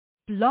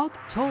Blog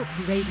Talk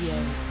Radio.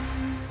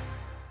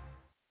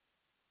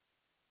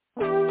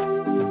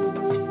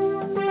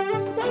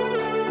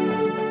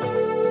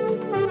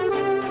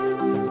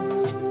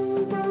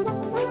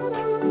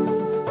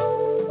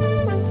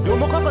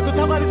 Umukobwa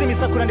tutababize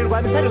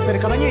imisakuranirwa misari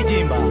rusereka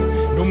abanyigimba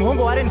ni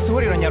umuhungu wa Rensi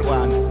ihuriro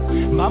nyarwanda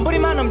mbambura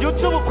imana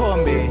mbyutse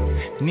ubukombe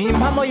ni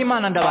impamo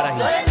y'Imana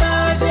ndabarahiye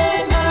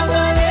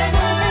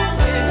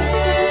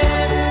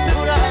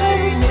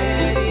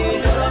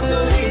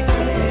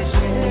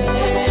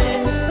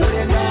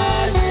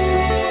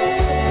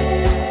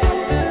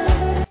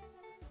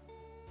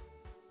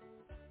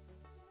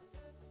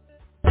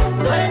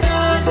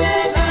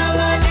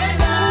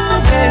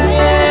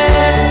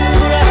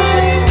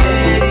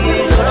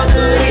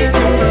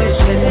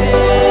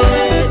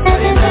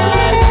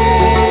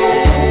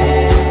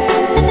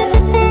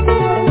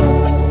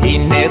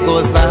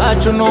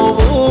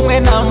n'ubumwe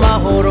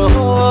n'amahoro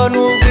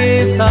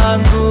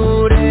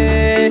n'ubwisanzure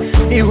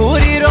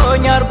ihuriro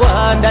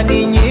nyarwanda ni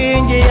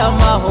inkingi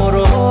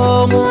y'amahoro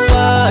mu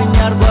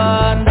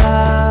banyarwanda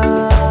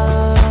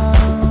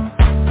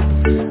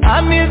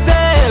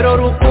amizero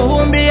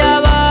rukumbi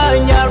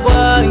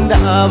y'abanyarwanda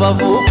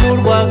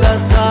bavugurwa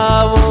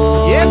Gasabo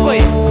yego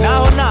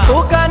naho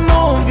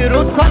tukanumvira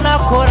utwo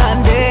nakora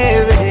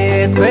ndebe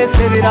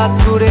twese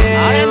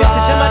biratureba aya ni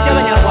ishema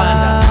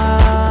ry'abanyarwanda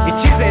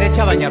icyizere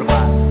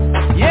cy'abanyarwanda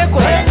yego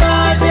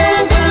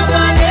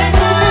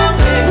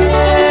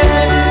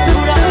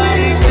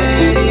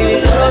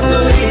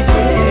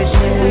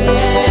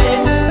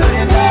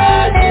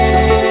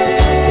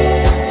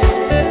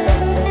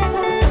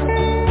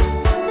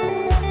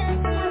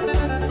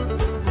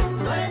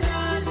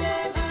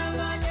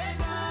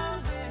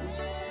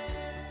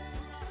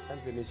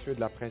Mesdames et messieurs de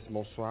la presse,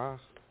 bonsoir.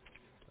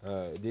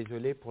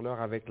 Désolé pour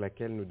l'heure avec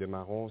laquelle nous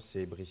démarrons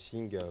ces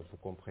briefings. Vous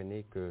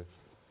comprenez que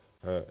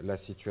la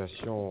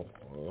situation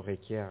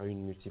requiert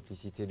une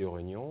multiplicité de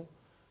réunions.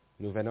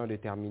 Nous venons de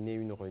terminer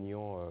une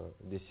réunion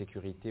de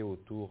sécurité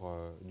autour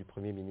du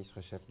Premier ministre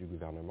chef du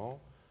gouvernement.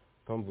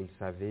 Comme vous le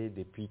savez,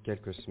 depuis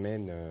quelques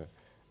semaines,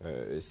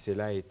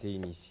 cela a été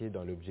initié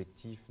dans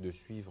l'objectif de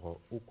suivre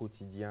au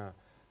quotidien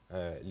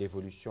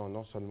l'évolution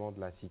non seulement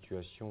de la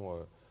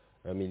situation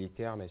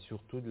militaire, mais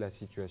surtout de la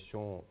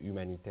situation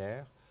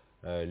humanitaire.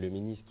 Le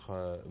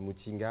ministre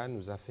Mutinga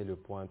nous a fait le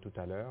point tout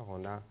à l'heure.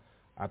 On a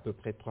à peu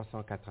près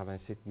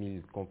 387 000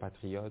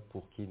 compatriotes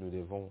pour qui nous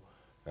devons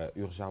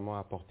urgemment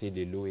apporter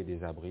des lots et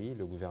des abris.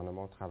 Le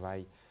gouvernement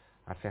travaille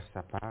à faire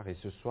sa part et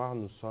ce soir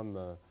nous sommes,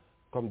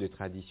 comme de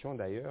tradition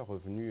d'ailleurs,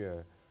 revenus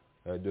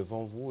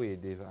devant vous et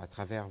à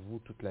travers vous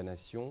toute la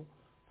nation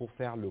pour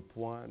faire le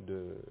point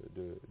de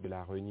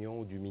la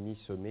réunion du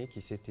mini-sommet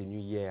qui s'est tenu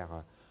hier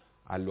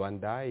à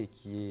Luanda et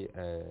qui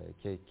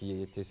a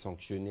été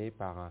sanctionné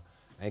par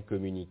un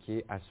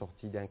communiqué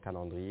assorti d'un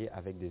calendrier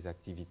avec des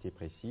activités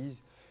précises.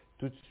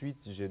 Tout de suite,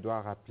 je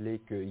dois rappeler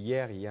que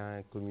hier, il y a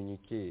un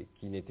communiqué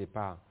qui n'était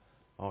pas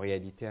en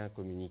réalité un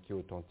communiqué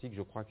authentique.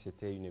 Je crois que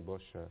c'était une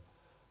ébauche,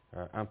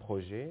 un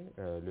projet.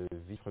 Le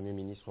vice-premier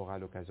ministre aura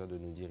l'occasion de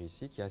nous dire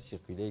ici, qui a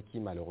circulé et qui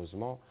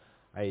malheureusement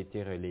a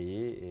été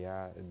relayé et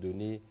a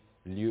donné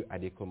lieu à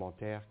des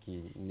commentaires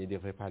qui ne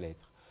devraient pas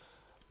l'être.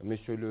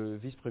 Monsieur le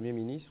vice-premier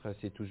ministre,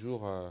 c'est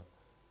toujours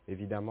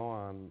évidemment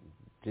un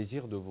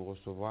plaisir de vous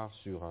recevoir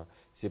sur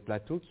ces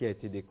plateaux qui a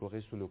été décoré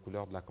sous les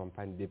couleurs de la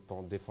campagne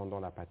Défendons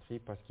la patrie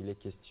parce qu'il est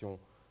question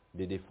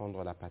de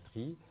défendre la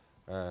patrie.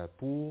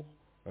 Pour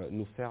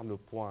nous faire le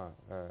point,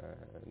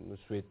 nous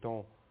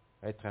souhaitons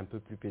être un peu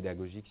plus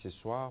pédagogiques ce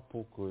soir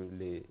pour que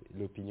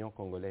l'opinion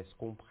congolaise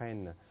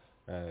comprenne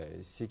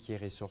ce qui est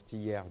ressorti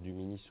hier du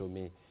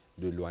mini-sommet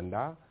de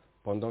Luanda.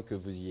 Pendant que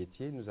vous y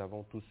étiez, nous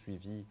avons tous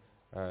suivi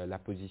la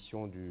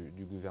position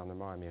du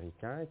gouvernement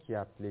américain qui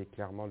a appelé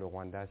clairement le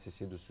Rwanda à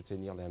cesser de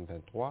soutenir le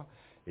M23.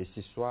 Et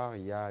ce soir,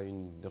 il y a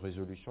une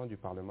résolution du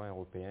Parlement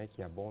européen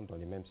qui abonde dans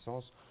les mêmes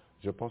sens.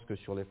 Je pense que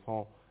sur les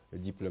fronts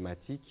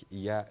diplomatiques, il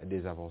y a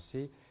des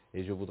avancées.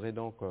 Et je voudrais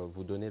donc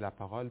vous donner la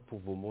parole pour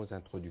vos mots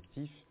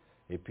introductifs.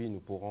 Et puis nous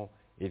pourrons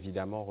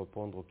évidemment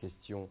répondre aux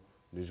questions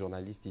de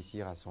journalistes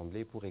ici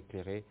rassemblés pour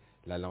éclairer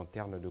la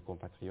lanterne de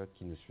compatriotes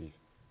qui nous suivent.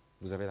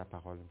 Vous avez la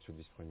parole, Monsieur le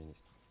Vice-Premier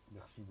ministre.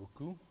 Merci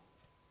beaucoup.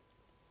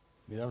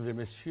 Mesdames et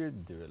messieurs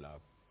de la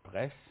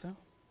presse,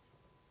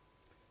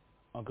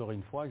 encore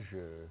une fois,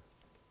 je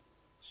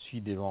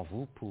suis devant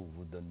vous pour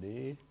vous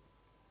donner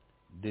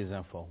des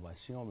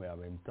informations, mais en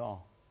même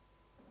temps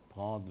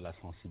prendre la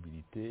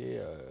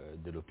sensibilité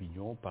de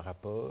l'opinion par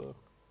rapport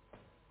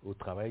au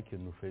travail que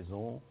nous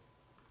faisons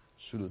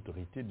sous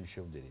l'autorité du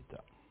chef de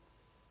l'État.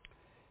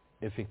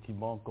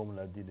 Effectivement, comme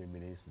l'a dit le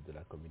ministre de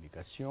la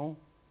Communication,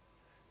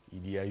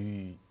 il y a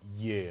eu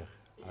hier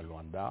à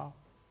Luanda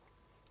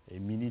un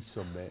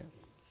mini-sommet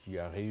qui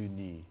a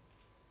réuni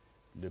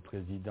le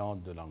président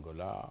de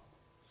l'Angola,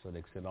 son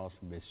Excellence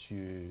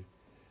Monsieur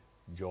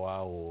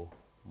Joao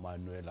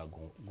Manuel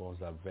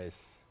Gonçalves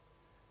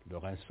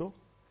Lourenço,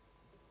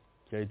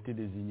 qui a été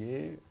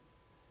désigné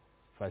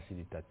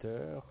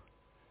facilitateur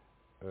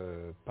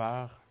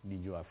par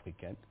l'Union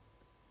africaine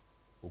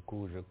au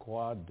cours, je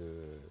crois,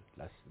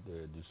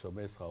 du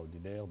sommet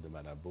extraordinaire de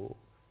Malabo,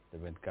 le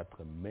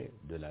 24 mai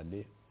de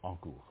l'année en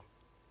cours.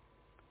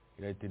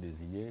 Il a été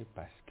désigné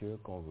parce que,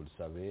 comme vous le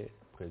savez,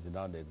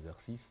 président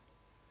d'exercice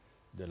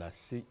de la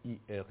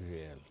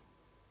CIRGL.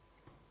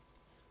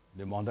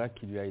 Le mandat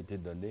qui lui a été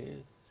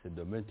donné, c'est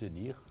de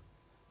maintenir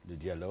le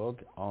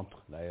dialogue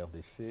entre la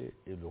RDC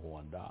et le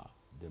Rwanda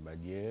de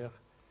manière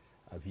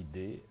à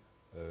vider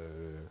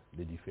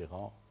les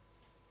différends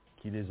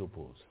qui les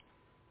opposent.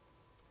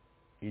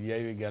 Il y a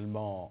eu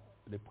également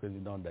le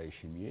président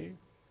Ndayishimiye,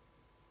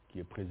 qui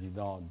est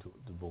président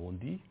de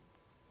Burundi,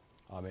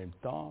 en même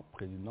temps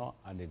président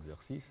en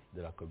exercice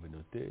de la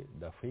communauté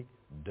d'Afrique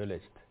de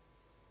l'Est.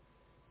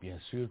 Bien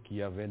sûr qu'il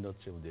y avait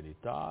notre chef de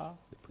l'État,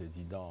 le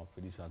président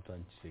Félix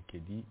Antoine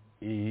Tshisekedi,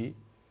 et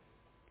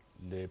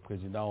le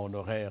président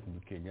honoraire du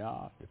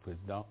Kenya, le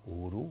président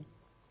Uhuru,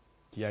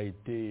 qui a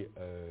été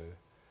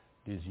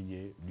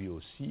désigné lui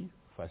aussi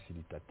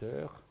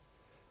facilitateur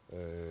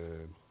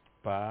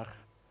par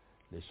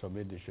les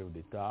sommets des chefs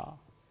d'État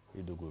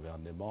et de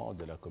gouvernement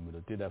de la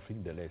communauté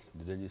d'Afrique de l'Est,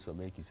 le dernier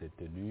sommet qui s'est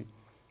tenu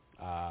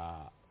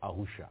à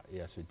Arusha.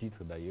 Et à ce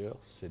titre d'ailleurs,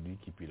 c'est lui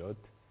qui pilote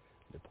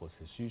le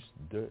processus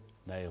de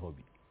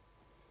Nairobi.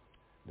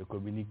 Le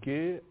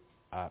communiqué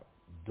a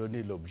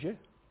donné l'objet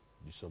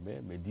du sommet,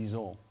 mais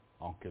disons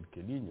en quelques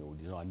lignes, ou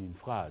disons en une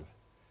phrase.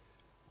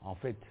 En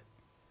fait,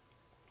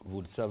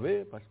 vous le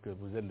savez, parce que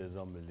vous êtes les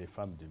hommes et les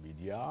femmes des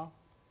médias,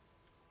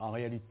 en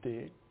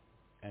réalité,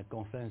 un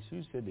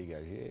consensus est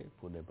dégagé,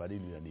 pour ne pas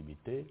dire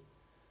l'unanimité,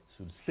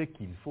 sur ce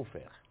qu'il faut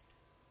faire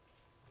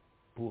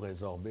pour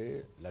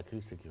résorber la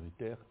crise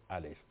sécuritaire à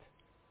l'Est.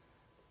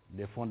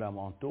 Les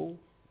fondamentaux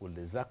ou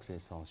les axes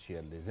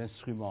essentiels, les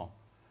instruments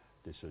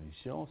de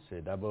solution,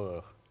 c'est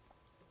d'abord,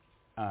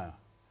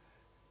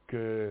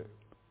 que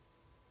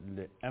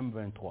le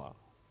M23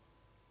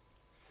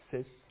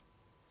 cesse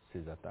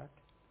ses attaques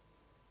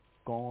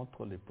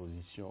contre les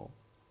positions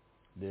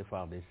des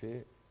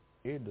FARDC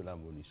et de la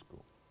MONUSCO.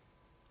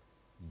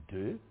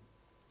 2,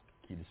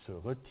 qu'il se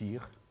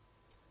retire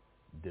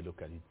des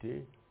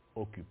localités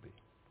occupées.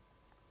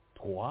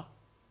 3,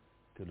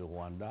 que le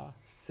Rwanda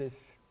cesse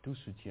tout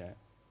soutien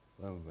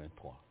au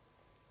M23.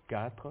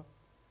 4,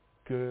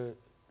 que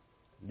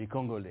les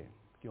Congolais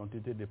qui ont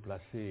été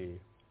déplacés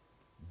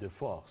de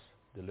force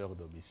de leur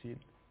domicile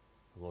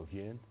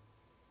reviennent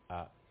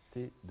à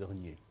ces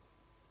derniers.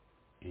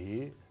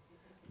 Et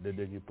le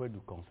dernier point du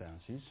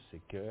consensus,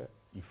 c'est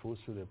qu'il faut,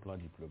 sur le plan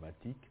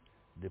diplomatique,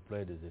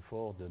 déployer des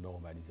efforts de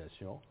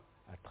normalisation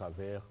à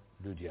travers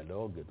le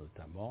dialogue,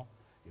 notamment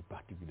et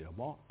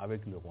particulièrement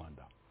avec le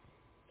Rwanda.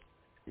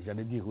 Et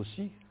j'allais dire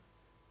aussi,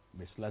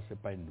 mais cela c'est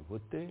pas une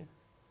nouveauté,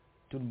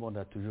 tout le monde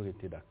a toujours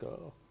été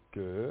d'accord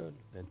que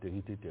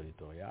l'intégrité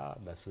territoriale,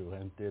 la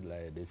souveraineté de la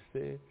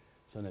RDC,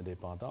 son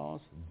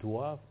indépendance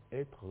doivent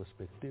être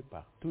respectées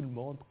par tout le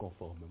monde,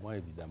 conformément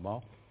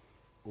évidemment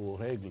aux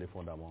règles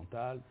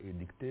fondamentales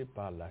édictées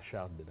par la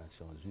Charte des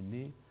Nations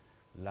Unies,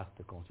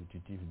 l'acte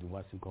constitutif, du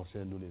moins ce qui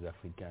concerne nous les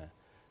Africains,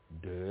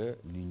 de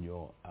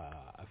l'Union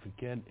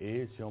africaine,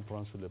 et si on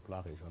prend sur le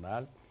plan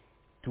régional,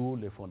 tous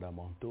les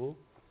fondamentaux,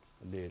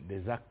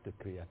 les actes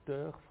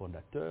créateurs,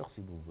 fondateurs,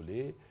 si vous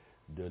voulez,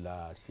 de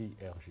la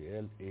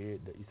CIRGL et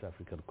de East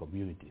African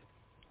Community.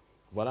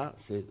 Voilà,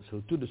 c'est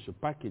surtout de ce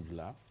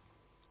package-là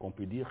qu'on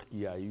peut dire qu'il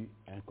y a eu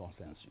un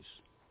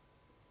consensus.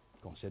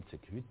 Conseil de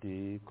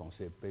sécurité,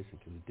 Conseil de paix et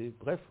sécurité,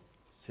 bref,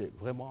 c'est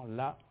vraiment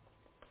là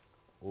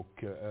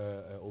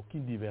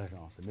aucune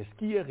divergence. Mais ce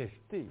qui est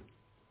resté,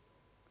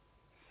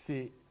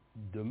 c'est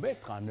de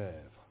mettre en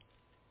œuvre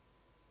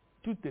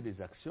toutes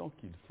les actions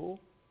qu'il faut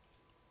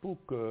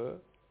pour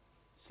que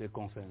ce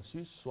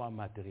consensus soit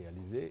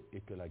matérialisé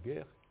et que la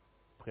guerre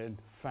prenne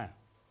fin.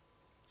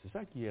 C'est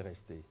ça qui est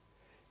resté.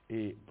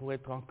 Et pour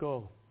être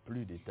encore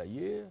plus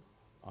détaillé,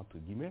 entre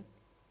guillemets,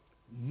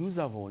 nous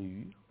avons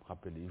eu,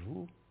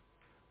 rappelez-vous,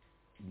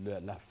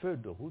 la feuille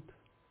de route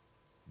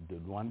de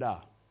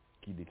Luandadu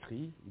qui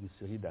décrit une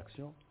série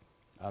d'actions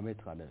à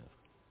mettre en œuvre.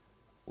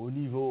 Au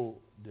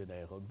niveau de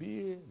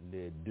Nairobi,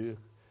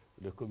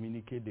 le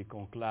communiqué des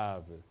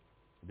conclaves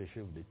des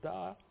chefs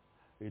d'État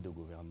et de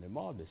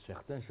gouvernement, de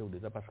certains chefs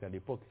d'État, parce qu'à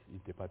l'époque, ils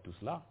n'étaient pas tous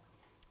là,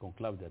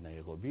 conclave de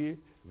Nairobi,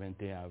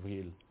 21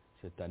 avril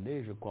cette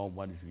année, je crois au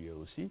mois de juillet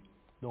aussi.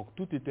 Donc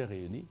tout était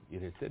réuni, il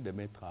restait de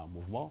mettre en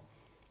mouvement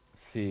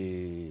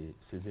ces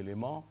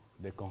éléments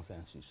de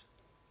consensus.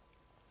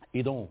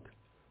 Et donc,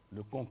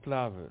 le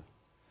conclave,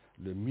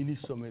 le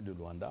mini-sommet de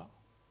Luanda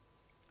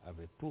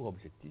avait pour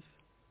objectif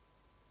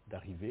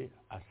d'arriver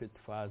à cette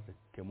phase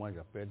que moi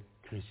j'appelle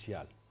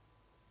cruciale,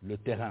 le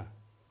terrain.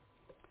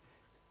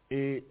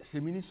 Et ce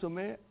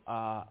mini-sommet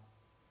a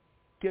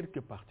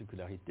quelques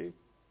particularités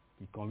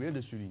qu'il convient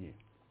de souligner.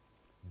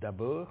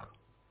 D'abord,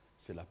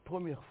 c'est la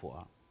première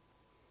fois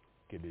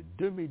que les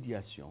deux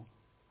médiations,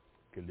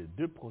 que les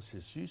deux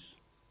processus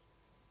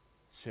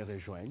se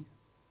rejoignent,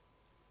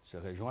 se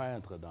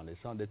rejoindre dans le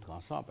sens d'être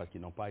ensemble parce qu'ils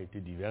n'ont pas été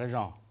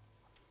divergents,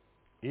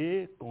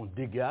 et qu'on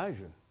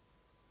dégage,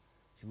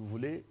 si vous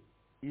voulez,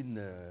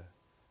 une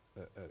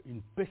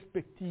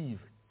perspective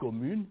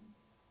commune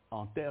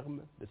en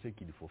termes de ce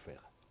qu'il faut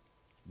faire.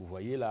 Vous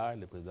voyez là,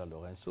 le président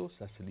Lorenzo,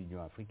 ça c'est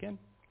l'Union africaine.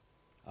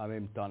 En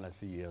même temps, la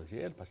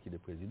CIRGL, parce qu'il est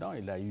président,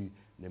 il a eu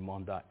les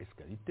mandats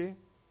escalités.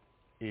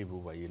 Et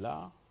vous voyez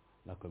là,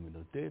 la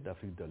communauté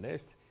d'Afrique de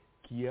l'Est,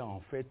 qui est en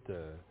fait,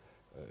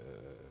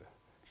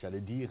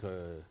 j'allais dire,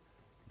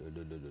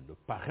 le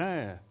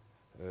parrain,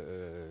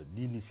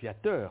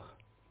 l'initiateur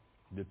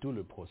de tout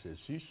le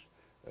processus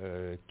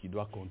qui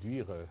doit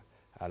conduire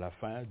à la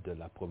fin de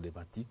la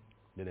problématique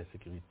de la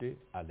sécurité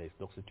à l'Est.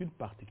 Donc c'est une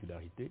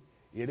particularité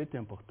et elle est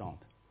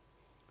importante.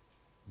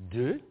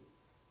 Deux,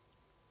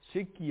 ce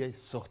qui est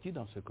sorti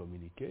dans ce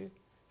communiqué,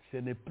 ce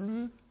n'est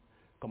plus,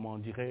 comment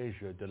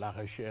dirais-je, de la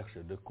recherche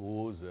de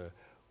causes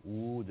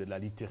ou de la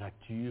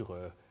littérature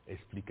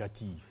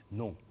explicative.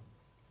 Non.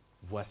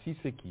 Voici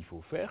ce qu'il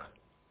faut faire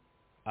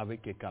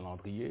avec un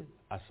calendrier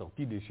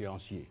assorti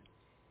d'échéanciers.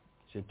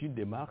 C'est une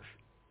démarche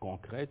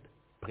concrète,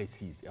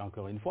 précise. Et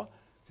encore une fois,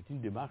 c'est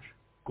une démarche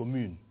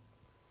commune.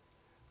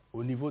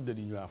 Au niveau de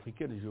l'Union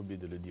africaine, j'ai oublié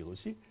de le dire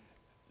aussi,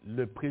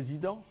 le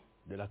président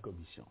de la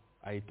commission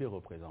a été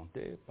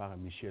représenté par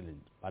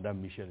Madame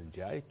Michel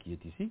Ndiaye, qui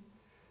est ici,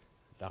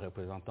 la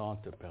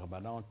représentante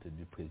permanente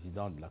du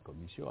président de la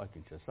commission à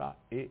Kinshasa,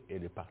 et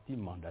elle est partie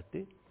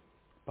mandatée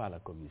par la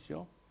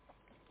commission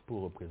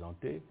pour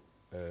représenter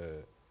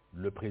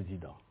le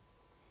président.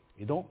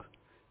 Et donc,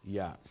 il y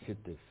a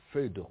cette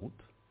feuille de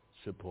route,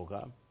 ce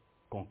programme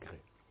concret.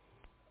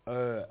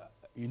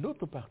 Une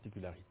autre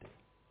particularité,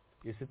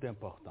 et c'est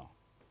important,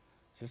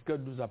 c'est ce que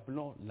nous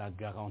appelons la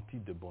garantie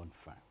de bonne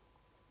fin.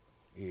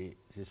 Et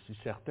je suis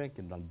certain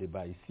que dans le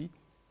débat ici,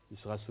 il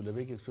sera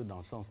soulevé quelque chose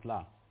dans ce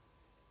sens-là.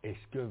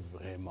 Est-ce que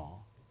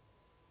vraiment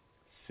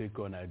ce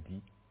qu'on a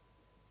dit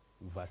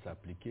va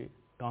s'appliquer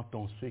quand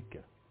on sait que,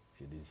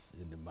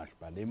 je ne mâche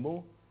pas les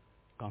mots,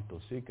 quand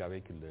on sait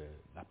qu'avec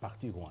la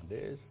partie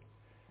rwandaise,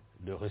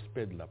 le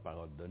respect de la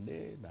parole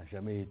donnée n'a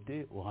jamais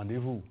été au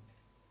rendez-vous.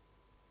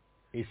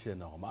 Et c'est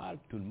normal,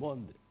 tout le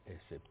monde est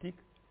sceptique.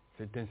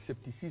 C'est un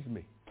scepticisme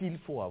qu'il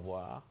faut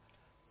avoir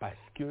parce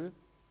que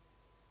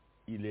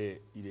il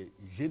est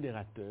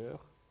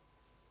générateur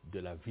de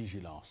la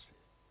vigilance.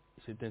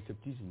 C'est un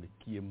scepticisme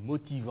qui est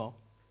motivant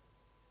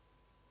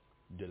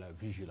de la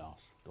vigilance.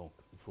 Donc,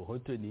 il faut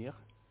retenir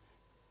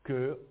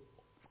que,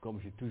 comme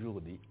j'ai toujours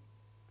dit,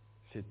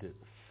 cette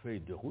feuille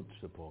de route,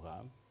 ce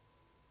programme,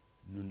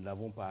 nous ne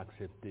l'avons pas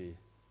accepté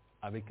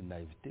avec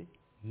naïveté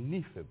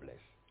ni faiblesse.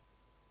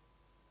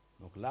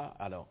 Donc là,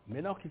 alors,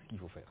 maintenant, qu'est-ce qu'il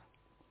faut faire?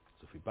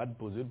 Il ne suffit pas de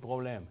poser le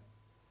problème.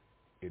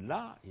 Et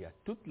là, il y a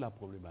toute la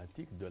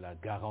problématique de la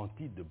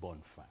garantie de bonne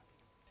fin.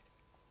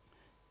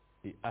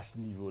 Et à ce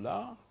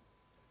niveau-là,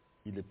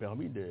 il est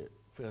permis de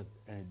faire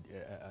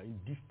une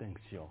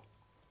distinction.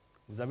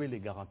 Vous avez les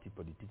garanties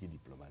politiques et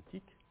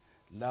diplomatiques.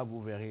 Là,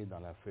 vous verrez dans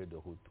la feuille de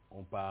route,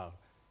 on parle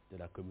de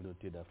la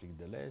communauté d'Afrique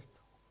de l'Est,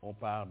 on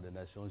parle des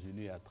Nations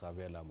Unies à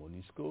travers la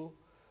MONUSCO,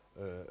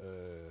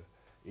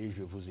 et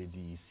je vous ai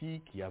dit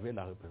ici qu'il y avait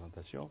la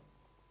représentation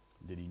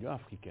de l'Union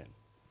africaine.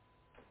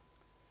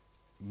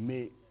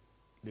 Mais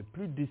le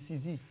plus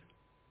décisif,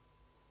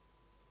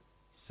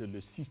 c'est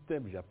le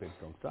système, j'appelle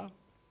comme ça,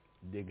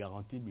 des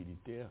garanties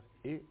militaires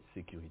et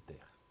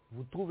sécuritaires.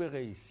 Vous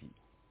trouverez ici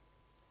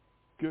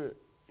que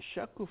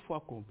chaque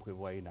fois qu'on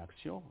prévoit une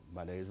action,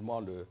 malheureusement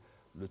le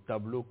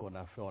tableau qu'on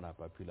a fait, on n'a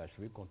pas pu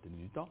l'achever compte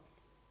tenu du temps,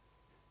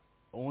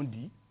 on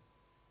dit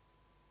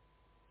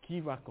qui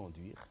va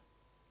conduire,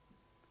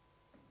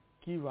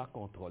 qui va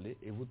contrôler,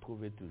 et vous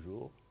trouvez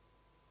toujours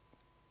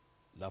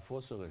la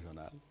force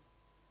régionale,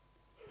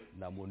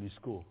 la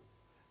MONUSCO.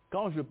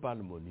 Quand je parle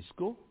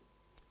MONUSCO,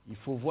 il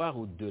faut voir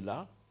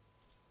au-delà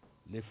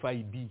les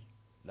FAIBI,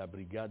 la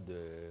brigade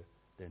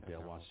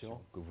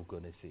d'intervention que vous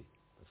connaissez.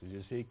 Parce que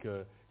je sais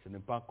que je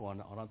n'aime pas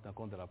qu'on rentre en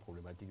compte de la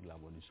problématique de la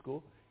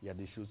MONUSCO. Il y a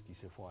des choses qui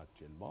se font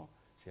actuellement.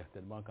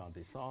 Certainement qu'en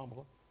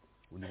décembre,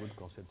 au niveau du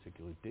Conseil de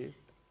sécurité,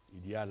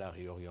 il y a la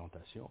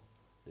réorientation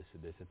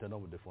de certain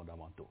nombre de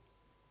fondamentaux.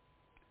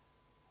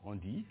 On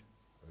dit,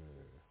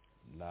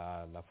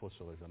 la force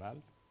régionale,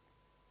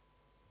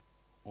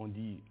 on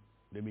dit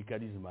le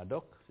mécanisme ad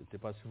hoc, je ne sais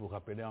pas si vous vous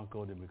rappelez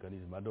encore des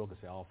mécanismes ad hoc,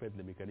 c'est en fait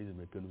le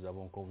mécanisme que nous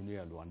avons convenu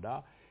à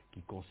Luanda,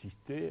 qui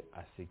consistait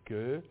à ce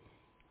que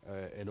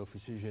un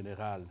officier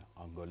général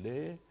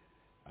angolais,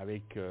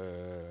 avec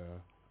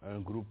un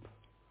groupe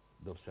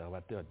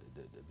d'observateurs,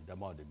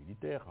 évidemment de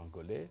militaires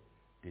angolais,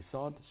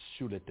 descendent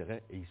sur le terrain,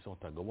 et ils sont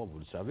à Goma, vous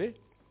le savez,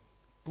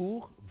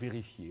 pour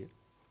vérifier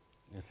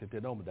un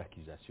certain nombre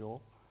d'accusations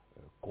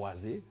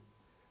croisées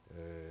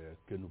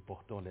que nous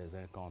portons les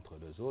uns contre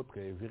les autres,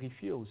 et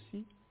vérifier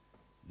aussi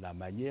la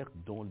manière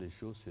dont les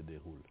choses se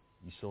déroulent.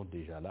 Ils sont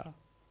déjà là,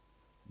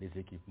 les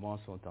équipements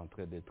sont en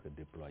train d'être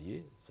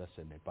déployés, ça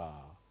ce n'est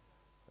pas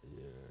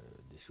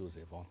des choses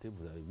inventées,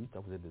 vous avez vu,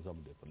 vous êtes des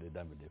hommes, les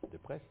dames de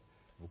presse,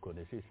 vous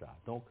connaissez ça.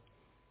 Donc,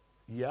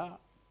 il y a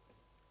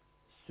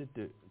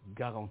cette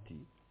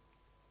garantie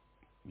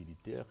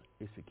militaire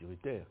et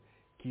sécuritaire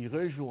qui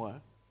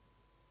rejoint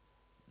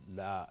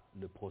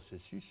le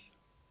processus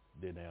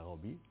de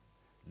Nairobi,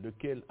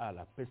 lequel a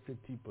la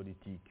perspective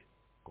politique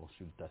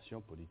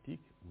consultation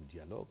politique ou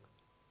dialogue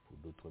pour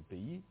d'autres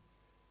pays.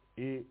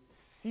 Et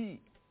si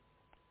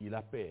il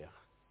appert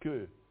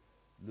que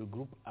le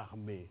groupe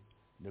armé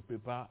ne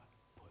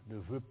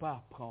veut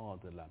pas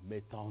prendre la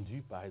main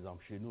tendue, par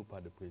exemple chez nous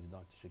par le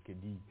président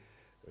Tshisekedi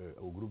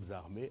aux groupes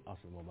armés, en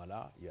ce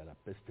moment-là, il y a la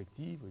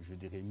perspective, je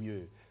dirais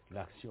mieux,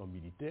 l'action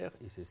militaire,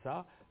 et c'est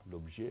ça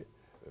l'objet,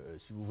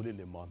 si vous voulez,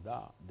 le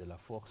mandat de la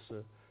force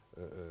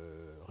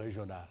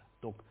régionale.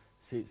 Donc,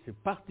 ces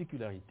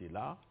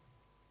particularités-là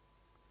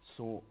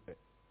sont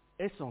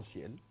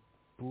essentielles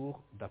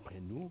pour, d'après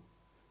nous,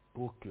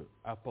 pour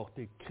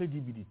apporter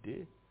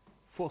crédibilité,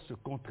 force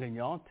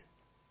contraignante,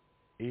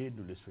 et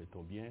nous le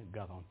souhaitons bien,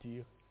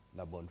 garantir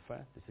la bonne fin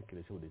de ce que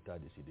le chef d'État a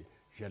décidé.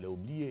 J'allais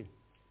oublier,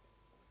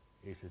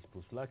 et c'est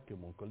pour cela que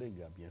mon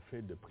collègue a bien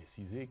fait de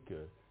préciser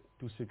que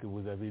tout ce que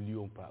vous avez lu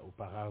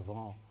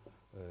auparavant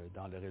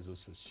dans les réseaux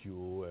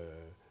sociaux,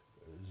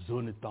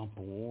 zone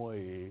tampon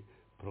et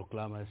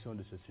proclamation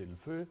de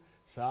cessez-le-feu,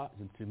 ça,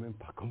 je ne sais même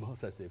pas comment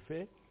ça s'est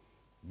fait,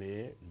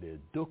 mais le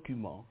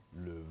document,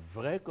 le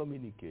vrai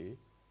communiqué,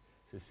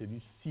 c'est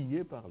celui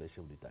signé par les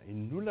chefs d'État. Et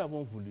nous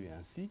l'avons voulu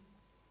ainsi,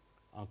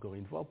 encore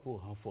une fois,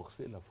 pour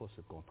renforcer la force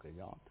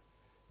contraignante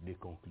des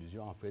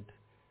conclusions, en fait,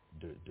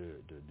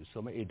 du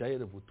sommet. Et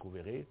d'ailleurs, vous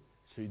trouverez,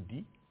 c'est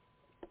dit,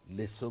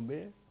 les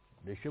sommets,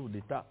 les chefs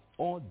d'État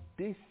ont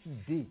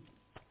décidé.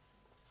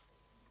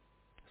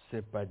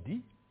 C'est pas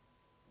dit,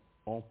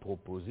 ont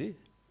proposé.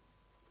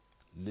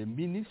 Le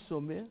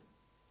mini-sommet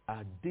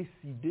a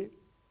décidé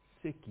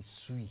ce qui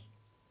suit.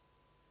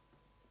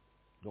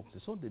 Donc, ce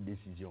sont des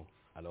décisions.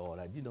 Alors, on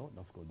a dit non,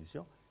 dans ces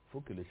conditions, il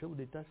faut que les chefs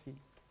d'État signent.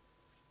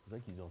 C'est ça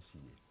qu'ils ont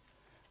signé.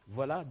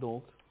 Voilà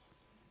donc,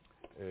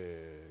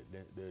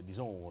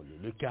 disons,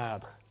 le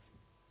cadre.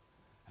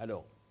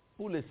 Alors,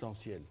 pour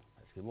l'essentiel,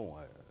 parce que bon,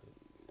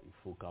 il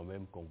faut quand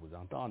même qu'on vous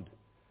entende,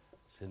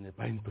 ce n'est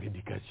pas une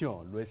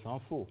prédication, loin s'en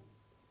faut,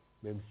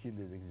 même si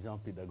les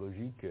exigences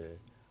pédagogiques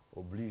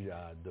obligent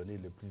à donner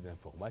le plus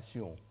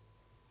d'informations.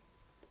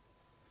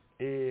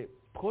 Et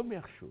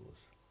première chose,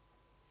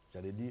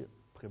 j'allais dire,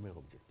 premier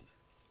objectif,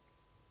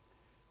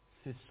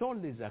 ce sont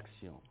les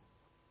actions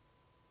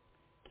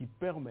qui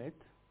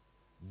permettent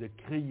de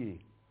créer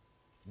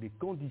les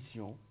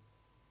conditions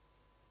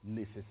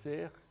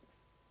nécessaires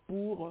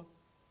pour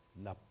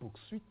la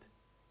poursuite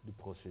du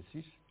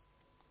processus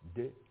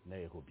de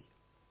Nairobi.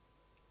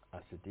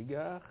 À cet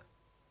égard,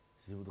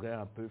 je voudrais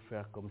un peu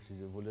faire comme si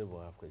je voulais vous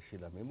rafraîchir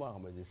la mémoire,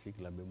 mais je sais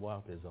que la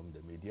mémoire des hommes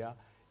de médias,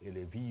 elle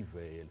est vive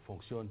et elle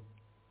fonctionne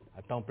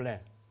à temps plein.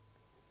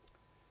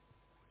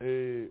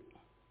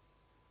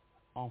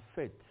 En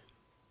fait,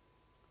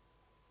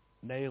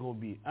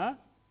 Nairobi 1,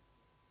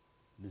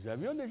 nous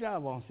avions déjà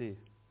avancé,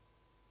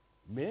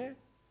 mais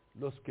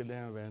lorsque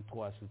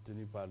l'M23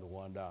 soutenu par le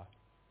Rwanda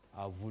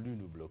a voulu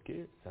nous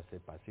bloquer, ça s'est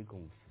passé,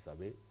 comme vous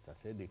savez, ça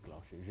s'est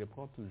déclenché. Je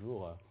prends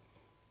toujours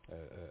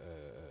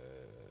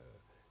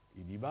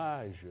une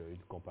image,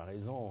 une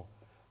comparaison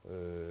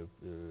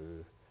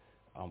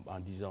en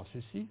disant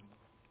ceci.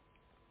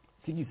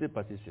 Ce qui s'est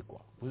passé, c'est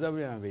quoi? Vous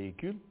avez un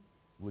véhicule,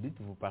 vous dites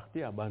que vous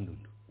partez à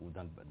Bandundu ou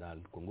dans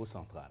le Congo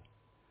central.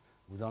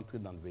 Vous entrez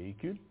dans le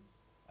véhicule,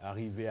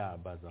 arrivez à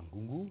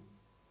Bazangungu,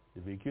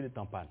 le véhicule est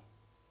en panne.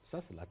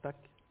 Ça, c'est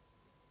l'attaque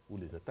ou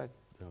les attaques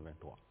de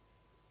 23.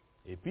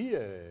 Et puis,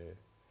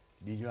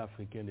 l'Union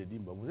africaine dit,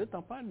 vous êtes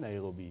en panne,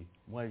 Nairobi.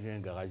 Moi, j'ai un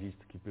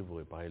garagiste qui peut vous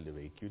réparer le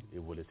véhicule et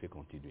vous laisser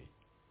continuer.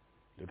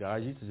 Le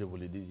garagiste, je vous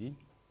l'ai dit,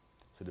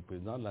 c'est le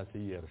président de la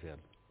CIRGL.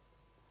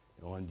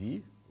 Et on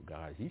dit au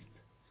garagiste,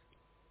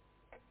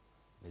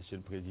 Monsieur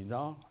le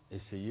Président,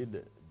 essayez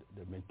de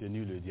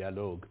maintenir le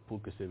dialogue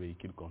pour que ce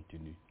véhicule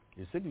continue.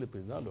 Et c'est que le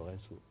président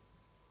Lorenzo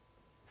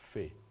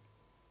fait,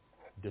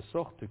 de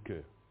sorte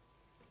que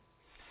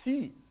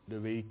si le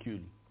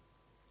véhicule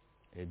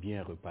est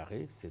bien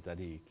réparé,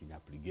 c'est-à-dire qu'il n'y a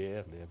plus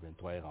guerre, le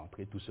F-23 est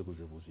rentré, tout ce que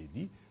je vous ai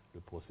dit,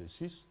 le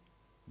processus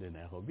de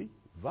Nairobi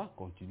va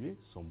continuer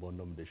son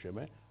bonhomme de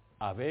chemin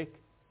avec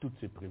toutes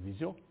ses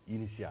prévisions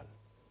initiales.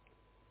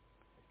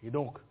 Et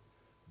donc,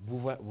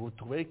 vous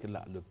trouvez que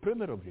le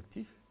premier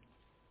objectif,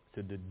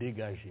 c'est de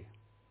dégager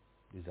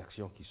les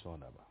actions qui sont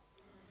là-bas.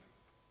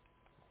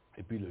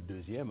 Et puis le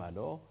deuxième,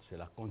 alors, c'est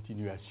la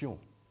continuation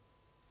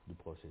du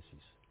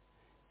processus.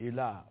 Et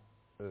là,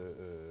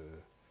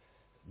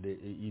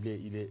 il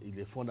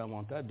est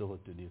fondamental de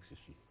retenir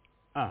ceci.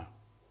 1.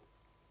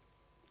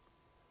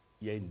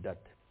 Il y a une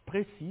date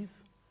précise,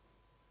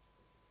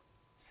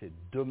 c'est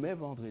demain,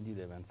 vendredi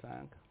le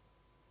 25,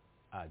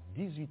 à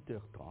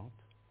 18h30,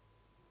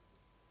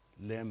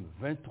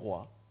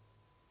 l'M23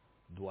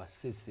 doit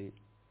cesser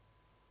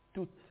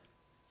toutes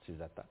ces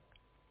attaques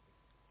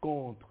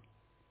contre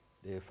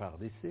les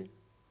FARDC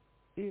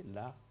et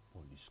la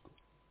MONUSCO.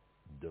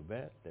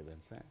 Demain, le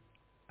 25,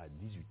 à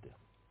 18h.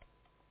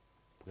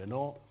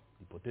 Prenons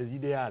l'hypothèse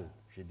idéale.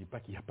 Je ne dis pas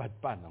qu'il n'y a pas de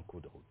panne en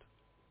cours de route.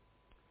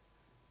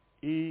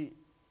 Et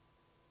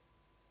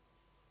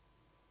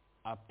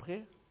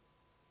après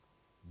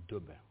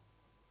demain,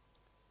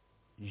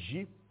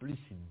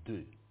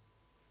 J+2,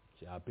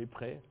 c'est à peu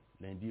près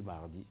lundi,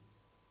 mardi,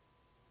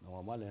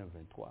 normalement le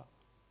 23,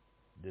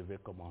 devait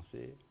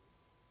commencer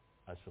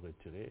à se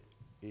retirer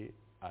et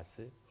à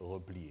se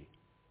replier.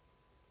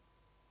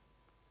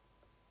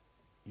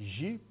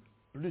 J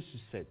plus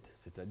 7,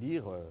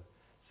 c'est-à-dire,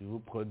 si vous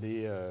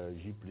prenez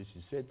J plus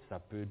 7, ça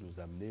peut nous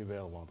amener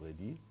vers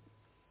vendredi,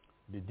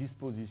 les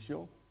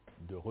dispositions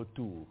de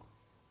retour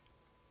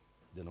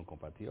de nos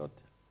compatriotes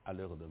à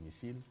leur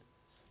domicile,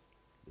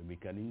 le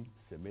mécanisme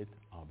se met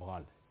en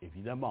branle.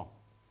 Évidemment,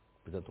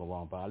 peut-être on va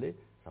en parler,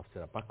 ça ne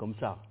sera pas comme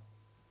ça.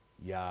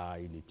 Il y a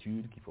une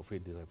étude qu'il faut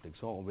faire des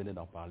réflexions. On venait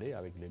d'en parler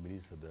avec les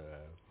ministres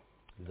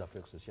des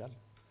Affaires sociales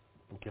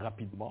pour que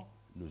rapidement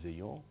nous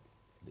ayons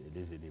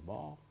les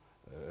éléments,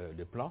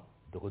 le plan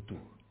de retour.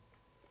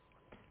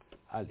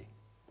 Allez,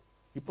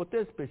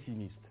 hypothèse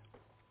pessimiste.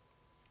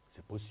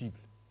 C'est possible.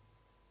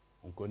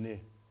 On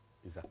connaît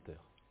les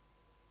acteurs.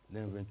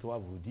 L'M23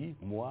 vous dit,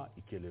 moi,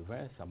 et que le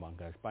 20, ça ne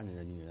m'engage pas,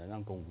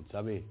 comme vous le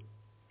savez.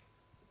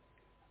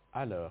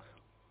 Alors,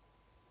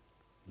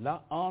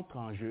 là entre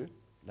en jeu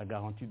la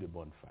garantie de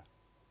bonne fin.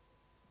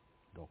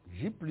 Donc,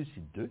 J plus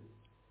 2,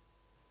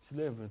 si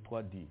le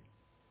M23 dit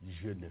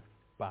je ne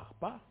pars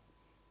pas,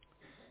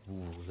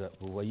 vous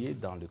voyez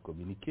dans le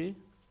communiqué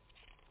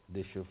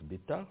des chefs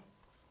d'État,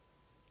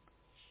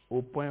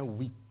 au point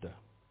 8,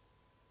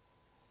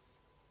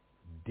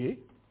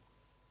 D,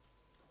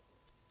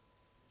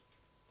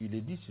 il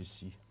est dit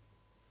ceci.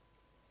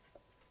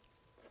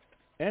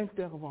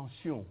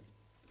 Intervention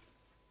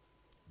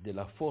de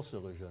la force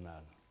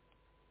régionale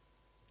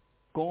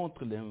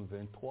contre les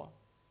M23,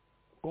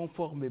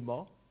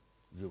 conformément,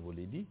 je vous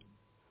l'ai dit,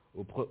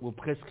 au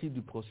prescrit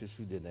du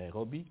processus de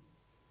Nairobi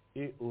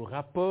et au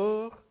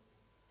rapport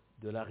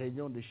de la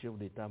réunion des chefs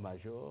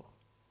d'état-major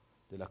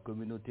de la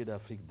communauté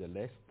d'Afrique de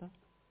l'Est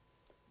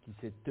qui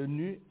s'est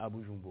tenue à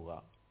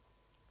Bujumbura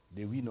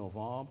le 8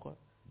 novembre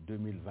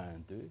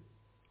 2022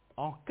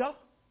 en cas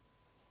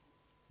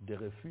de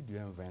refus du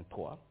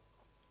M23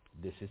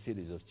 de cesser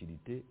les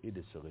hostilités et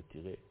de se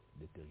retirer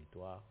des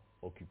territoires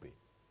occupés.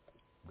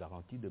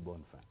 Garantie de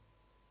bonne fin.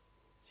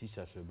 Si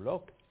ça se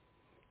bloque,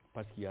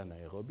 parce qu'il y a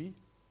Nairobi,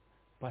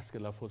 parce que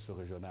la force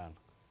régionale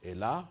est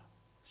là,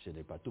 ce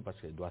n'est pas tout,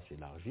 parce qu'elle doit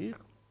s'élargir,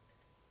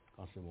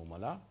 en ce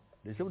moment-là,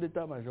 les chefs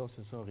d'état-major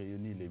se sont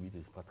réunis les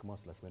 8, pratiquement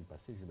la semaine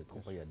passée, je ne me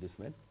trompe pas, il y a 2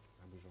 semaines,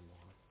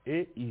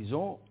 et ils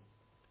ont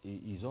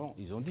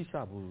dit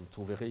ça, vous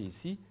trouverez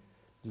ici,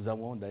 nous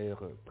avons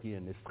d'ailleurs pris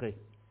un extrait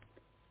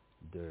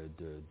de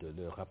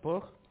leur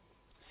rapport.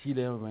 Si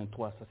les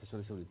 23, ça c'est sur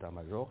les chefs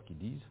d'état-major qui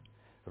disent,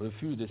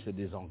 refusent de se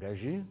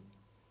désengager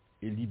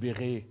et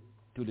libérer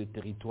tous les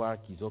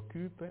territoires qu'ils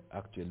occupent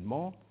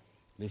actuellement,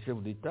 les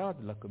chefs d'État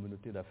de la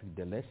communauté d'Afrique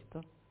de l'Est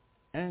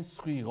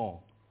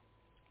instruiront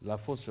la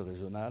force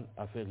régionale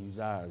à faire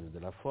usage de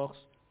la force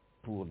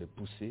pour les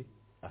pousser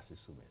à se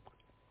soumettre.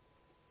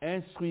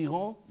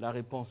 Instruiront, la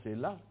réponse est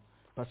là,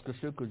 parce que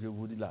ce que je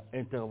vous dis là,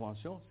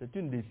 intervention, c'est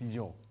une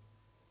décision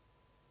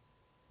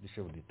du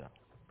chef d'État.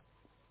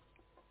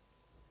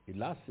 Et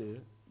là,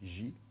 c'est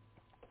J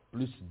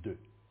plus 2.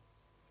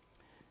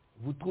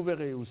 Vous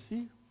trouverez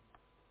aussi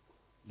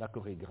la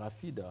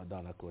chorégraphie,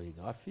 dans la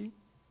chorégraphie,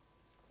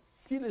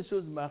 si les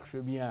choses marchent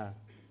bien,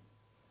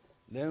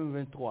 les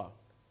M23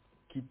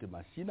 quittent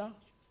Massina,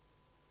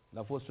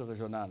 la force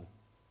régionale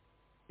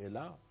est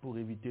là pour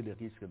éviter les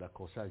risques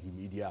d'accrochage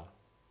immédiat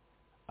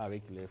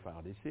avec les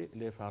FARDC.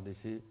 Les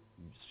FARDC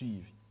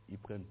suivent, ils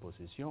prennent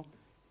possession,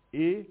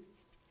 et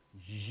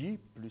J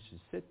plus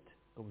 7,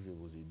 comme je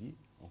vous ai dit,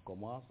 on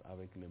commence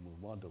avec le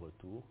mouvement de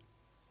retour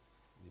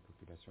des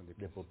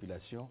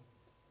populations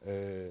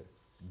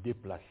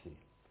déplacées.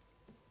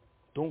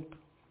 Donc,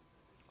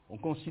 on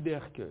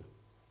considère que,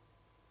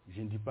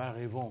 je ne dis pas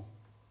rêvons,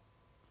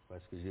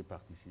 parce que j'ai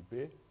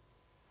participé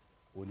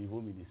au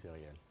niveau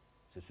ministériel.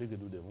 C'est ce que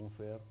nous devons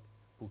faire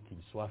pour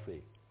qu'il soit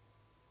fait.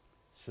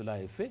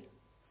 Cela est fait.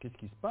 Qu'est-ce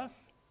qui se passe?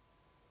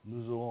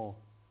 Nous aurons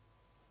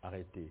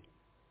arrêté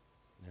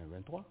les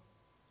 23,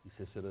 ils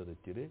se seraient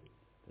retirés,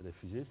 les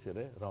réfugiés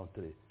seraient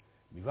rentrés.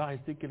 Mais il va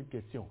rester quelques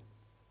questions.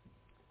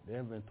 Les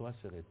M23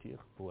 se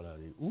retirent pour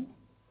aller où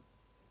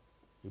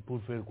et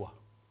pour faire quoi?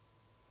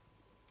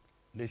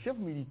 Les chefs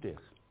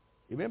militaires,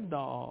 et même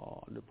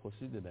dans le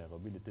processus de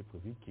Nairobi, il était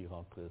prévu qu'ils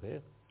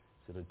rentreraient,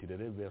 se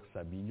retireraient vers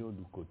Sabinyo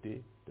du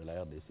côté de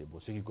la RDC. Bon,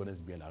 ceux qui connaissent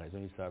bien la région,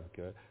 ils savent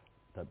que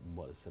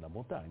c'est la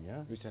montagne.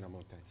 Hein? Oui, c'est la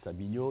montagne.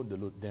 Sabinyo,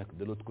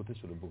 de l'autre côté,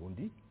 c'est le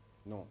Burundi.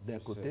 Non, d'un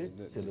côté,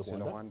 c'est le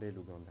Rwanda et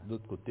l'Ouganda. De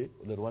l'autre côté,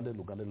 le Rwanda et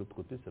l'Ouganda, de l'autre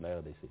côté, c'est la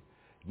RDC.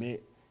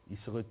 Mais ils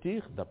se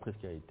retirent, d'après ce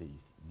qui a été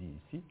dit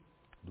ici,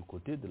 du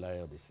côté de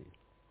la RDC.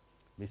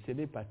 Mais ce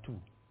n'est pas tout.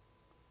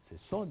 Ce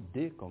sont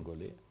des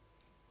Congolais.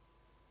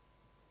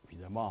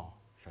 Évidemment,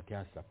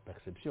 chacun a sa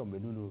perception, mais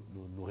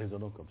nous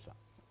raisonnons comme ça.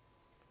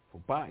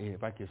 Il n'est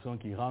pas question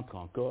qu'ils rentrent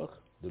encore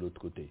de l'autre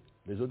côté.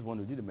 Les autres vont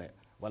nous dire, mais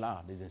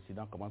voilà, des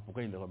incidents,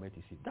 pourquoi ils les remettent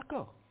ici?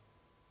 D'accord.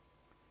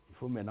 Il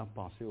faut maintenant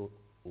penser au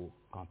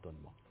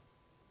cantonnement.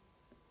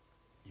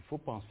 Il faut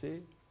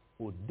penser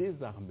au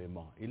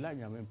désarmement. Et là, il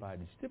n'y a même pas à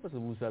discuter, parce que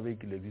vous savez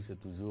qu'il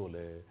existe toujours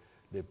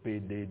les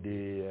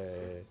PDD,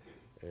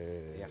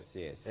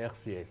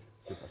 RCS.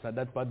 Ça ne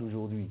date pas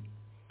d'aujourd'hui.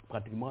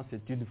 pratiquement,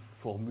 c'est une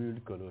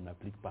formule que l'on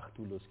applique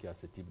partout lorsqu'il y a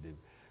ce type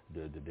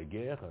de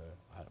guerre.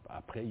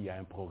 Après, il y a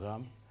un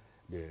programme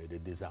de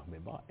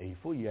désarmement et il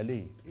faut y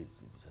aller. Et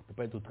ça ne peut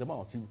pas être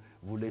autrement. Si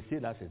vous laissez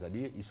là,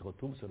 c'est-à-dire, ils se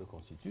retrouvent, se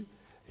reconstituent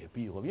et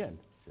puis ils reviennent.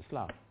 C'est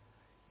cela.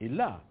 Et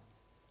là,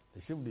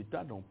 les chefs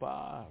d'État n'ont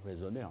pas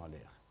raisonné en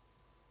l'air.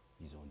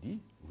 Ils ont dit,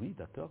 oui,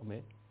 d'accord,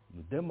 mais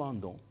nous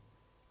demandons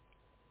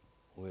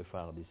au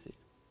FARDC,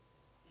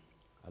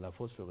 à la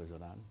force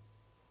régionale,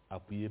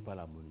 appuyée par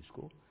la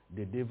MONUSCO,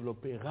 de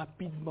développer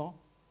rapidement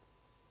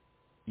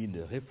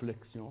une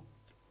réflexion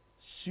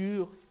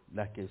sur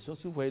la question.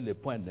 Si vous voyez le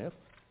point 9,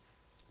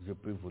 je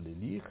peux vous le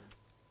lire.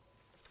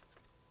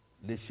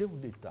 Les chefs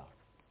d'État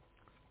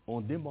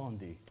ont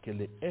demandé que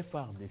les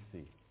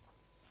FARDC,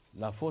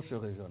 la force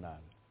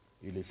régionale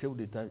et les chefs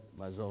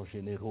d'état-major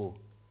généraux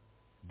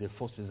des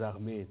forces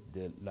armées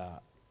de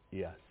la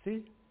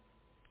EAC,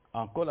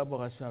 en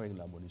collaboration avec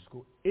la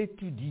MONUSCO,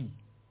 étudient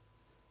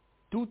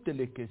toutes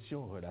les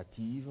questions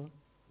relatives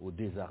au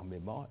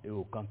désarmement et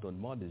au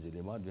cantonnement des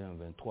éléments du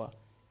 1-23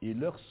 et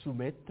leur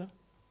soumettent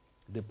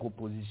des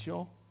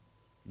propositions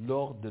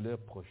lors de leur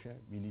prochain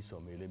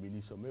mini-sommet. Le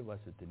mini-sommet va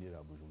se tenir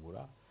à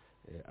Bujumbura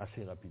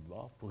assez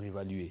rapidement pour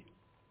évaluer.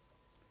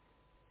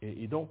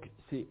 Et donc,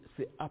 c'est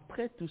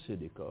après tous ces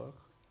décors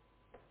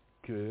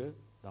que,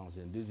 dans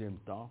un deuxième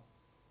temps,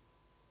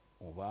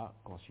 on va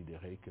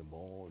considérer que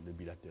bon, le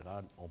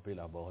bilatéral, on peut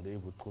l'aborder.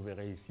 Vous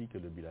trouverez ici que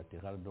le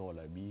bilatéral, dont on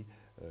l'a mis,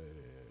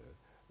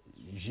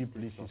 J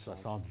plus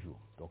 60 jours.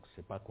 Donc,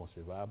 ce n'est pas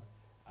concevable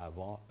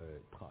avant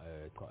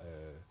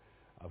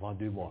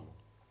 2 mois.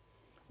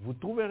 Vous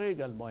trouverez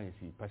également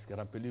ici, parce que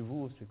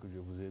rappelez-vous ce que je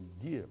vous ai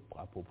dit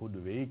à propos de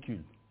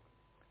véhicules,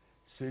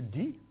 se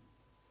dit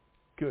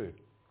que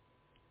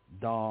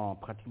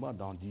pratiquement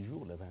dans 10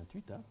 jours, le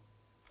 28,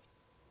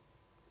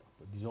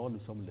 disons nous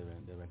sommes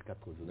les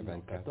 24 aujourd'hui,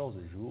 dans 14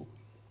 jours,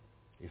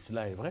 et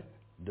cela est vrai,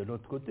 de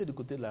l'autre côté, du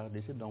côté de la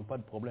RDC, nous n'avons pas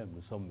de problème.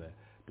 Nous sommes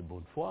de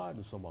bonne foi,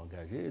 nous sommes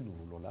engagés, nous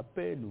voulons la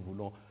paix, nous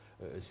voulons,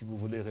 si vous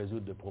voulez,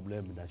 résoudre des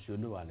problèmes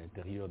nationaux à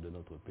l'intérieur de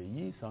notre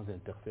pays, sans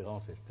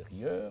interférence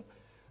extérieure.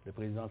 Le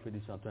président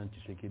Félix Antoine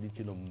Tshisekedi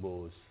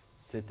Tshilombo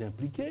s'est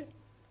impliqué.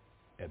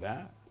 Eh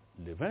bien,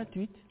 le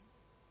 28,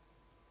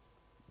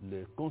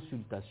 les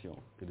consultations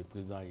que le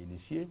président a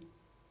initiées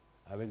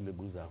avec les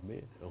groupes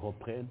armés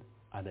reprennent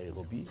à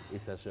Nairobi et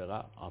ça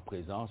sera en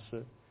présence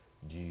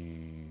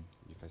du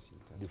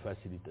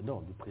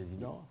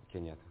président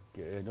Kenyatta.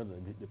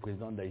 Du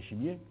président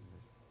Ndayishimiye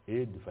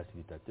et du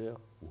facilitateur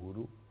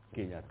Uhuru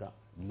Kenyatta.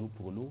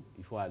 Pour nous,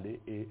 il faut aller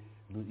et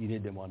il est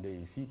demandé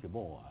ici que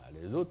bon,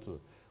 les autres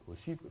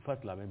aussi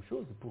fassent la même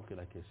chose pour que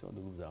la question des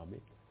groupes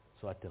armés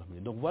soit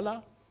terminée. Donc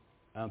voilà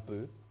un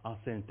peu, en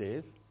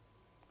synthèse,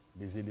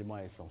 les éléments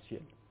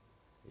essentiels.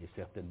 Et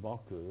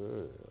certainement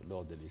que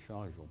lors de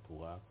l'échange, on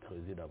pourra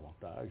creuser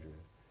davantage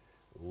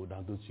ou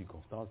dans d'autres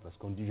circonstances, parce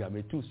qu'on ne dit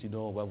jamais tout,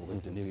 sinon on va vous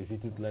retenir ici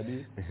toute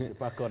l'année. Ce n'est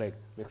pas correct.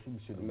 Merci,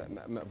 monsieur le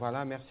ministre.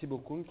 Voilà, merci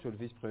beaucoup, monsieur le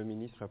vice-premier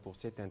ministre, pour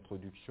cette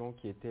introduction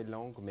qui était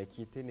longue, mais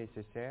qui était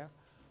nécessaire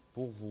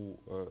pour vous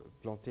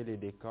planter les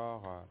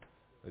décors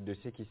de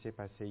ce qui s'est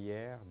passé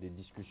hier, des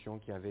discussions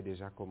qui avaient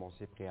déjà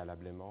commencé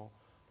préalablement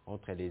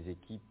entre les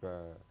équipes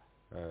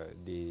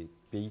des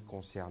pays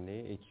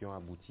concernés et qui ont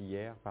abouti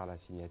hier par la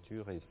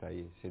signature, et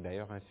c'est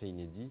d'ailleurs un fait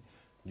inédit,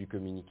 du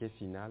communiqué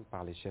final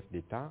par les chefs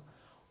d'État.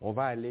 On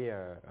va aller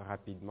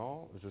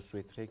rapidement. Je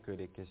souhaiterais que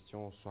les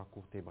questions soient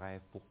courtes et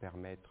brèves pour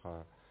permettre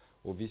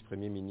au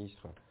vice-premier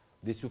ministre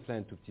d'essouffler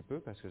un tout petit peu,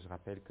 parce que je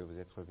rappelle que vous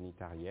êtes revenu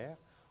tard hier.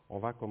 On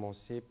va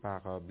commencer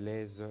par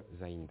Blaise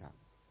Zaïnda.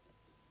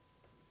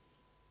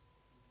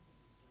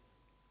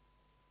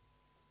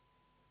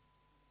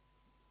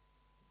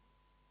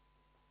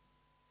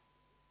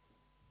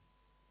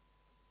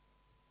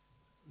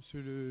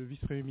 Monsieur le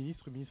vice-premier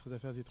ministre, ministre des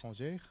Affaires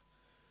étrangères,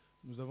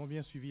 nous avons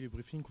bien suivi les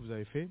briefings que vous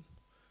avez faits,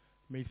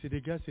 mais il s'est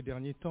dégagé ces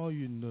derniers temps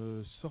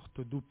une sorte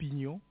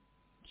d'opinion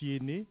qui est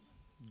née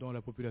dans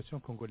la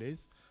population congolaise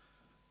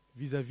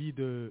vis-à-vis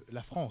de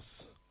la France.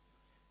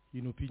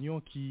 Une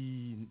opinion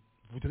qui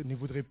ne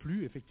voudrait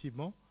plus,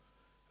 effectivement,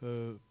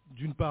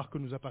 d'une part que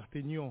nous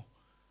appartenions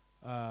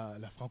à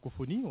la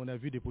francophonie, on a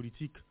vu des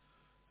politiques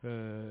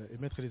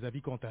émettre des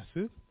avis quant à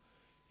ceux,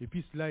 et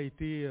puis cela a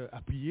été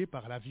appuyé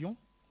par l'avion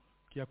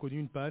qui a connu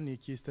une panne et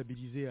qui est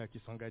stabilisé à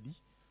Kisangani.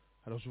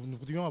 Alors nous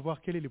voudrions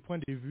avoir quel est le point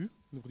de vue,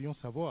 nous voudrions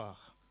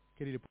savoir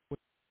quel est le point de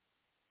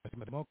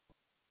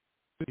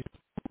vue,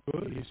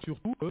 et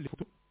surtout les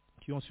photos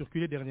qui ont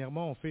circulé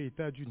dernièrement ont fait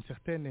état d'une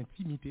certaine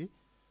intimité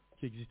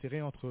qui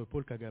existerait entre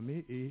Paul Kagame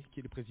et qui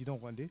est le président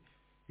rwandais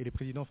et le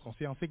président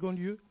français. En second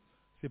lieu,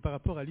 c'est par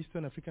rapport à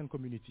l'Eastern African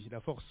Community,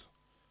 la force.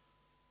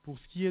 Pour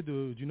ce qui est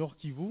du Nord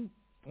Kivu,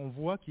 on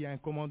voit qu'il y a un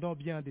commandant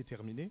bien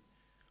déterminé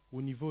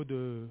au niveau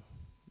de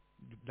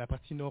la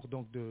partie nord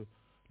donc de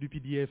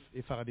l'UPDF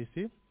et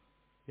FARDC,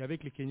 et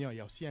avec les Kenyans, il y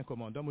a aussi un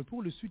commandant. Mais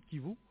pour le Sud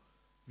Kivu,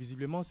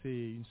 visiblement,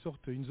 c'est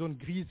une zone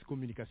grise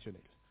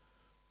communicationnelle.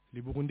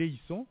 Les Burundais ils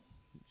sont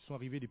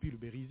arrivés depuis le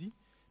Berizi,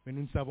 mais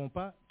nous ne savons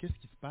pas qu'est-ce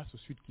qui se passe au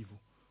Sud Kivu.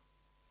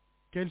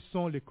 quels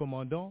sont les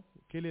commandants,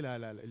 quel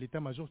est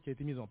l'état-major qui a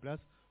été mis en place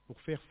pour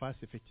faire face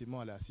effectivement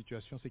à la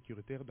situation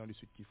sécuritaire dans le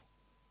Sud Kivu.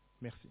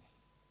 Merci.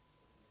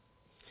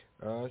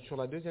 Sur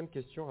la deuxième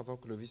question, avant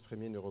que le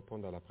vice-premier ne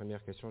réponde à la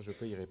première question, je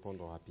peux y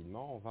répondre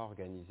rapidement. On va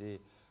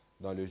organiser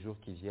dans le jour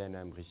qui vient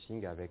un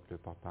briefing avec le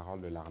porte-parole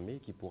de l'armée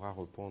qui pourra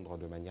répondre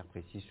de manière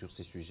précise sur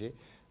ces sujets,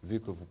 vu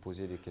que vous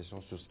posez des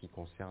questions sur ce qui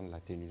concerne la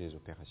tenue des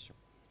opérations.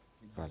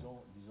 Voilà.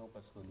 Disons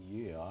parce qu'on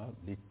y est, hein,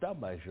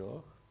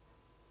 l'état-major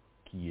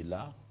qui est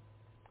là,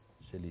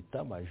 c'est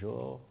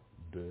l'état-major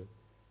de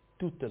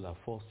toute la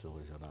force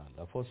régionale.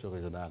 La force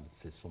régionale,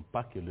 ce ne sont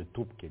pas que les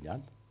troupes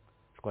kenyanes.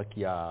 Je crois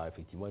qu'il y a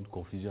effectivement une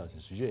confusion à ce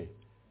sujet.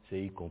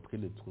 C'est y compris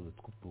les troupes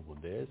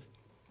burundaises,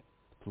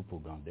 les troupes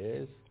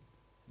ougandaises,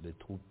 les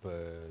troupes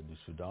du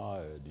Soudan,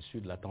 du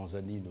Sud. La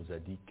Tanzanie nous a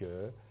dit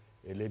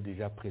qu'elle est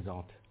déjà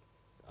présente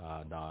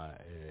dans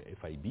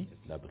FIB,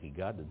 la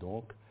brigade,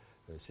 donc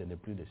ce n'est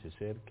plus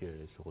nécessaire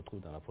qu'elle se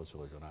retrouve dans la force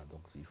régionale.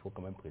 Donc il faut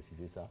quand même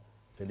préciser ça.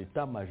 C'est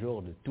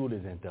l'état-major de tous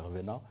les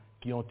intervenants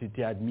qui ont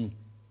été admis.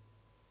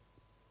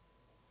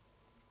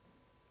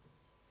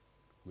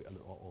 Oui,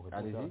 alors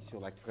allez-y sur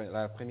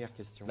la première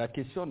question. La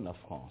question de la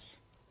France.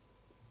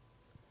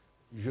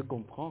 Je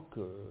comprends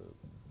que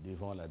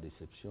devant la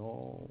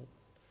déception,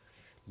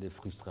 les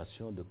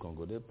frustrations de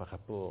Congolais par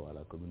rapport à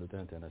la communauté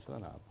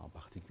internationale, en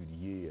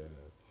particulier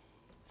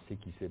ce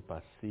qui s'est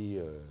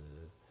passé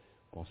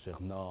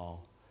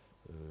concernant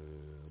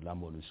la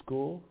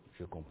MONUSCO,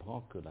 je comprends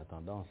que la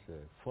tendance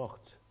est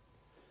forte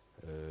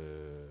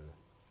de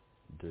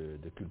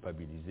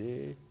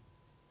culpabiliser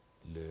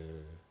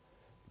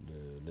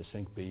les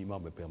 5 pays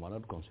membres permanents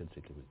du Conseil de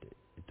sécurité.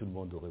 Et tout le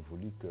monde aurait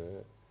voulu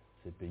que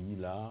ces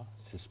pays-là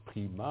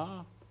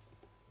s'exprimèrent,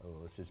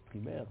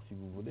 si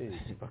vous voulez,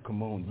 je ne sais pas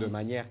comment on dit. De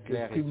manière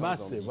claire et sans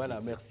ambiguïté. Voilà,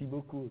 merci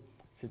beaucoup.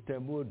 C'est un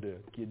mot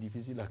qui est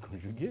difficile à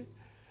conjuguer,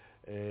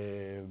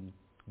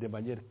 de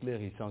manière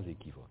claire et sans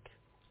équivoque.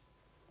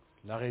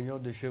 La réunion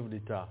des chefs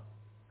d'État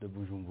de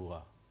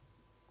Bujumbura,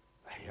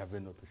 il y avait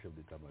notre chef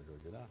d'état-major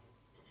là.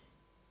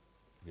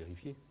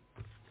 Vérifiez.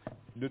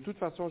 De toute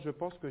façon, je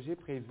pense que j'ai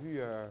prévu,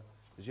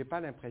 je n'ai pas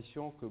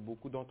l'impression que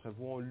beaucoup d'entre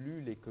vous ont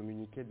lu les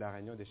communiqués de la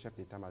réunion des chefs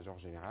d'état-major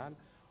général.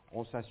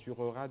 On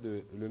s'assurera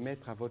de le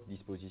mettre à votre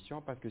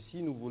disposition parce que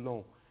si nous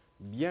voulons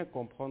bien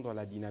comprendre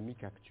la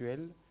dynamique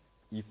actuelle,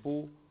 il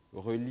faut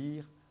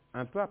relire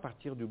un peu à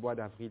partir du mois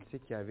d'avril ce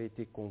qui avait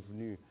été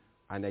convenu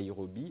à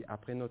Nairobi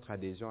après notre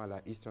adhésion à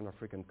la Eastern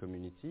African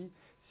Community,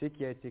 ce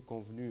qui a été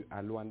convenu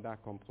à Luanda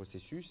comme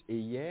processus et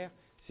hier,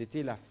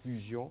 c'était la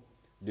fusion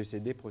de ces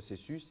deux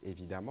processus,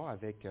 évidemment,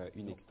 avec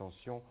une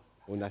extension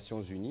aux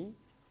Nations Unies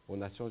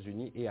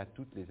et à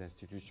toutes les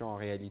institutions. En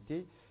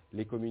réalité,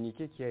 les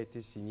communiqués qui ont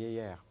été signés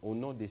hier au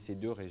nom de ces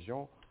deux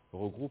régions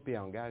regroupent et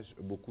engagent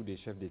beaucoup des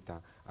chefs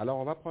d'État. Alors,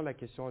 on va prendre la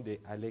question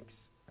d'Alex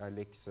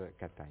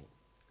Kataï.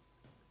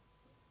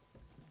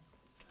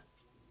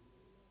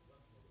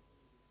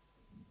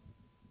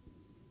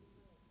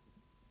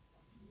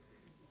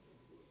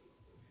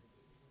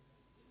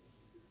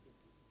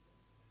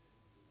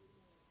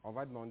 On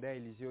va demander à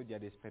Eliseo d'y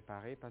aller se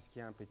préparer parce qu'il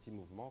y a un petit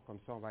mouvement, comme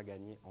ça on va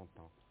gagner en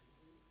temps.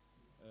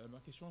 Ma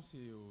question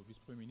c'est au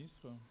vice-premier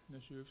ministre.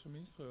 Monsieur le vice-premier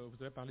ministre,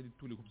 vous avez parlé de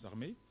tous les groupes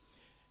armés,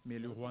 mais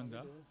le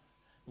Rwanda,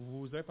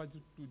 vous avez parlé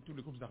de tous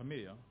les groupes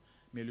armés, hein,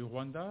 mais le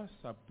Rwanda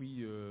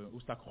s'appuie ou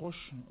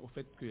s'accroche au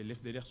fait que les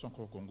FDLR sont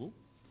encore au Congo.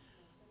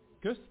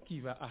 Qu'est-ce qui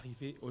va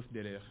arriver aux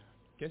FDLR?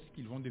 Qu'est-ce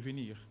qu'ils vont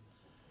devenir?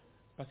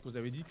 Parce que vous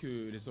avez dit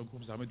que les autres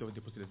groupes armés doivent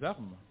déposer les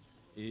armes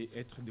et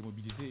être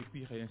démobilisés et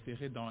puis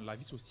réinsérés dans la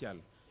vie sociale.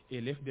 Et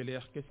les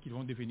FDLR, qu'est-ce qu'ils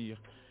vont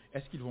devenir?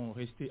 Est-ce qu'ils vont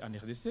rester en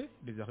RDC,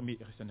 les armées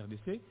restent en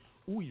RDC,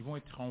 ou ils vont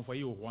être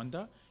envoyés au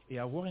Rwanda et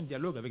avoir un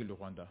dialogue avec le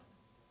Rwanda?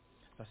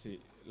 Ça, c'est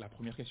la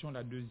première question.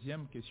 La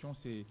deuxième question,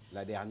 c'est...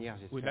 La dernière,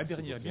 j'espère. Oui, la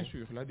dernière, bien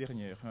sûr, la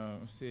dernière.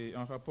 C'est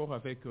en rapport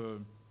avec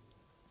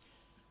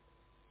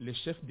les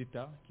chefs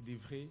d'État qui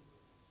devraient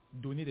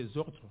donner des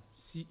ordres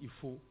s'il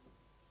faut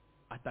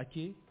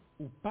attaquer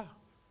ou pas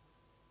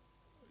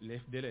les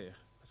FDLR.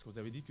 Parce que vous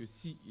avez dit que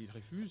s'ils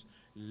refusent,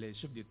 les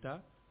chefs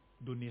d'État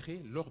donneraient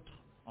l'ordre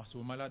en ce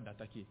moment-là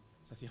d'attaquer.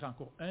 Ça sera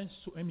encore un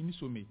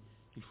mini-sommet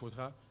qu'il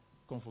faudra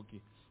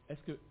convoquer.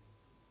 Est-ce que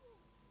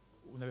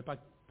vous n'avez pas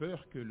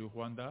peur que le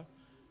Rwanda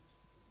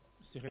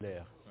serait...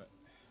 Clair. Ouais.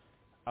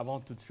 Avant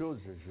toute chose,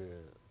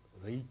 je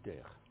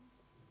réitère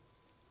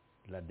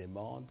la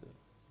demande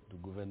du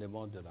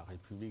gouvernement de la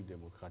République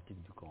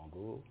démocratique du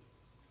Congo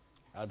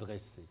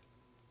adressée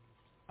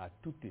à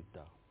tout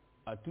État,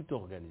 à toute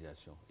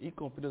organisation, y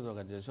compris les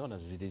organisations de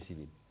la société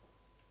civile,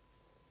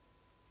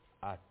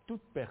 à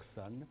toute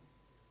personne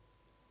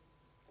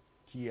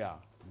qui a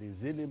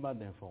des éléments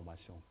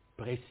d'information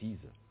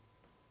précises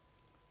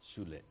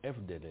sur les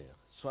FDLR,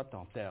 soit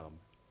en termes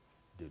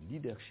de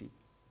leadership,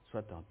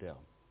 soit en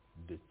termes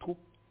de troupes,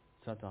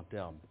 soit en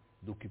termes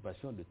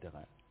d'occupation de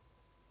terrain,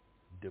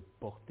 de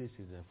porter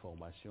ces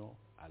informations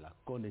à la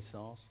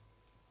connaissance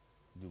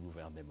du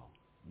gouvernement.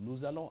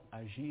 Nous allons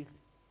agir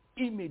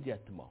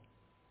immédiatement.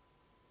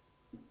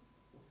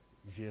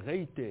 Je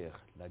réitère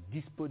la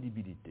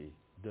disponibilité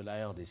de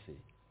la RDC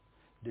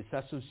de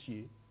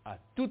s'associer à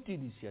toute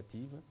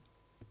initiative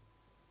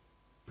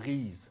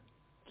prise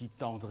qui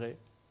tendrait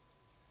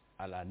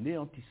à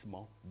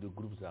l'anéantissement de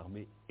groupes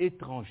armés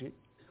étrangers,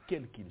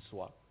 quels qu'ils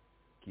soient,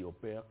 qui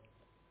opèrent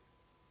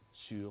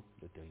sur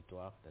le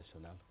territoire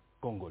national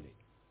congolais.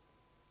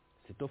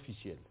 C'est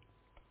officiel.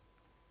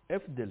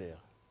 FDLR,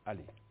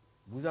 allez,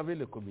 vous avez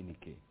le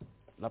communiqué,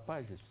 la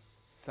page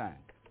 5,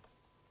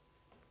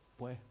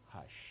 point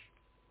H.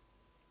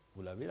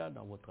 Vous l'avez là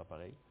dans votre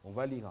appareil, on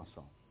va lire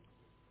ensemble.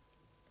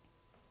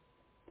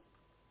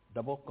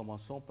 D'abord,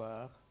 commençons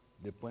par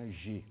le point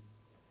G.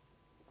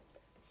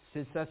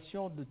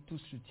 Cessation de tout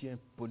soutien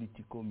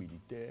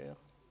politico-militaire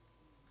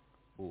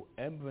au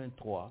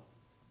M23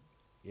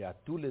 et à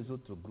tous les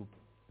autres groupes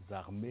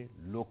armés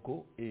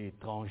locaux et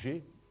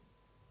étrangers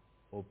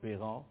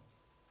opérant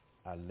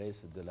à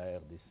l'est de la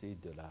RDC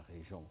de la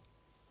région.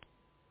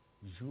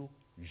 Jour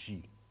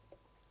J.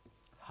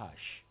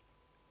 H.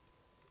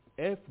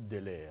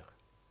 FDLR,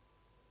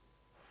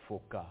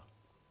 FOCA,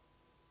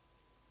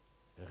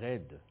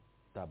 RAID,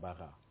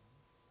 Tabara,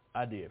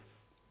 ADF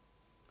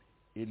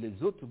et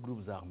les autres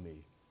groupes armés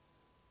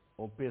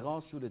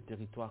opérant sur le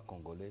territoire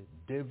congolais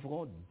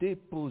devront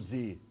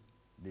déposer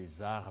les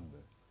armes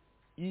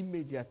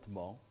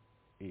immédiatement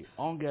et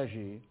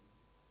engager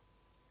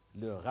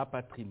leur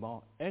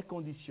rapatriement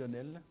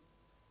inconditionnel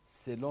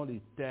selon les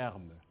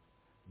termes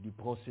du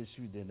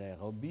processus de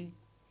Nairobi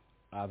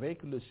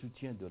avec le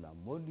soutien de la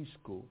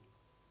MONUSCO,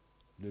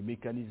 le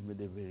mécanisme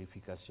de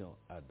vérification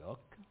ad hoc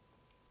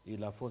et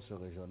la force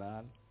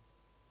régionale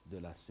de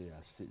la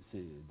CAC,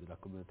 de la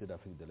communauté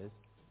d'Afrique de l'Est,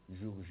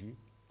 jour J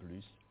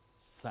plus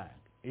 5.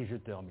 Et je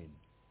termine.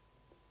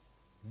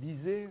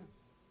 Lisez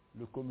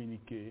le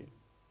communiqué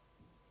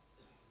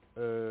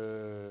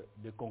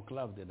de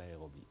conclave de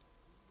Nairobi,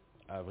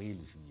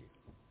 avril-juillet.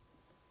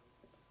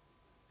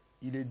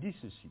 Il est dit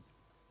ceci: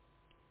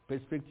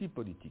 perspective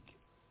politique,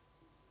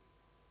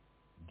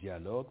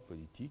 dialogue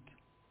politique,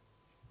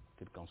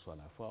 quelle qu'en soit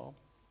la forme,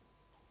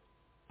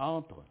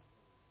 entre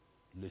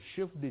le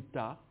chef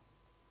d'État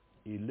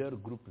et leurs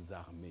groupes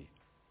armés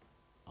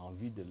en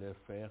vue de leur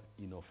faire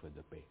une offre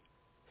de paix.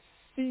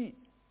 Si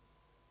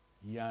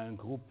il y a un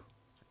groupe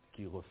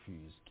qui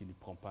refuse, qui ne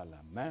prend pas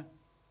la main,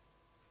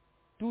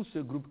 tous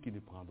ces groupes qui ne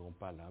prendront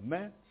pas la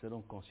main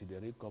seront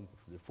considérés comme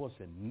des forces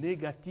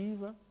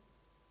négatives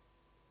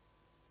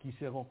qui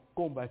seront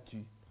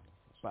combattues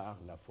par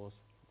la force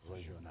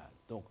régionale.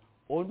 Donc,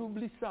 on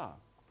oublie ça.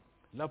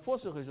 La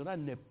force régionale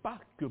n'est pas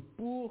que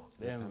pour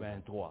les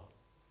M23.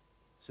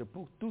 C'est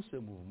pour tous ces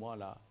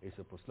mouvements-là. Et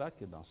c'est pour cela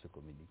que dans ce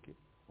communiqué,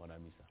 on a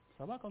mis ça.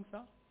 Ça va comme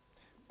ça?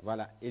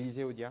 Voilà.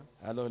 Élisée Odia.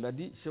 Alors, il a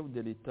dit, chef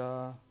de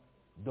l'État,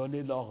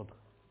 donnez l'ordre.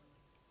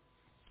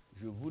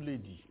 Je vous l'ai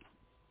dit.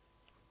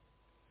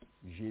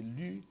 J'ai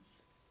lu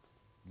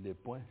les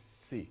points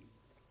C.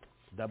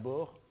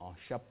 D'abord, en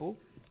chapeau,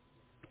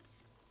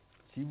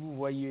 si vous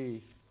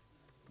voyez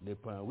le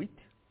point 8,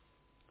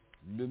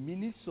 le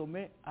ministre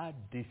Sommet a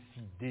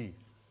décidé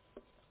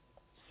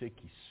ce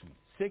qui suit.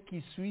 Ce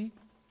qui suit,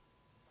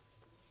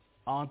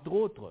 entre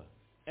autres,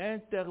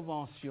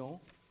 intervention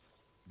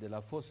de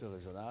la force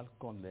régionale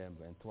contre les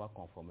M23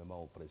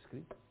 conformément au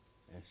prescrit,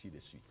 ainsi de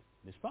suite.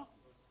 N'est-ce pas?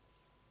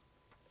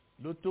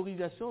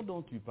 L'autorisation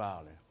dont tu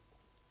parles,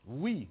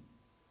 oui,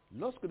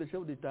 lorsque les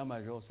chefs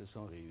d'état-major se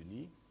sont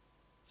réunis,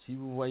 si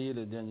vous voyez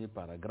le dernier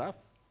paragraphe,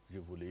 je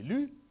vous l'ai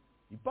lu,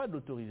 il n'y a pas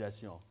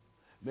d'autorisation.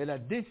 Mais la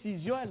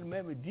décision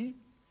elle-même dit,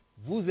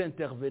 vous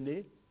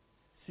intervenez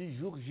si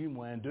jour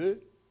J-2,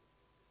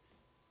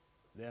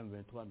 les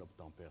M23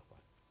 n'obtempèrent pas.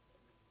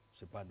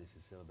 Ce n'est pas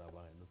nécessaire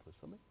d'avoir un autre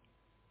sommet.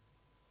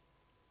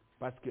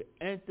 Parce que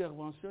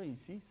intervention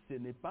ici, ce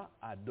n'est pas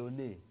à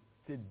donner,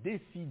 c'est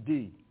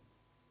décider.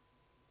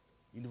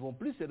 Ils ne vont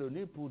plus se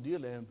donner pour dire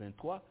les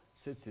M23,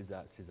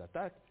 ces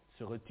attaques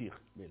se retirent.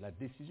 Mais la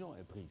décision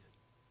est prise.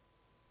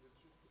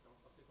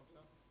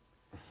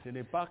 Ce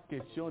n'est pas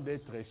question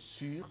d'être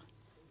sûr.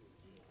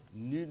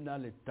 Nul n'a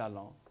le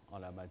talent en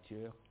la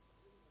matière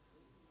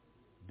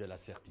de la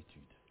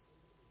certitude.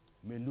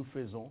 Mais nous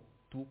faisons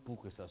tout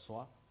pour que ça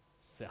soit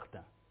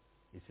certain.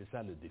 Et c'est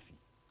ça le défi.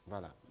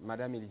 Voilà.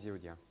 Madame Élisée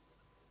Odia.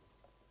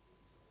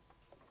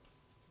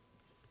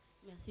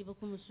 Merci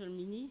beaucoup, Monsieur le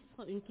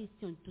Ministre. Une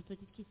toute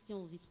petite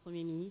question au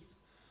vice-premier ministre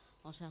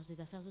en charge des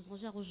Affaires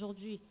étrangères.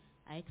 Aujourd'hui,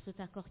 avec cet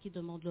accord qui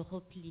demande le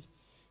repli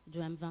du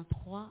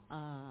M23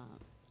 à...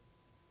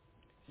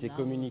 C'est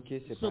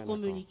communiqué, c'est pas un accord.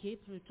 Communiqué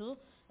plutôt.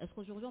 Est-ce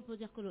qu'aujourd'hui on peut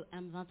dire que le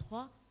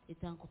M23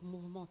 est un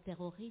mouvement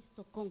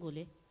terroriste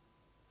congolais?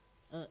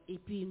 Et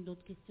puis une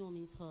autre question,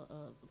 ministre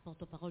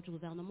porte-parole du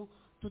gouvernement.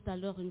 Tout à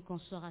l'heure, une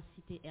consoeur a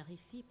cité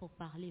RFI pour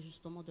parler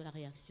justement de la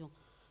réaction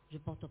du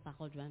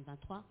porte-parole du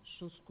M23,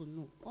 chose que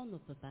nous, on ne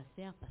peut pas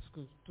faire parce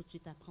que tout de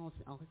suite après,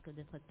 on risque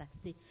d'être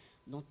taxé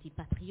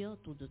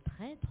d'antipatriotes ou de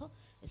traîtres.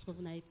 Est-ce que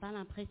vous n'avez pas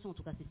l'impression, en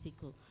tout cas c'est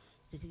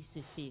ce qui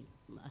se fait,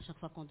 à chaque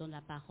fois qu'on donne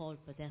la parole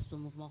peut-être au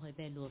mouvement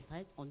rebelle ou au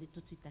traître, on est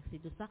tout de suite taxé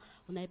de ça.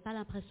 Vous n'avez pas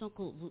l'impression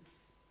que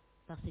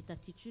par cette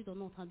attitude, on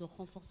est en train de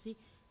renforcer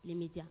les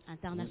médias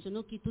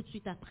internationaux qui tout de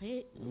suite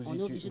après, on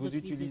est obligé de Vous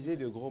suivre utilisez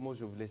les- de gros mots,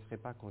 je ne vous laisserai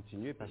pas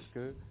continuer parce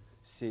que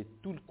c'est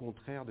tout le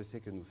contraire de ce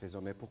que nous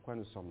faisons. Mais pourquoi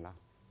nous sommes là?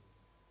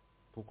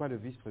 Pourquoi le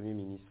vice-premier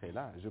ministre est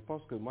là? Je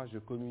pense que moi, je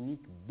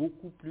communique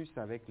beaucoup plus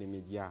avec les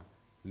médias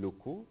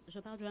locaux Je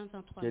parle du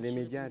 1-23. que les monsieur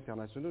le médias président.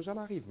 internationaux. J'en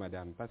arrive,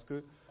 madame, parce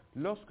que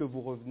lorsque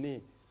vous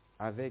revenez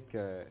avec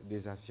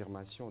des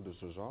affirmations de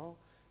ce genre,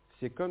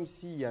 c'est comme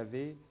s'il y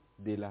avait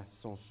de la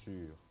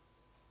censure.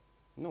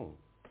 Non.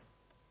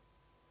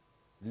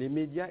 Les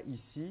médias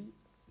ici,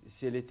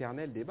 c'est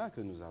l'éternel débat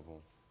que nous avons.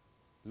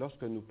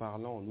 Lorsque nous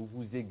parlons, nous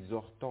vous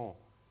exhortons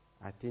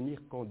à tenir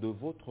compte de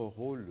votre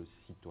rôle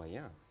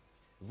citoyen.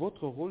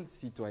 Votre rôle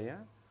citoyen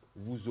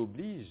vous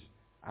oblige,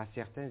 à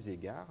certains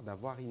égards,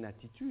 d'avoir une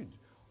attitude.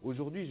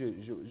 Aujourd'hui,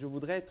 je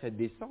voudrais être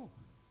décent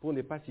pour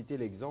ne pas citer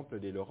l'exemple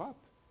de l'Europe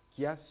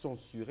qui a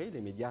censuré les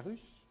médias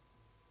russes.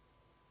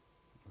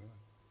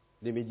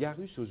 Les médias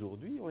russes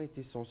aujourd'hui ont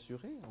été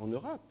censurés en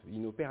Europe.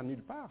 Ils n'opèrent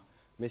nulle part.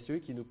 Mais c'est eux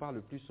qui nous parlent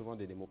le plus souvent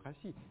des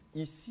démocraties.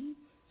 Ici,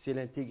 c'est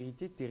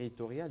l'intégrité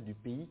territoriale du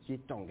pays qui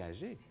est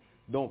engagée.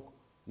 Donc,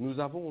 nous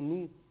avons,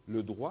 nous,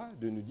 le droit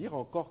de nous dire,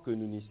 encore que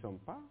nous n'y sommes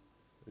pas,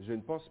 je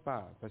ne pense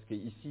pas, parce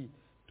qu'ici,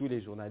 tous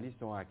les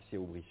journalistes ont accès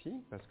au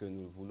briefing, parce que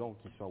nous voulons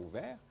qu'il soit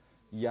ouvert,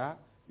 il y a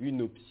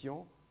une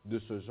option de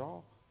ce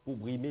genre pour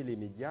brimer les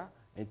médias,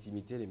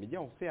 intimider les médias.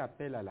 On fait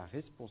appel à la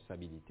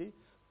responsabilité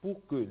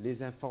pour que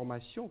les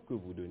informations que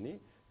vous donnez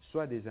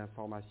soient des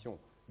informations,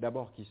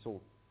 d'abord qui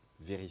sont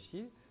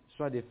vérifiées,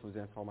 soit des fausses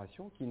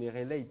informations qui ne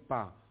relayent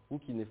pas ou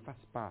qui ne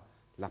fassent pas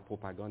la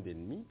propagande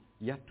ennemie.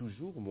 Il y a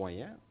toujours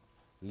moyen,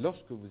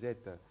 lorsque vous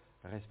êtes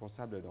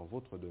responsable dans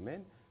votre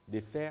domaine, de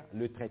faire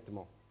le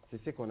traitement.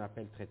 C'est ce qu'on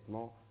appelle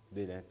traitement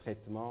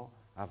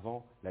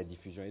avant la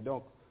diffusion. Et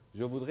donc,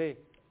 je voudrais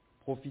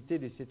profiter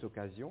de cette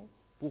occasion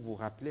pour vous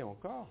rappeler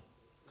encore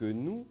que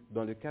nous,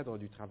 dans le cadre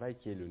du travail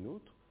qui est le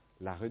nôtre,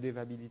 la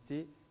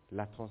redevabilité,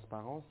 la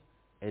transparence,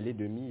 elle est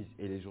de mise.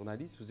 Et les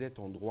journalistes, vous êtes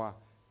en droit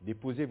de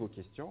poser vos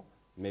questions,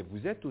 mais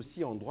vous êtes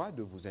aussi en droit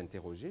de vous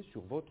interroger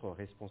sur votre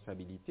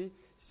responsabilité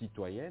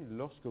citoyenne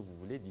lorsque vous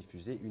voulez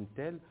diffuser une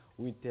telle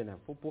ou une telle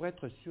info pour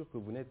être sûr que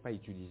vous n'êtes pas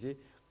utilisé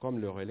comme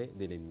le relais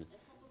de l'ennemi. Est-ce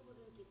qu'on peut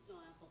poser une question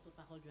à un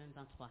porte-parole du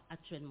M23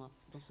 actuellement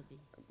dans ce pays?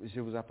 Je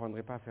ne vous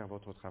apprendrai pas à faire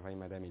votre travail,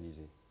 Madame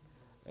Élisée.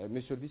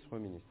 Monsieur le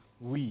vice-premier ministre.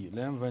 Oui,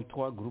 le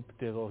M23, groupe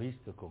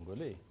terroriste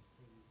congolais.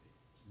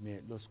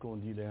 Mais lorsqu'on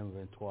dit le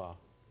M23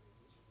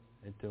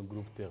 est un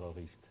groupe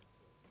terroriste,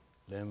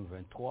 le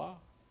M23,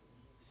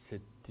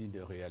 c'est une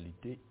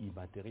réalité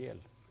immatérielle.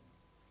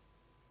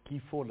 Qui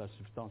font la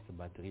substance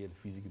matérielle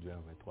physique du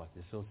M23?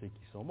 Ce sont ceux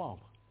qui sont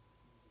membres.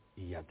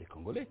 Il y a des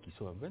Congolais qui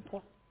sont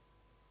M23.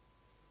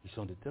 Ils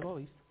sont des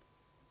terroristes.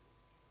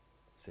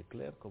 C'est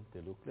clair comme de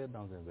l'eau claire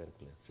dans un verre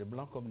clair. C'est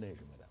blanc comme neige,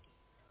 madame.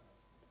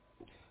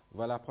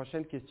 Voilà,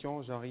 prochaine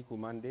question, Jean-Ri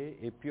Koumandé,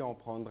 et puis on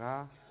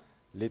prendra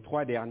les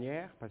 3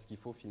 dernières, parce qu'il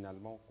faut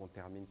finalement qu'on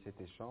termine cet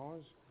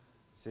échange.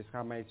 Ce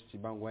sera Maïs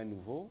Chibangwa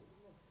nouveau,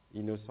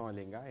 Innocent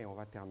Alenga, et on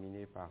va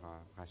terminer par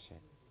Rachel.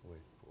 Oui,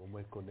 au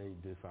moins qu'on ait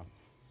 2 femmes.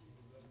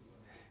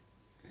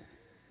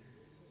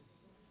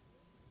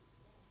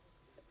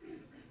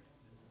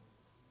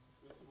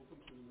 Merci beaucoup,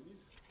 Monsieur le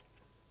ministre.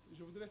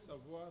 Je voudrais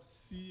savoir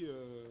si,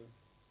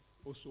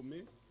 au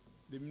sommet,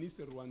 le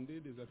ministre rwandais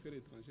des Affaires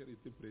étrangères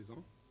était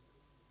présent.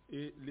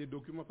 Et les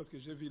documents, parce que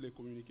j'ai vu les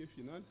communiqués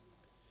finaux,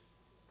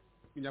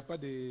 il n'y a pas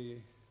de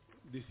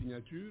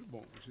signatures.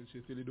 Bon,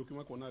 c'est les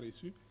documents qu'on a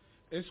reçus.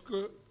 Est-ce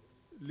que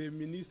le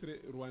ministre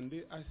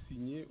rwandais a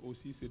signé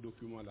aussi ces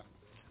documents-là?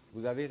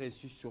 Vous avez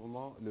reçu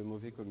sûrement le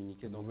mauvais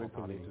communiqué dont on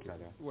parlait tout à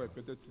l'heure. Oui,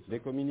 peut-être c'est ça.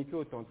 Les communiqués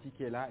authentiques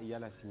est là, il y a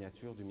la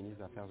signature du ministre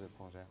des Affaires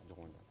étrangères du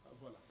Rwanda. Ah,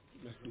 voilà,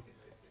 merci.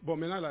 Bon,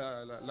 maintenant,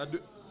 la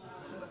deux...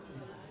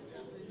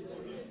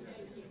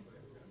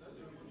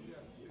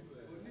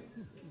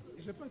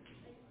 J'ai pas...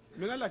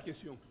 Maintenant, la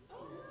question.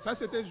 Ça,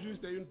 c'était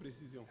juste une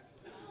précision.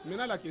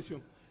 Maintenant, la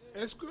question.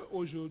 Est-ce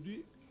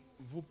qu'aujourd'hui,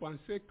 vous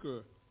pensez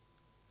que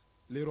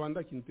les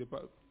Rwandais qui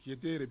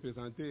étaient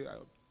représentés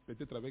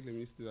peut-être avec le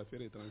ministre des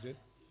Affaires étrangères?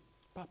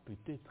 Pas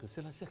peut-être,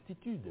 c'est la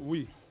certitude.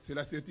 Oui, c'est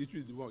la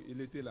certitude. Bon, il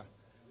était là.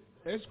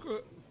 Est-ce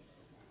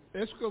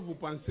que vous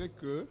pensez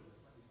que...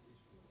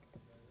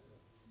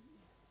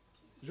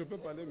 Je peux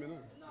parler maintenant?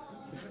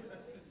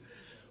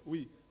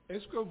 Oui.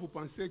 Est-ce que vous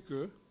pensez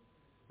que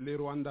les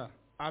Rwandais,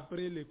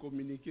 après les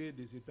communiqués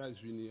des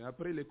États-Unis,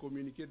 après les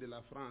communiqués de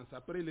la France,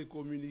 après les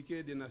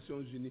communiqués des Nations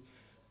Unies,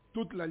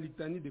 toute la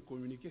litanie des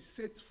communiqués,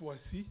 cette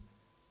fois-ci,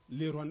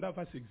 les Rwandais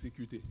vont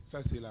s'exécuter?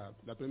 Ça, c'est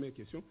la première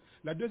question.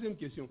 La deuxième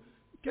question,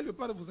 quelque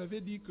part, vous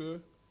avez dit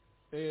que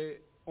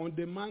on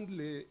demande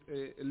les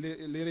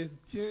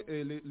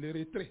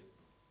retraits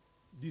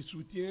du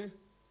soutien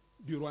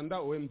du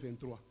Rwanda au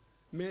M23.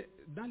 Mais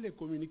dans les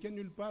communiqués,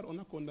 nulle part,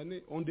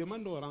 on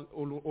demande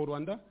au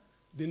Rwanda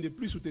de ne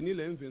plus soutenir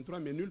le M23,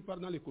 mais nulle part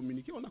dans les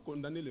communiqués, on a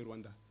condamné le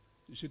Rwanda.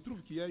 Je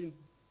trouve qu'il y a une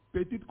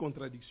petite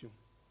contradiction.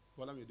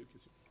 Voilà mes 2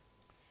 questions.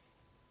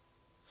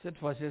 Cette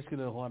fois-ci, est-ce que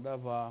le Rwanda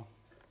va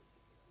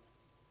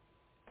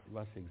il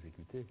va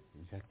s'exécuter.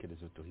 Il n'y a que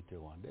les autorités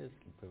rwandaises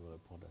qui peuvent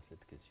répondre à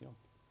cette question.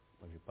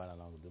 Moi, je n'ai pas la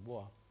langue de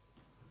bois.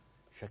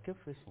 Chacun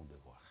fait son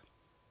devoir.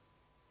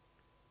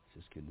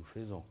 C'est ce que nous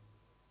faisons.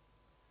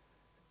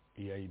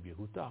 Et à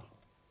Ibiruta,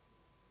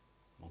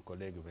 mon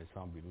collègue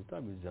Vincent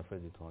Biruta, ministre des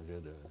Affaires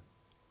étrangères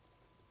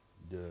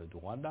de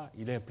Rwanda,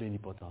 il est un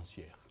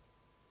plénipotentiaire.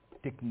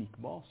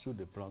 Techniquement, sur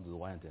le plan du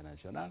droit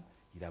international,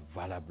 il a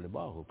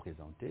valablement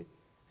représenté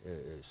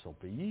son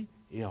pays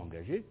et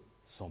engagé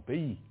son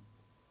pays.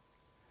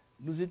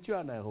 Nous étions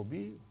à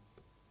Nairobi,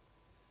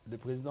 le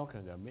président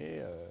Kagame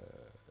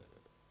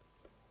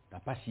n'a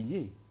pas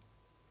signé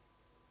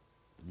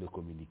le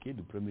communiqué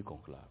du premier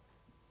conclave.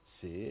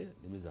 C'est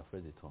le ministre des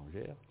Affaires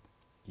étrangères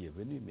qui est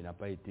venu, mais n'a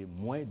pas été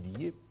moins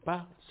lié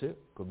par ce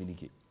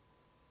communiqué.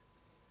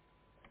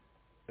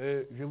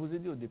 Je vous ai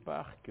dit au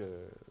départ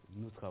que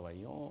nous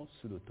travaillons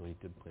sous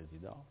l'autorité du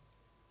président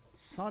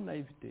sans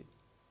naïveté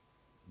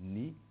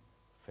ni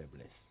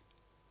faiblesse.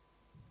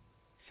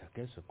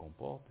 Chacun se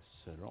comporte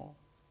selon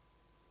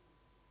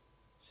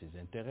ses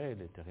intérêts et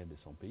l'intérêt de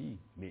son pays.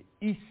 Mais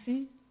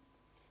ici,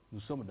 nous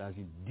sommes dans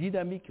une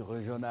dynamique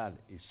régionale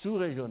et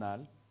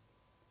sous-régionale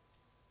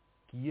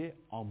qui est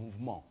en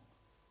mouvement.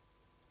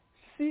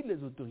 Si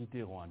les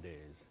autorités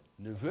rwandaises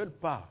ne veulent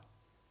pas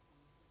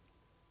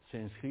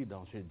s'inscrire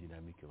dans cette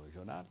dynamique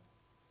régionale,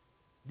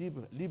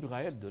 libre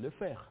à elles de le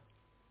faire.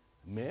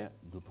 Mais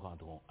nous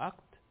prendrons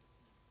acte,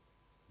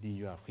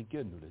 l'Union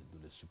africaine, nous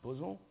le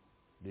supposons,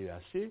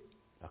 l'EAC,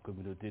 la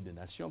communauté des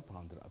nations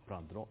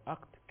prendront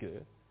acte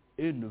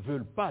qu'elles ne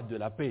veulent pas de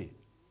la paix.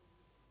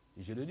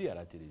 Et je le dis à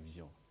la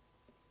télévision.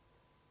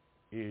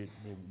 Et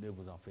ne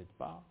vous en faites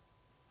pas,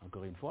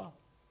 encore une fois,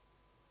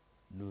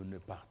 nous ne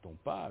partons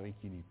pas avec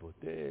une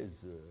hypothèse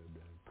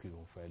d'un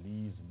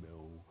triomphalisme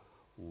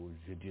ou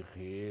je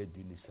dirais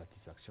d'une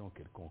satisfaction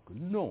quelconque.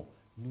 Non,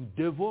 nous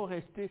devons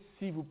rester,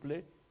 s'il vous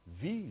plaît,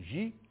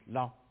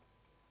 vigilants.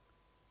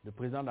 Le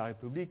président de la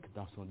République,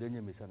 dans son dernier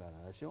message à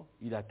la nation,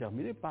 il a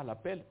terminé par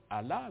l'appel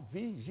à la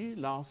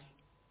vigilance.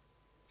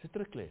 C'est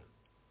très clair.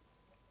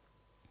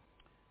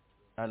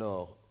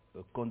 Alors,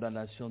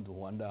 condamnation du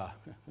Rwanda.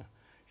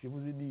 Je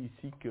vous ai dit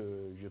ici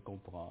que je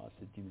comprends,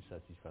 c'est une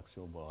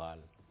satisfaction morale.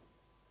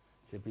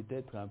 C'est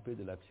peut-être un peu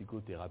de la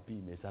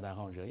psychothérapie, mais ça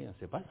n'arrange rien,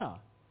 c'est pas ça.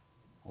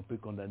 On peut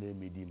condamner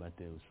midi,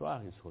 matin ou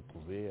soir et se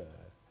retrouver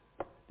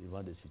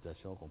devant des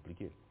situations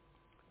compliquées.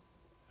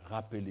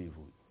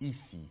 Rappelez-vous,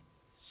 ici,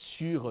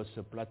 sur ce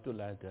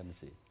plateau-là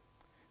intéressé,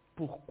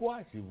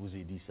 pourquoi je vous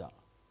ai dit ça?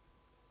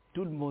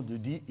 Tout le monde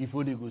dit qu'il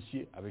faut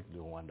négocier avec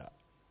le Rwanda.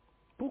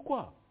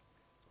 Pourquoi?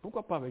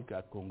 Pourquoi pas avec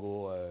la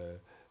Congo,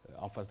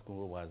 en face de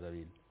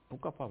Congo-Brazzaville?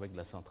 Pourquoi pas avec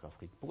la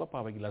Centrafrique? Pourquoi pas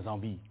avec la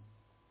Zambie?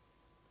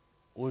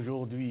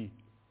 Aujourd'hui,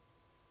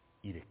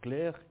 il est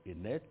clair et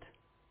net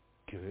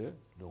que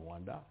le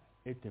Rwanda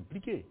est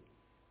impliqué.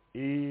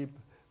 Et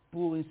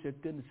pour une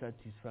certaine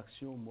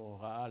satisfaction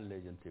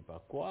morale, je ne sais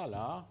pas quoi,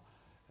 là,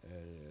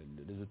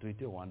 les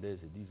autorités rwandaises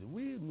disent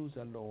oui, nous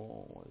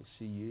allons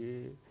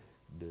essayer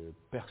de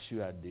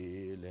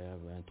persuader les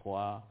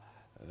 23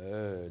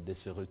 de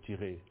se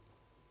retirer.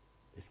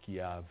 Est-ce qu'il y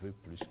a un vœu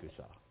plus que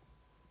ça?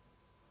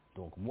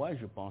 Donc moi,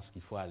 je pense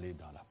qu'il faut aller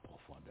dans la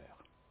profondeur.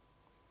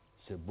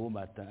 Ce beau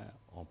matin,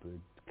 on peut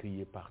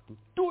crier partout.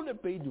 Tous les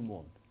pays du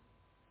monde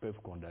peuvent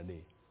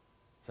condamner.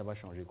 Ça va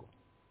changer quoi?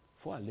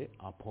 Il faut aller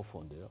en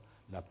profondeur.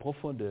 La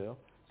profondeur,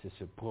 c'est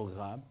ce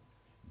programme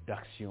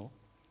d'action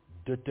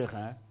de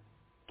terrain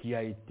qui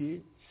a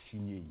été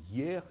signé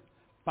hier,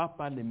 pas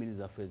par les ministres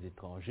des Affaires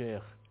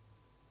étrangères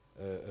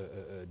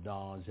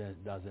dans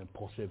un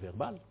procès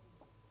verbal,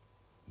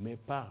 mais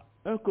par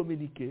un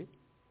communiqué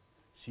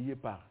signé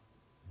par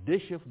des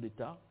chefs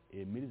d'État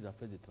et ministres des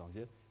Affaires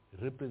étrangères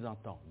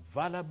représentant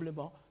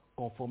valablement,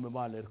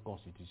 conformément à leur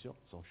constitution,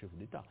 son chef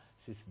d'État.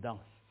 C'est dans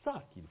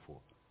ça qu'il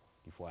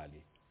faut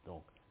aller.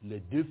 Donc, le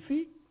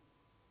défi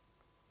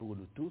pour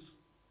nous tous,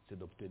 c'est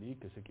d'obtenir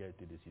que ce qui a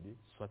été décidé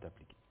soit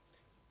appliqué.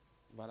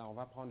 Voilà, on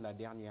va prendre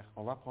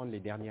les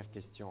dernières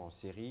questions en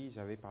série.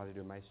 J'avais parlé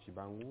de Maïs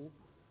Subangou,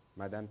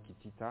 Madame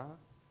Kitita.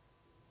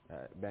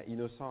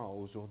 Innocent,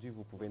 aujourd'hui,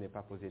 vous pouvez ne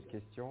pas poser de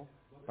questions.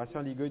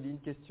 Patient Ligodi, une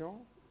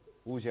question?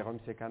 Ou Jérôme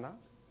Sekana?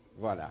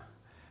 Voilà.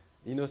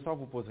 Innocent,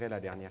 vous poserez la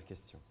dernière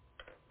question.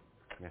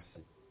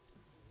 Merci.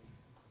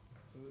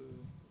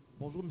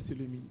 Bonjour, monsieur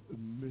le ministre.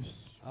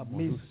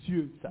 Bonjour.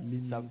 Messieurs,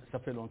 ça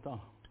fait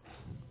longtemps.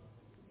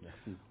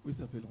 Merci. Oui,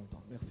 ça fait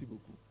longtemps. Merci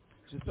beaucoup.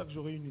 J'espère que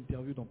j'aurai une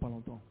interview dans pas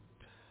longtemps.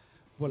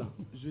 Voilà,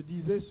 je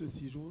disais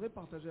ceci. Je voudrais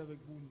partager avec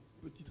vous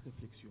une petite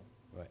réflexion.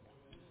 Ouais.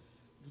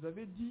 Vous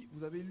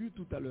avez lu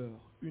tout à l'heure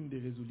une des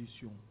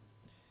résolutions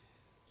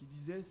qui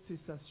disait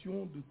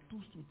cessation de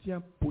tout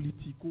soutien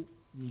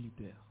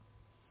politico-militaire.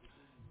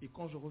 Et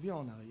quand je reviens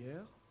en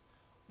arrière,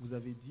 vous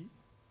avez dit,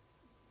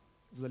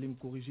 vous allez me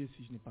corriger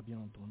si je n'ai pas bien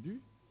entendu,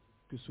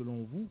 que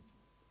selon vous,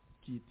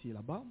 qui étiez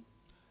là-bas,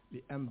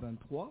 les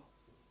M23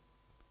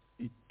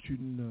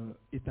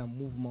 est un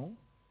mouvement,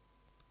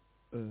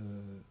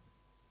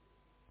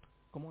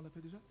 comment on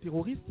appelle déjà?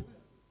 Terroriste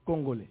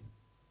congolais.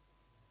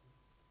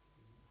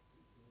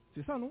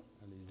 C'est ça, non?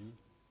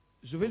 Allez-y.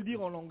 Je vais le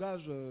dire en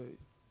langage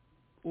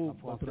au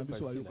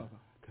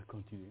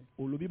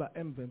au lobby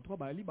M23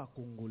 ba ali ba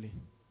congolais.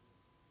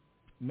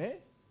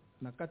 Mais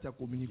na kati ya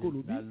communiqué au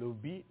lobby na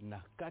lobby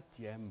na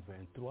kati ya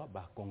M23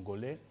 ba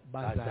congolais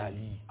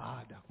bazali.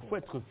 Ah d'accord. Il faut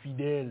être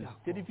fidèle.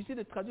 C'est difficile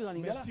de traduire en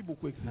lingala. Merci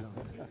beaucoup excellent.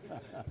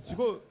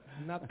 Siko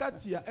na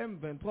kati ya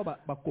M23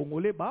 ba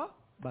congolais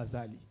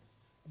bazali.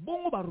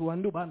 Bongo ba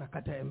Rwanda ba na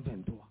kati ya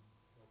M23.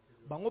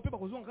 Bango pe ba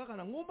kozonga kaka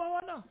na ngomba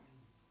wana.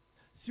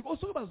 Siko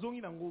soki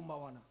bazongi na ngomba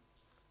wana.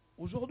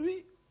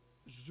 Aujourd'hui,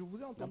 je vous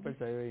ai entendu. Appelle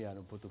ça il y a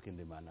un poto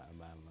kende mana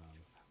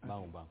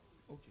ba.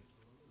 OK.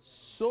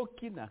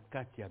 Soki na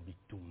kati ya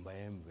bitumba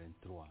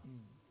M23.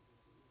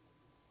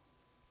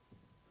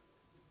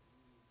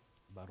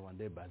 Ba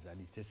Rwandais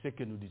bazali, c'est ce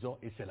que nous disons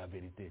et c'est la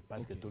vérité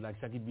parce que tout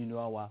l'accès qui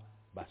binoa wa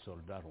ba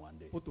soldat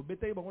rwandais. Poto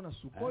betayi bango na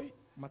Sukhoi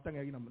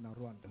matanga yaki na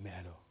Rwanda. Mais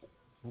alors,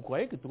 vous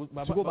croyez que tout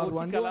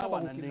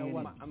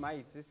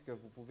Maïs, est-ce que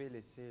vous pouvez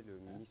laisser le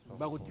ministre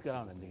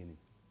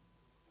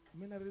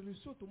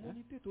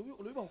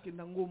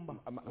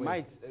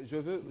Maïs, je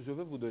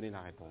veux vous donner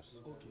la réponse.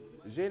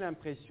 J'ai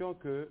l'impression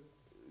que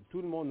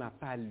tout le monde n'a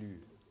pas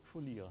lu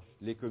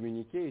les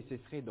communiqués et ce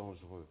serait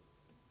dangereux.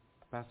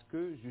 Parce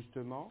que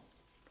justement,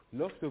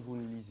 lorsque vous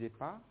ne lisez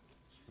pas,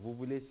 vous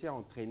vous laissez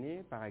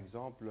entraîner. Par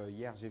exemple,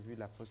 hier j'ai vu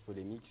la fausse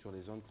polémique sur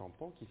les zones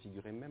tampons qui ne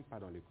figuraient même pas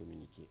dans les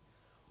communiqués.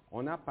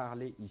 On a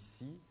parlé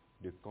ici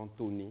de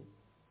cantonner,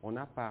 on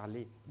a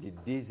parlé des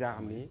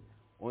désarmés,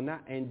 on a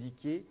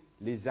indiqué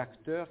les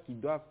acteurs qui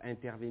doivent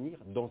intervenir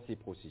dans ces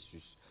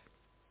processus.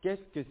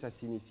 Qu'est-ce que ça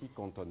signifie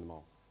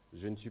cantonnement?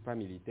 Je ne suis pas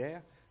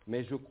militaire,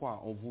 mais je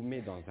crois on vous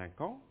met dans un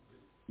camp,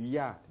 il y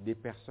a des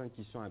personnes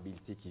qui sont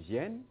habilitées qui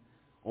viennent,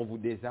 on vous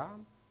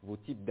désarme, vos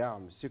types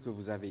d'armes, ce que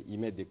vous avez, y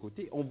mettre de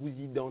côté, on vous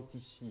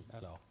identifie.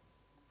 Alors.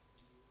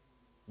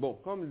 Bon,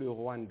 comme le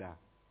Rwanda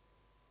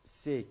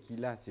sait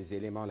qu'il a ces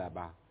éléments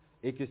là-bas,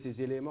 et que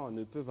ces éléments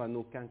ne peuvent en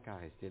aucun cas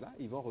rester là,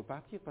 ils vont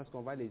repartir parce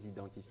qu'on va les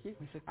identifier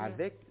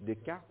avec des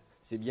cartes,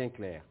 c'est bien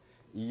clair.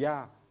 Il y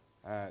a,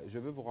 je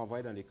veux vous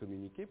renvoyer dans les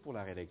communiqués pour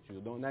la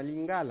relecture. Donc, na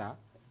lingala,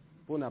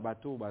 pour na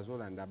bato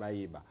bazolanda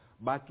baeba,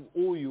 batu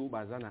oyo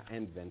bazana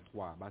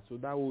M23,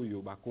 basoda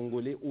oyo, ba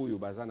congolais oyo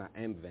bazana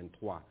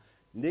M23.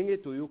 Ndenge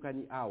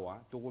toyokani awa,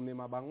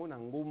 tokomema bango na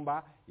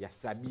ngomba ya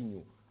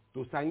Sabinyo,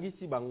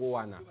 tosangisi bango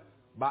wana.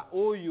 Ba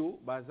oyo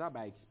baza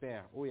ba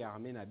expert oyo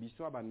armé na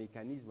biso ba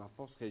mécanisme à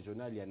force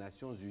régionale ya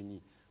Nations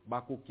Unies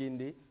ba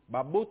kokende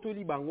ba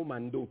botoli bango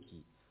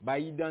mandoki ba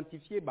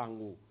identifier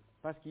bango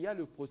parce qu'il y a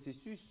le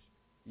processus,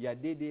 il y a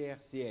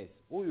DDRCS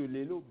oyo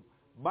lelo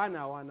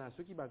bana wana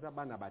ceux qui baza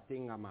bana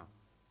batengama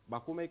ba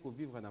koma ko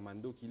vivre na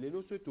mandoki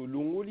lelo ceux to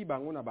longoli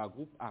bango na ba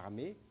groupe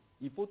armé,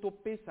 il faut to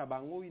pesa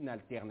bango une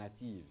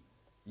alternative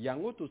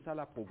yango to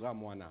sala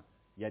programme wana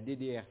il y a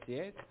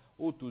DDRCS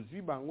o to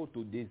zui bango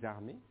to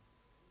désarmer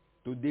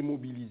to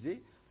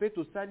démobiliser, fait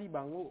au sali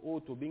bango au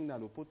to bing na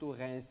le poto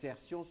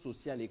réinsertion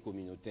sociale et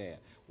communautaire.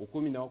 Au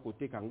communal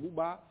côté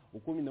Kanguba, au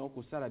communal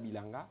ko sala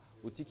bilanga,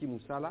 au tiki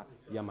musala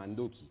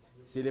yamandoki.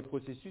 C'est les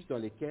processus dans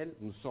lesquels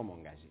nous sommes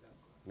engagés.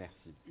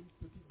 Merci. Une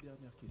petite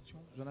dernière question,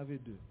 j'en avais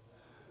deux.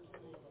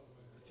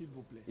 S'il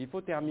vous plaît. Il faut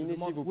terminer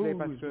s'il vous plaît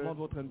parce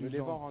que nous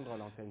devons rendre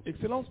l'antenne.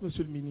 Excellence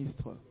Monsieur le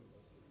ministre,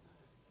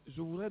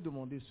 je voudrais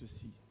demander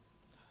ceci.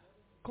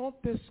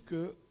 Quand est-ce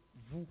que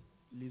vous,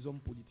 les hommes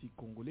politiques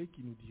congolais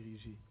qui nous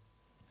dirigent.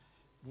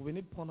 Vous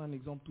venez de prendre un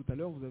exemple tout à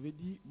l'heure, vous avez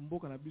dit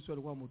Mboka na biso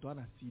alwa moto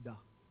na sida.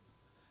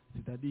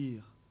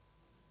 C'est-à-dire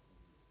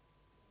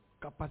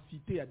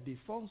capacité à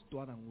défense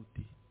doit en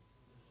côté.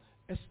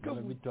 Est-ce que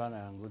vous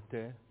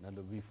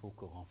il faut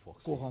que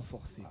renforcer. Qu'on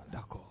renforcer, voilà.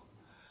 D'accord.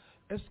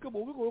 Est-ce que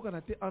vous voulez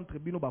qu'on entre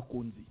bino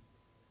bakonzi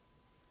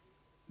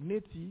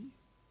neti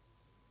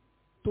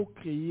to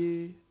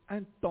créer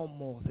un temps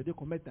mort, c'est-à-dire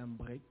qu'on mette un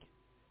break,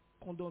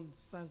 qu'on donne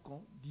 5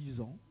 ans,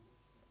 10 ans,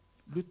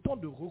 le temps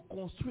de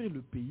reconstruire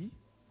le pays,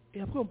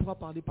 et après on pourra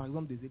parler par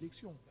exemple des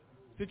élections.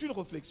 C'est une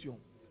réflexion,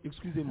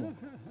 excusez-moi.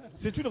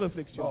 C'est une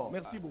réflexion. Bon,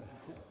 merci beaucoup.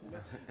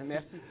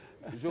 Merci.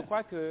 Je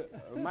crois que,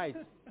 Mike,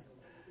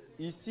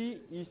 ici,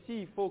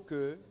 il faut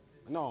que...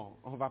 Non,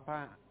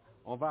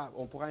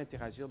 on pourra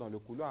interagir dans le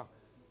couloir.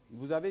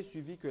 Vous avez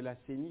suivi que la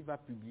CENI va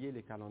publier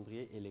les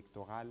calendriers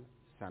électoraux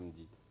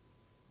samedi.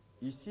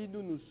 Ici,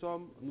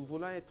 nous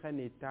voulons être un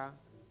État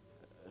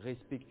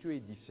respectueux et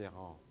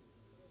différent.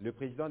 Le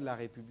président de la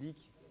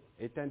République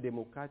est un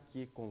démocrate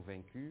qui est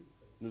convaincu.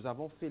 Nous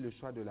avons fait le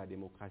choix de la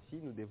démocratie,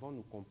 nous devons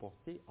nous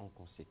comporter en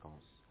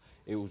conséquence.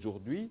 Et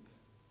aujourd'hui,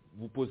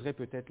 vous poserez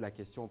peut-être la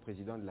question au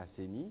président de la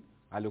CENI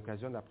à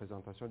l'occasion de la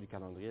présentation du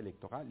calendrier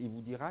électoral. Il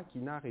vous dira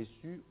qu'il n'a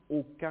reçu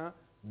aucun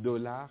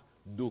dollar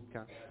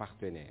d'aucun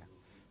partenaire.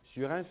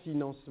 Sur un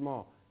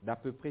financement d'à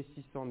peu près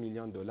 600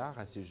 millions de dollars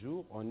à ce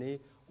jour, on est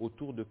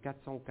autour de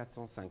 400 ou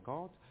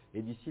 450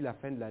 et d'ici la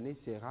fin de l'année,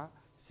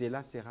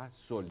 cela sera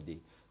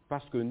soldé.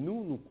 Parce que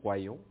nous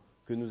croyons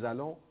que nous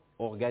allons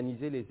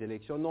organiser les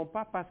élections, non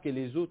pas parce que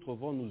les autres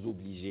vont nous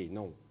obliger,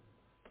 non.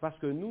 Parce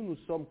que nous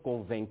sommes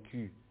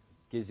convaincus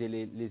que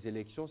les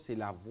élections, c'est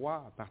la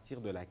voie à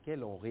partir de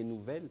laquelle on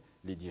renouvelle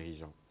les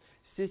dirigeants.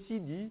 Ceci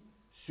dit,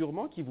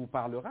 sûrement qui vous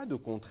parlera de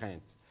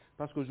contraintes.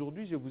 Parce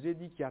qu'aujourd'hui, je vous ai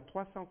dit qu'il y a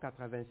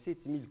 387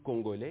 000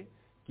 Congolais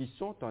qui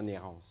sont en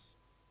errance.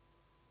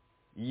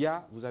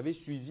 Vous avez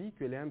suivi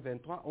que les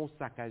M23 ont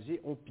saccagé,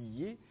 ont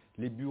pillé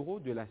les bureaux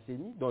de la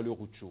CENI dans le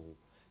Rutshuru.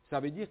 Ça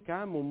veut dire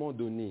qu'à un moment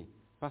donné,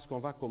 parce qu'on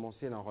va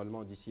commencer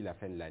l'enrôlement d'ici la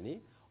fin de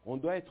l'année, on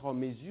doit être en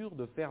mesure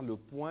de faire le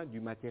point du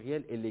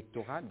matériel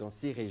électoral dans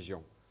ces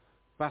régions.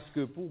 Parce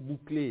que pour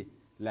boucler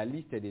la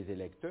liste des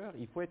électeurs,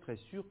 il faut être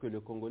sûr que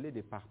les Congolais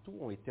de partout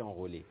ont été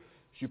enrôlés.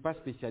 Je ne suis pas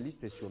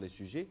spécialiste sur les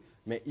sujets,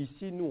 mais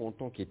ici, nous, en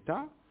tant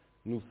qu'État,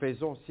 nous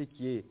faisons ce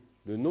qui est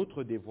de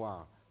notre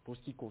devoir pour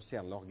ce qui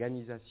concerne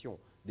l'organisation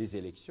des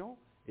élections.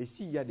 Et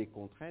s'il y a des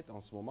contraintes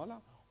en ce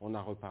moment-là, on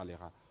en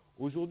reparlera.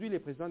 Aujourd'hui, le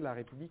président de la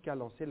République a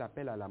lancé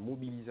l'appel à la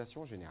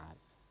mobilisation générale.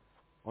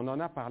 On en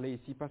a parlé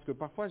ici parce que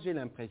parfois j'ai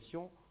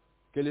l'impression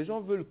que les gens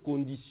veulent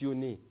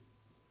conditionner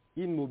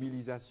une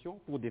mobilisation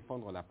pour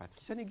défendre la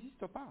patrie. Ça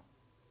n'existe pas.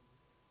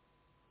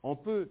 On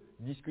peut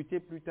discuter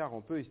plus tard, on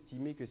peut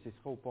estimer que ce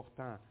serait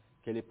opportun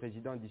que les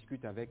présidents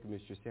discutent avec M.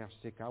 Serge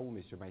Seka ou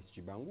M. Maïs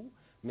Tshibangou,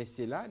 mais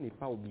cela n'est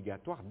pas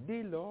obligatoire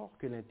dès lors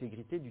que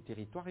l'intégrité du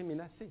territoire est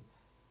menacée.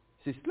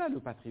 C'est cela le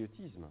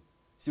patriotisme.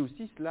 C'est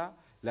aussi cela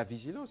la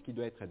vigilance qui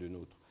doit être de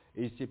nôtre.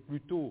 Et c'est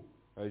plutôt,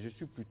 je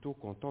suis plutôt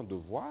content de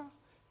voir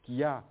qu'il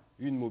y a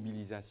une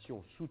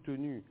mobilisation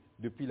soutenue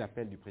depuis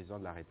l'appel du président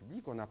de la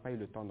République. On n'a pas eu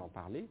le temps d'en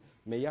parler,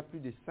 mais il y a plus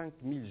de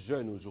 5000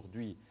 jeunes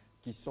aujourd'hui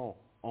qui sont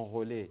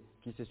enrôlés,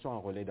 qui se sont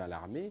enrôlés dans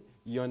l'armée.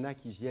 Il y en a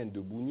qui viennent de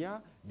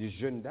Bunia, des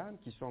jeunes dames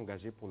qui sont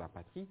engagées pour la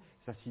patrie.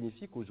 Ça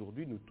signifie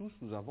qu'aujourd'hui, nous tous,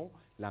 nous avons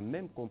la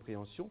même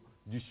compréhension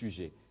du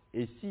sujet.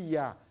 Et s'il y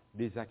a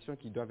des actions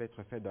qui doivent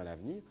être faites dans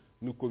l'avenir,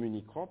 nous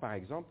communiquerons. Par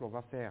exemple, on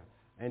va faire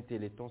un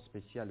téléthon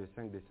spécial le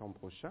 5 décembre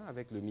prochain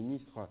avec le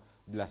ministre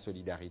de la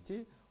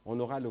Solidarité. On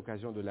aura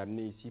l'occasion de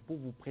l'amener ici pour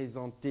vous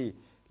présenter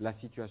la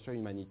situation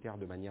humanitaire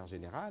de manière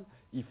générale.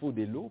 Il faut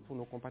des lots pour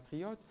nos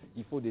compatriotes,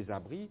 il faut des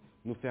abris.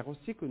 Nous ferons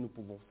ce que nous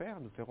pouvons faire.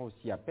 Nous ferons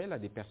aussi appel à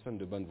des personnes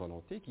de bonne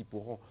volonté qui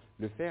pourront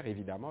le faire,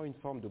 évidemment, une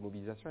forme de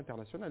mobilisation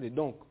internationale. Et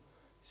donc,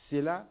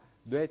 cela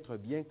doit être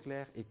bien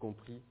clair et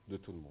compris de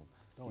tout le monde.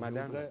 Donc,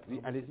 Madame, oui,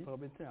 allez-y.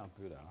 Permettez un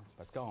peu là, hein,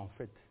 parce qu'en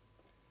fait,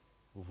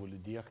 vous voulez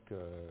dire que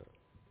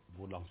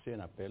vous lancez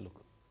un appel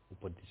aux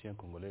politiciens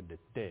congolais de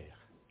taire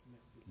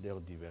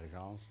leurs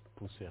divergences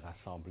pour se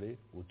rassembler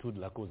autour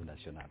de la cause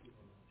nationale.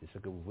 C'est ce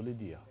que vous voulez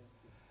dire.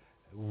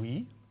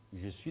 Oui,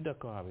 je suis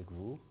d'accord avec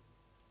vous.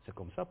 C'est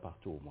comme ça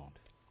partout au monde.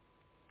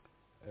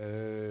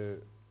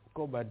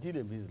 Comme a dit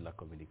le ministre de la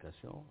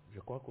Communication, je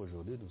crois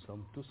qu'aujourd'hui, nous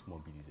sommes tous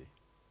mobilisés.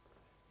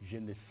 Je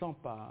ne sens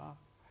pas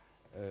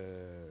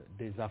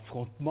des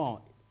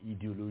affrontements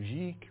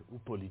idéologiques ou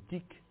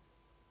politiques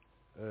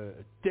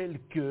tels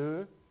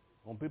que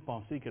on peut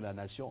penser que la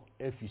nation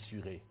est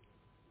fissurée.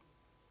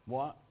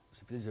 Moi,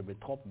 peut-être je me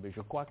trompe, mais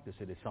je crois que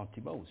c'est le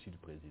sentiment aussi du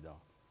président.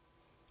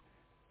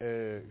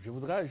 Je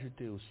voudrais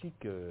ajouter aussi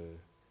que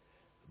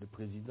le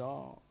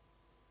président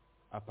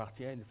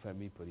appartient à une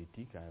famille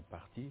politique, à un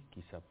parti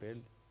qui s'appelle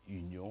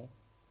Union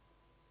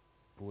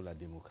pour la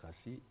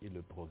démocratie et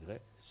le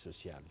progrès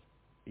social.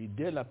 Et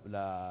dès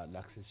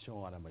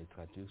l'accession à la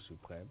magistrature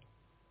suprême,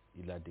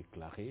 il a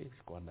déclaré,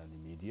 je crois dans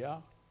les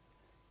médias,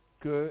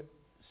 que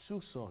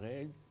sous son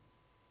règne,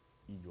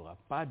 il n'y aura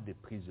pas de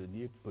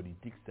prisonniers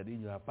politiques, c'est-à-dire il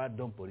n'y aura pas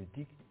d'hommes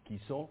politiques qui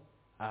sont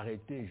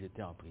arrêtés et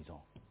jetés en prison.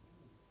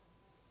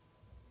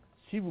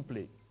 S'il vous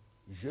plaît,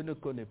 je ne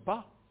connais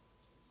pas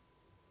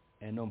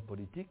un homme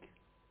politique,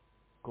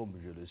 comme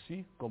je le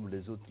suis, comme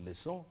les autres le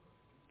sont,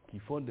 qui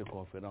font des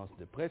conférences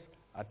de presse.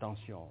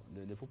 Attention,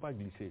 il ne faut pas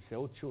glisser, c'est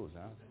autre chose.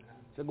 Hein.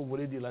 Ce que vous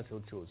voulez dire là, c'est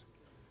autre chose.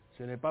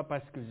 Ce n'est pas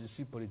parce que je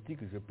suis politique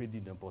que je peux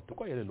dire n'importe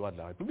quoi, il y a les lois de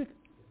la République.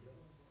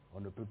 On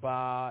ne peut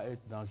pas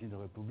être dans une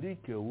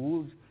république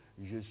où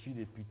je suis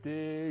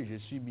député, je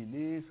suis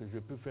ministre, je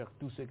peux faire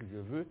tout ce que je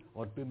veux,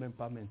 on ne peut même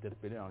pas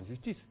m'interpeller en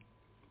justice.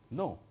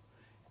 Non.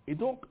 Et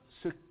donc,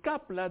 ce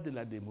cap-là de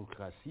la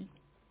démocratie,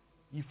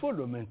 il faut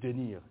le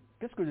maintenir.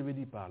 Qu'est-ce que je veux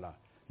dire par là?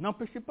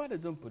 N'empêchez pas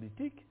les hommes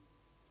politiques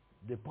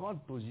de prendre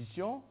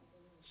position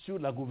sur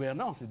la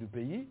gouvernance du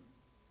pays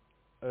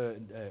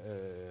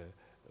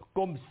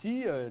comme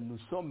si nous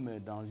sommes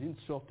dans une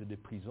sorte de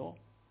prison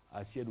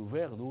à ciel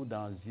ouvert, ou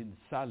dans une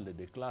salle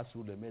de classe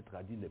où le maître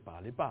a dit ne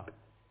parlez pas.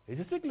 Et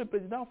c'est ce que le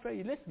président fait,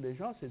 il laisse les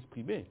gens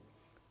s'exprimer.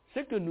 Ce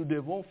que nous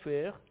devons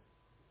faire,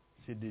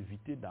 c'est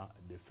d'éviter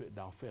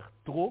d'en faire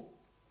trop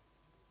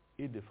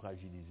et de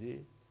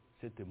fragiliser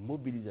cette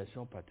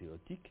mobilisation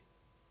patriotique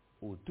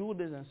autour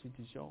des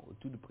institutions,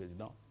 autour du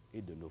président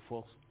et de nos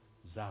forces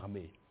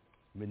armées.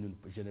 Mais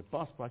je ne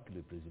pense pas que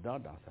le président,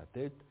 dans sa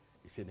tête,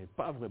 et ce n'est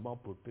pas vraiment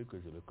pour peu que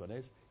je le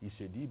connaisse, il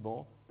se dit,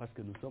 bon, parce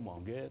que nous sommes en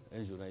guerre,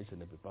 un journaliste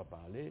ne peut pas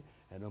parler,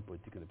 un homme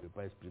politique ne peut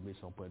pas exprimer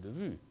son point de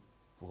vue.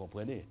 Vous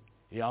comprenez?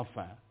 Et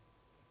enfin,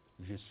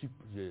 je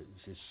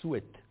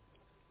souhaite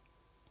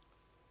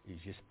et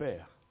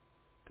j'espère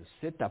que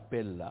cet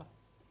appel-là,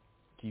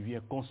 qui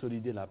vient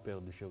consolider l'appel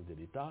du chef de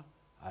l'État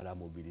à la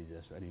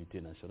mobilisation, à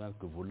l'unité nationale,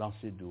 que vous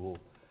lancez du haut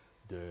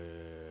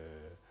de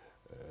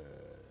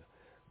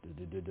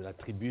la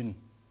tribune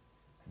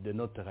de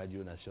notre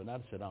radio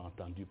nationale sera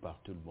entendu par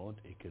tout le monde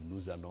et que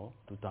nous allons,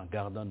 tout en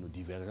gardant nos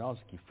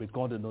divergences qui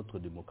fécondent notre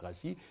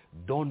démocratie,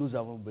 dont nous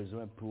avons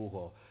besoin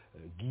pour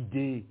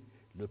guider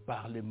le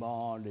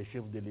Parlement, les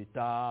chefs de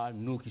l'État,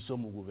 nous qui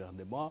sommes au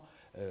gouvernement,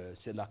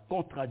 c'est la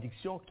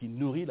contradiction qui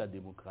nourrit la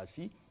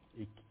démocratie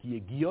et qui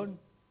aiguillonne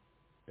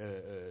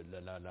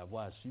la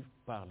voie à suivre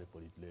par les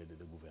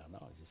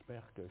gouvernants.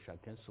 J'espère que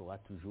chacun saura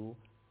toujours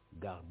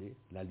garder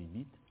la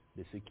limite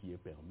de ce qui est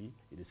permis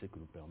et de ce qui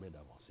nous permet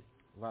d'avancer.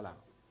 Voilà.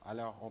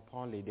 Alors, on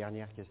prend les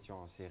dernières questions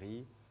en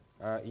série.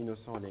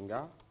 Innocent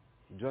Lenga,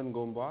 John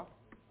Gomba.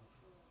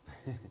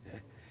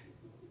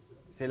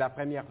 C'est la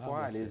première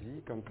fois,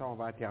 allez-y, comme ça on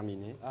va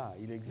terminer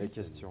les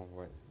questions.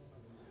 Ouais.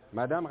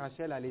 Madame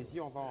Rachel, allez-y,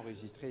 on va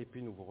enregistrer et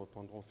puis nous vous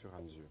répondrons au fur et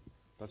à mesure.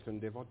 Parce que nous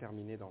devons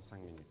terminer dans 5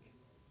 minutes.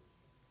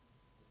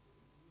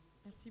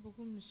 Merci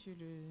beaucoup, Monsieur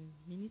le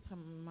Ministre.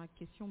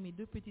 Mes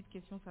 2 petites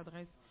questions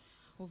s'adressent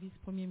au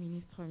vice-premier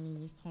ministre,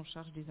 ministre en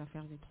charge des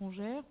Affaires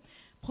étrangères.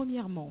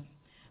 Premièrement,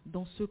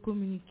 dans ce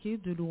communiqué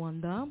de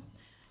Luanda,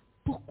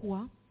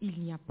 pourquoi il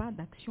n'y a pas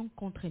d'action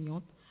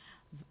contraignante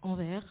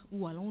envers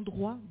ou à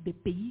l'endroit des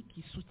pays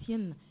qui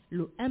soutiennent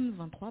le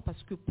M23,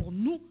 parce que pour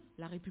nous,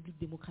 la République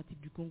démocratique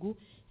du Congo,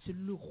 c'est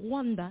le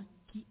Rwanda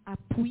qui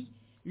appuie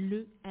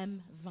le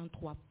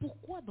M23.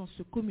 Pourquoi dans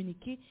ce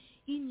communiqué,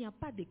 il n'y a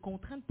pas de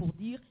contraintes pour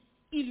dire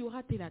il y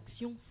aura telle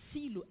action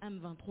si le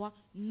M23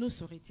 ne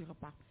se retire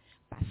pas?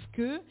 Parce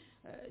que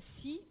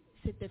si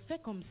c'était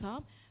fait comme ça,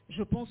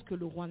 je pense que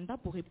le Rwanda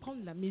pourrait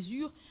prendre la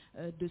mesure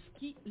de ce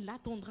qui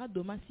l'attendra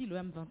demain si le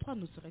M23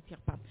 ne se retire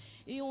pas.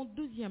 Et en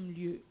deuxième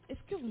lieu,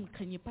 est-ce que vous ne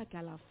craignez pas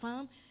qu'à la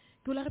fin,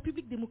 que la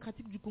République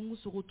démocratique du Congo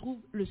se retrouve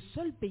le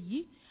seul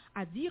pays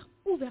à dire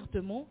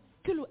ouvertement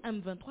que le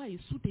M23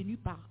 est soutenu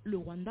par le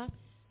Rwanda?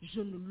 Je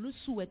ne le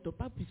souhaite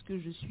pas puisque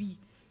je suis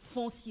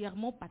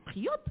foncièrement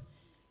patriote,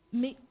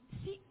 mais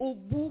si au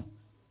bout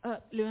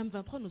le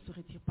M23 ne se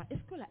retire pas,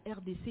 est-ce que la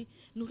RDC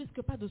ne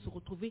risque pas de se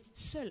retrouver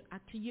seule à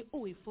crier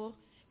haut et fort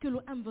que le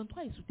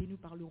M23 est soutenu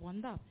par le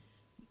Rwanda?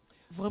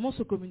 Vraiment,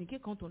 ce communiqué,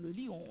 quand on le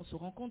lit, on se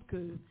rend compte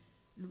que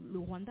le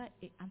Rwanda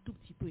est un tout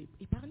petit peu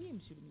épargné,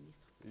 Monsieur le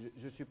ministre.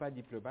 Je ne suis pas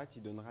diplomate,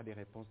 il donnera des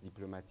réponses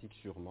diplomatiques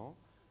sûrement,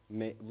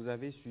 mais vous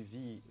avez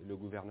suivi le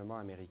gouvernement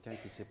américain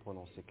qui s'est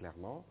prononcé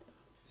clairement.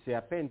 C'est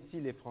à peine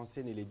si les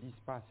Français ne les disent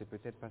pas, c'est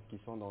peut-être parce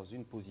qu'ils sont dans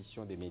une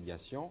position de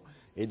médiation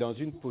et dans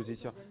une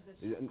position...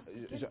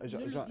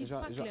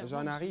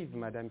 J'en arrive,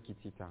 Madame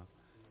Kitita.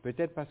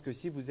 Peut-être parce que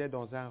si vous êtes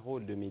dans un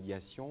rôle de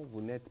médiation,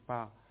 vous n'êtes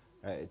pas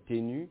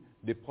tenu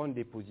de prendre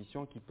des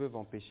positions qui peuvent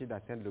empêcher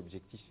d'atteindre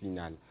l'objectif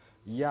final.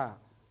 Il y a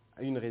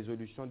une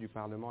résolution du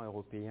Parlement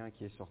européen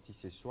qui est sortie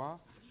ce soir.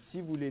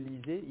 Si vous les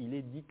lisez, il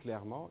est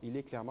clairement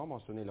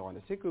mentionné le Rwanda.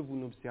 Ce que vous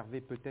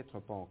n'observez peut-être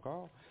pas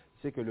encore,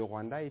 c'est que le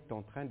Rwanda est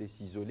en train de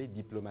s'isoler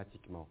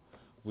diplomatiquement.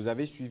 Vous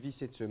avez suivi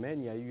cette semaine,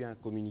 il y a eu un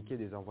communiqué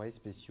des envoyés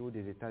spéciaux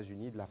des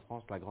États-Unis, de la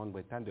France, de la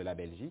Grande-Bretagne, de la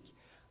Belgique.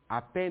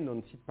 À peine on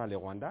ne cite pas le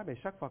Rwanda, mais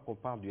chaque fois qu'on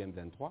parle du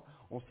M23,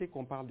 on sait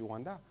qu'on parle du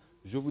Rwanda.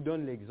 Je vous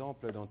donne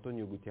l'exemple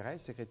d'Antonio Guterres,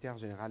 secrétaire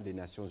général des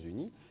Nations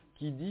Unies,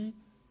 qui dit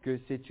que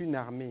c'est une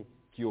armée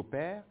qui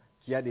opère,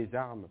 qui a des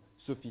armes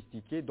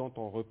sophistiquées dont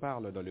on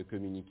reparle dans le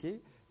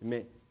communiqué,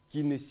 mais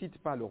qui ne cite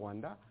pas le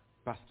Rwanda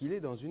parce qu'il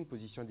est dans une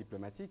position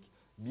diplomatique.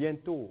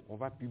 Bientôt, on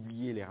va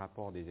publier les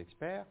rapports des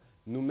experts.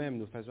 Nous-mêmes,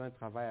 nous faisons un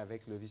travail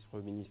avec le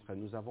vice-premier ministre.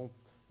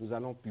 Nous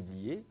allons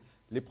publier.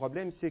 Le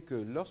problème, c'est que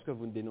lorsque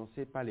vous ne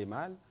dénoncez pas les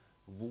mal,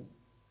 vous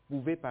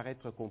pouvez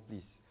paraître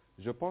complice.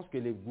 Je pense que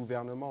les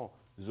gouvernements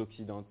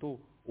occidentaux,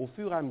 au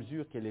fur et à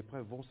mesure que les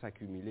preuves vont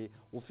s'accumuler,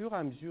 au fur et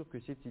à mesure que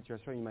cette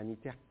situation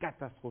humanitaire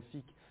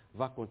catastrophique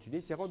va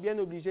continuer, seront bien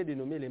obligés de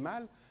nommer les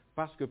mal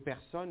parce que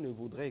personne ne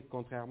voudrait,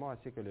 contrairement à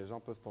ce que les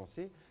gens peuvent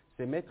penser,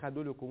 se mettre à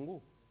dos le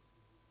Congo.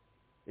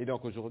 Et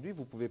donc aujourd'hui,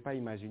 vous ne pouvez pas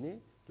imaginer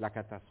la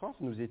catastrophe.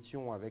 Nous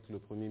étions avec le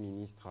Premier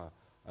ministre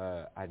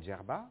à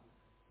Djerba.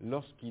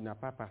 Lorsqu'il n'a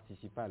pas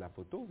participé à la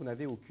photo, vous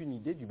n'avez aucune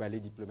idée du ballet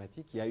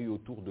diplomatique qu'il y a eu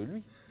autour de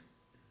lui.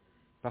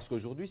 Parce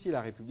qu'aujourd'hui, si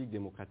la République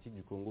démocratique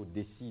du Congo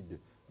décide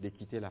de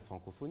quitter la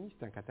francophonie,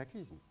 c'est un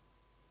cataclysme.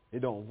 Et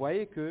donc, vous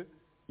voyez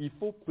qu'il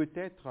faut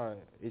peut-être,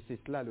 et c'est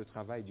cela le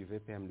travail du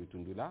VPM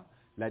Lutundula,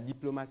 la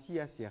diplomatie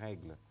a ses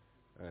règles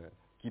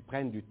qui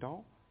prennent du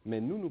temps,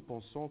 mais nous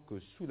pensons que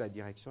sous la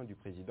direction du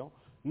président,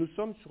 nous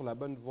sommes sur la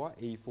bonne voie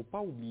et il ne faut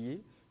pas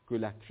oublier que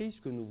la crise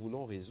que nous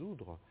voulons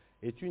résoudre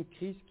est une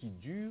crise qui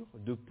dure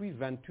depuis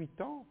 28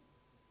 ans,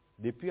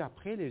 depuis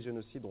après les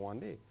génocides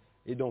rwandais.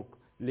 Et donc,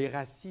 les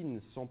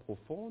racines sont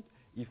profondes,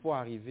 il faut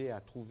arriver à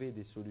trouver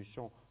des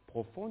solutions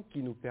profondes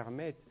qui nous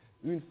permettent,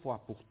 une fois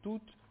pour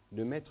toutes,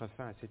 de mettre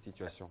fin à cette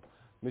situation.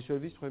 Monsieur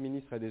le vice-premier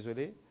ministre,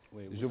 désolé,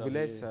 oui, je vous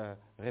laisse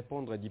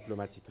répondre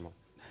diplomatiquement.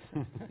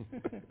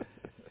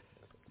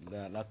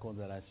 La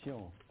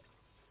condamnation,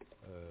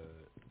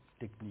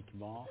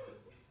 techniquement,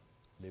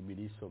 le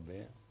ministre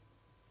Sommet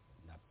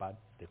n'a pas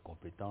de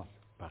compétences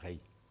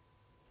pareilles.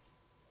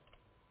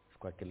 Je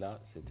crois que là,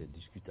 c'était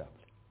discutable.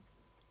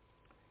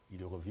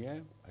 Il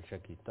revient à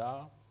chaque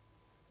État,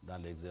 dans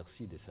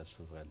l'exercice de sa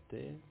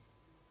souveraineté,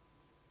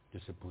 de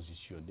se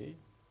positionner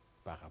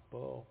par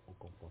rapport au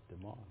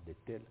comportement de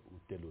tel ou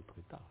tel autre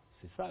État.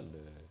 C'est ça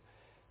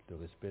le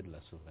respect de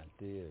la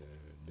souveraineté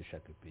de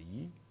chaque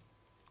pays.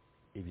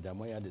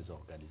 Évidemment, il y a des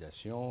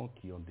organisations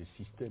qui ont des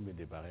systèmes et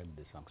des barèmes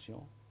de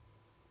sanctions,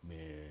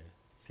 mais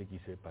ce qui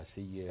s'est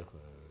passé hier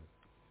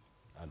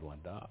à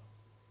Luanda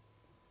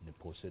ne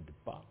procède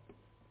pas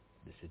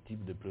de ce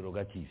type de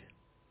prérogative.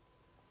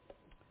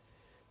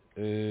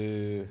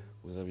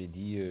 Vous avez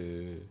dit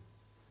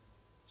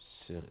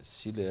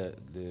si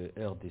le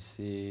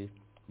RDC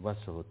va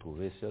se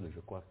retrouver seul, je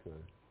crois que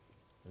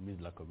le ministre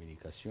de la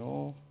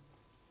Communication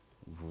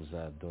vous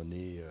a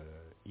donné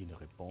une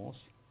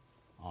réponse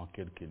en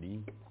quelques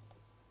lignes.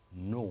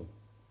 Non.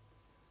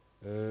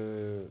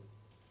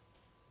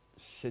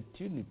 C'est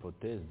une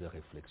hypothèse de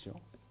réflexion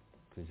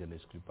que je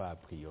n'exclus pas a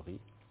priori,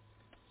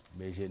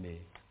 mais je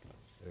n'ai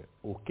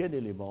aucun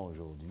élément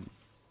aujourd'hui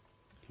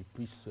qui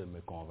puisse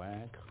me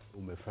convaincre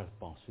ou me faire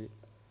penser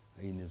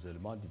à un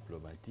isolement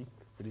diplomatique.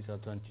 Félix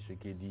Antoine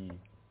Tshisekedi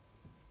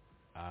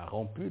a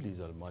rompu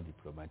l'isolement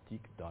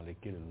diplomatique dans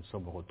lequel nous nous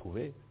sommes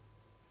retrouvés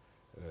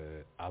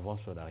avant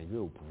son arrivée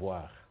au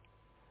pouvoir.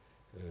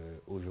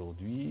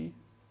 Aujourd'hui,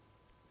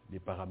 les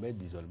paramètres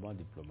d'isolement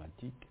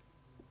diplomatique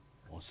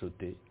ont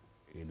sauté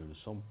et nous ne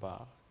sommes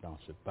pas dans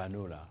ce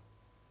panneau-là.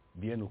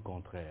 Bien au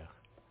contraire,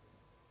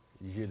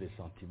 j'ai le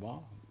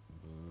sentiment,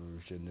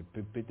 je ne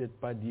peux peut-être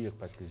pas dire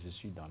parce que je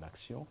suis dans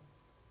l'action,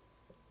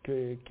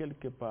 que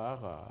quelque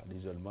part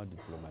l'isolement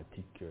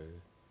diplomatique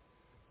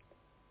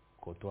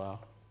côtoie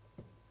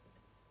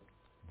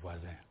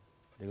voisin,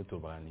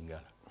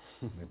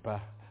 mais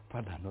pas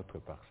dans notre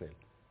parcelle.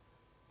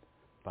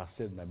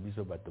 Parcelle n'a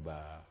biso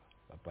batoba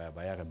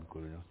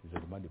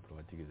isolement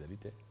diplomatique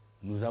égalité.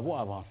 Nous avons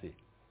avancé.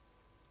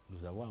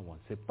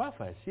 C'est pas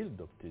facile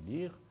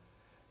d'obtenir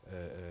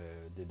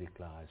des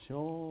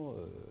déclarations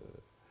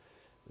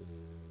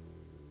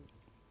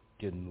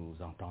que nous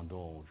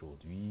entendons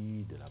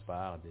aujourd'hui de la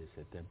part de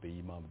certains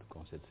pays membres du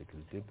Conseil de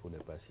sécurité, pour ne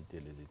pas citer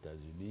les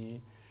États-Unis,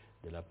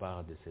 de la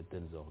part de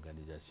certaines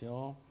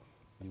organisations.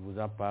 Il vous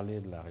a parlé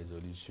de la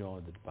résolution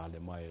du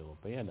Parlement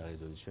européen. La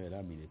résolution est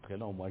là, mais il est très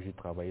long. Moi, j'ai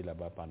travaillé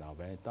là-bas pendant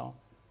 20 ans.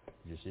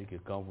 Je sais que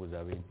quand vous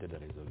avez une telle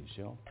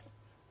résolution,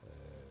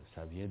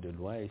 ça vient de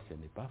loin et ce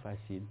n'est pas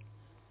facile.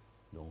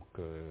 Donc,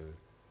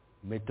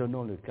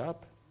 maintenons le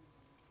cap.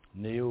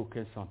 N'ayez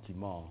aucun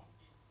sentiment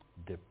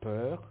de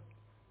peur,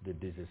 de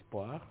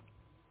désespoir.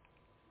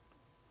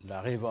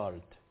 La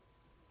révolte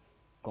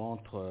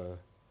contre,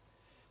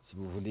 si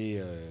vous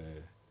voulez,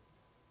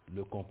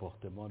 le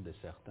comportement de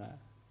certains,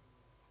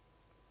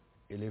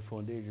 elle est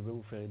fondée. Je vais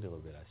vous faire une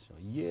révélation.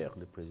 Hier,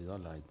 le président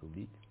de la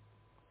République,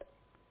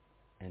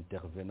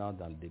 intervenant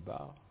dans le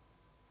débat,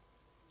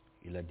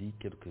 il a dit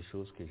quelque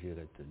chose que j'ai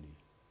retenu.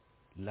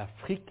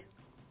 L'Afrique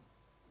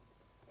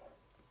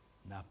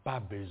n'a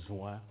pas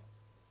besoin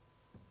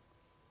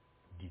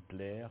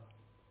d'Hitler,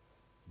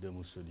 de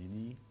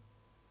Mussolini,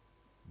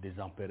 des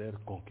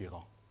empereurs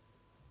conquérants.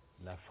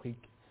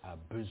 L'Afrique a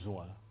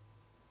besoin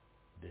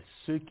de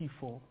ceux qui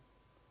font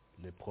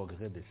le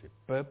progrès de ses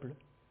peuples,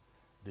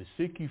 de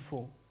ceux qui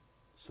font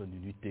son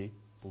unité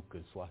pour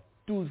qu'elle soit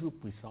toujours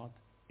puissante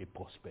et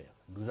prospère.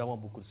 Nous avons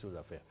beaucoup de choses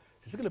à faire.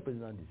 C'est ce que le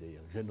président disait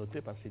hier. J'ai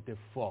noté parce que c'était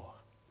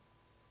fort.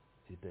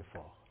 C'était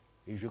fort.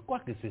 Et je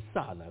crois que c'est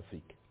ça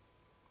l'Afrique.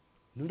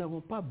 Nous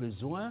n'avons pas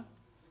besoin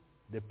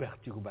de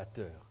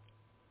perturbateurs.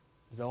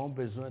 Nous avons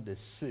besoin de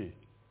ceux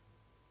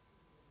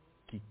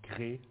qui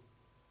créent,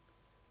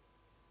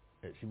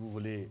 si vous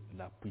voulez,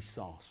 la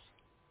puissance,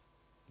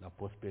 la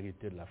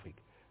prospérité de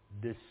l'Afrique.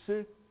 De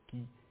ceux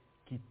qui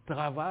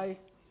travaillent,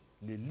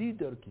 les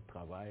leaders qui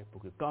travaillent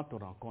pour que quand on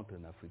rencontre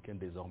un Africain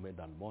désormais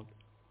dans le monde,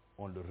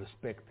 on le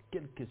respecte,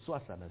 quelle que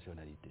soit sa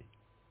nationalité.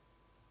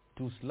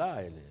 Tout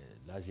cela,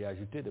 là j'ai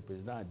ajouté, le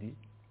président a dit,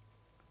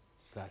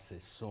 ça ce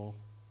sont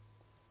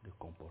des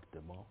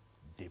comportements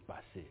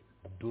dépassés,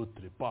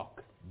 d'autres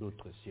époques,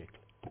 d'autres siècles.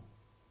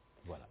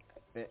 Voilà.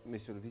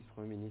 Monsieur le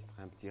vice-premier ministre,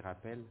 un petit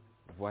rappel.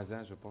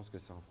 Voisin, je pense que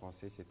c'est en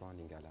français, c'est pas en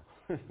lingala.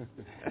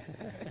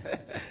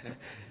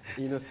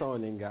 Innocent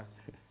Olinga.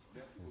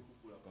 Merci beaucoup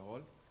pour la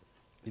parole.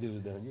 Il est le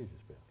dernier,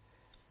 j'espère.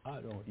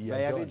 Ah non, il y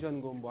avait John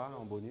Gomboa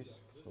en bonus.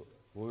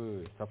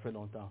 Oui, ça fait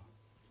longtemps.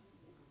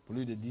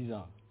 Plus de 10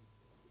 ans.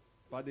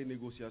 Pas de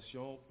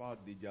négociations, pas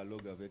de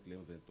dialogue avec les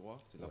M23.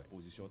 C'est la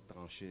position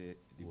tranchée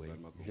du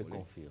gouvernement congolais. Je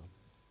confirme.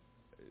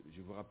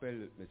 Je vous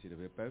rappelle, M. Le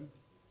VPM,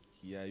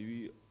 qu'il y a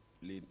eu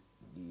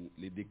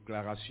les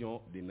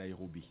déclarations de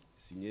Nairobi,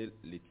 signées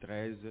le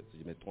 13, si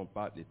je ne me trompe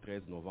pas, le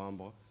 13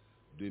 novembre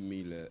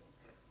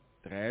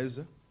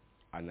 2013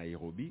 à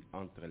Nairobi,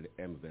 entre le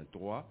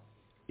M23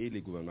 et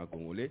le gouvernement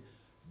congolais,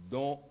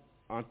 dont,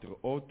 entre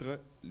autres,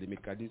 les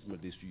mécanismes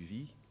de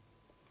suivi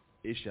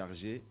est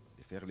chargé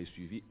de faire le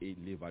suivi et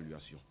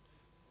l'évaluation.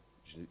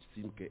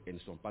 J'estime qu'elles ne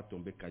sont pas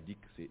tombées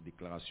caduques, ces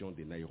déclarations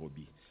de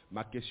Nairobi.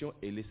 Ma question,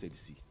 elle est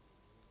celle-ci.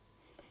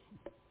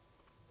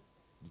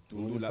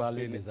 Vous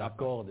parlez des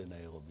accords de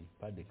Nairobi,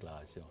 pas de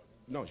déclaration.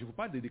 Non, je vous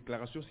parle des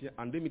déclarations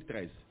en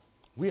 2013.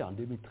 Oui, en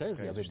 2013,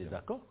 il y avait des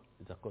accords.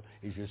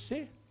 Et je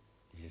sais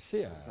Je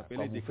sais, Ça s'appelle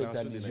quand les vous faites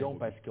déclarations de allusion Nairobi.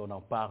 parce qu'on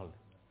en parle.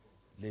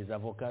 Les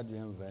avocats du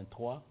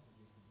M23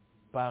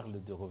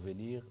 parlent de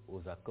revenir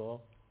aux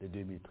accords de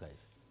 2013.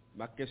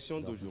 Ma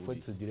question Donc, vous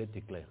d'aujourd'hui, faites ce direct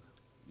est clair.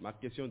 ma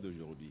question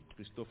d'aujourd'hui,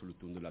 Christophe Le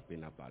Tour de la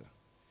Pénapala,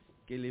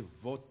 quelle est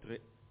votre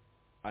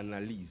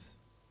analyse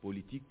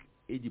politique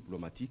et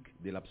diplomatique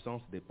de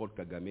l'absence de Paul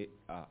Kagame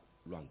à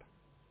Luanda?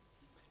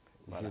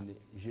 Voilà.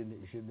 Je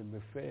ne me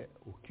fais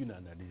aucune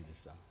analyse de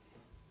ça.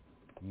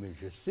 Mais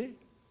je sais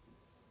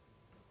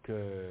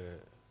que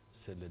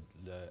c'est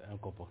un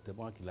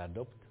comportement qu'il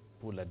adopte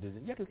pour la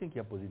deuxième. Il y a quelqu'un qui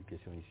a posé une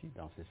question ici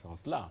dans ce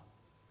sens-là.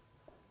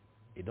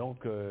 Et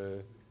donc,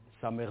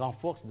 ça me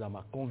renforce dans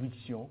ma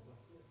conviction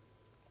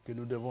que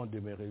nous devons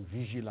demeurer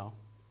vigilants,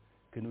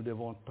 que nous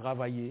devons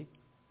travailler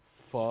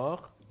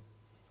fort.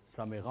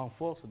 Ça me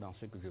renforce dans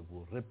ce que je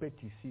vous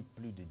répète ici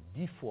plus de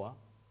 10 fois.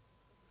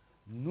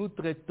 Nous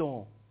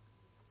traitons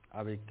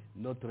avec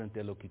notre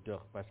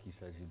interlocuteur parce qu'il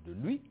s'agit de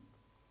lui,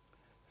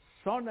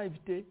 sans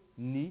naïveté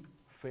ni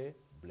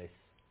faiblesse.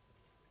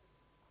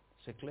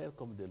 C'est clair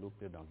comme de l'eau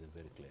dans un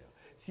verre clair.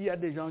 S'il y a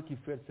des gens qui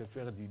veulent se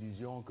faire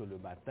d'illusions que le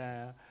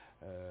matin,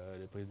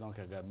 le président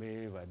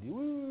Kagame va dire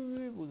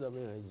oui, vous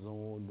avez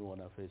raison, nous on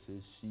a fait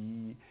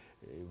ceci,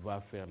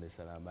 va faire les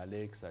salam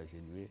alek, ça a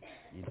génué.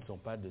 Ils ne sont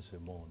pas de ce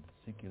monde.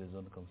 Ceux qui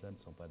raisonnent comme ça ne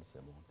sont pas de ce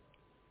monde.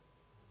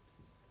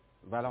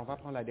 Alors, on va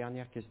prendre la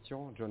dernière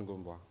question, John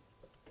Gombois.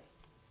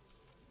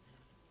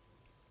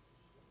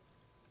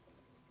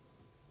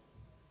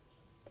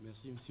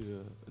 Merci,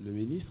 monsieur le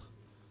ministre.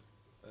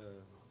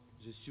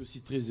 Je suis aussi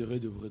très heureux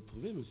de vous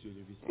retrouver, monsieur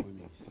le vice-premier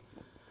ministre.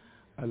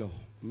 Alors,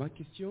 ma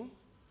question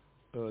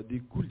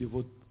découle de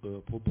votre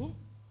propos.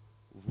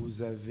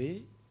 Vous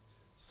avez,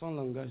 sans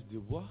langage de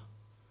bois,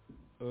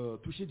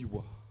 touché du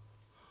bois,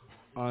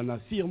 en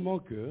affirmant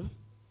que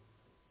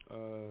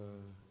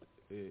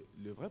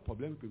le vrai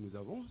problème que nous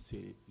avons,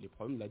 c'est le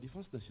problème de la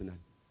défense nationale.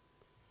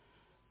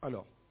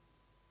 Alors,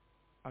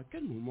 à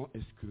quel moment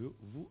est-ce que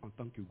vous, en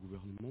tant que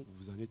gouvernement,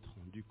 vous en êtes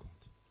rendu compte?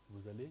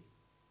 Vous allez?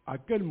 À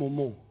quel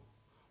moment,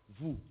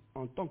 vous,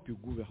 en tant que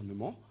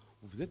gouvernement,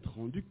 vous vous êtes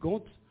rendu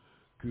compte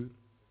que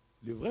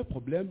le vrai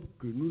problème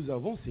que nous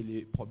avons, c'est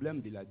les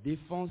problèmes de la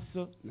défense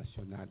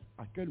nationale?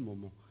 À quel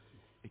moment?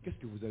 Et qu'est-ce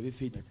que vous avez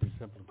fait depuis? C'est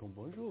simple comme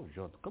bonjour,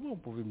 Jean. Comment vous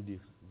pouvez me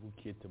dire, vous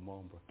qui êtes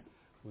membre,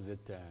 vous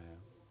êtes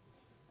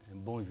un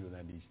bon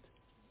journaliste.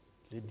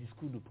 Le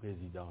discours du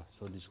président,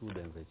 son discours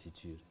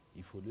d'investiture,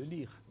 il faut le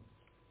lire.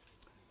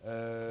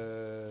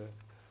 Le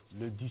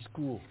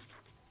discours,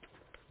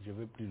 je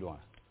vais plus loin,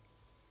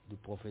 du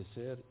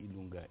professeur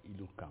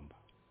Ilukamba,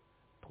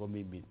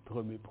 premier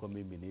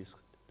ministre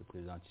du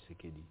président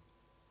Tshisekedi,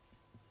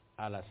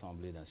 à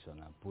l'Assemblée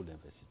nationale pour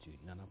l'investiture.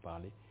 Il en a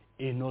parlé.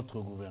 Et notre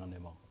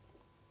gouvernement.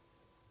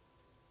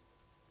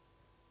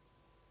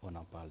 On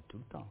en parle tout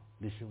le temps.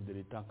 Le chef de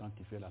l'État, quand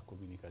il fait la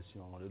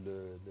communication,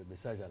 le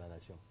message à la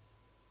nation,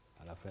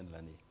 à la fin de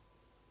l'année.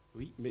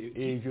 Oui, mais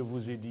et je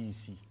vous ai dit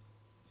ici.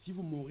 Si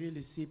vous m'auriez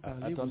laissé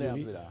parler, attendez vous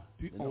auriez un peu là.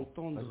 pu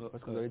entendre...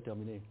 Parce que vous avez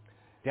terminé.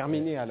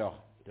 Terminez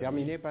alors.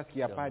 Terminez parce qu'il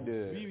n'y a pas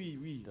de...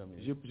 Oui.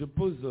 Je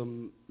pose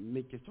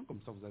mes questions, comme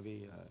ça vous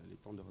avez le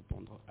temps de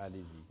répondre.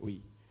 Allez-y.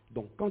 Oui.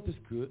 Donc, quand est-ce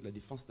que la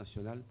défense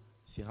nationale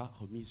sera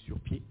remise sur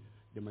pied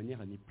de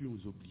manière à ne plus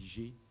nous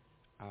obliger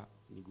à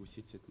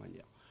négocier de cette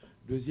manière?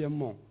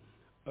 Deuxièmement,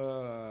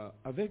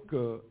 avec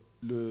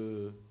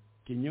le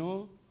Kenya,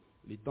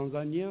 les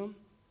Tanzaniens,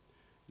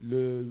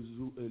 le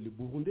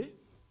Burundais,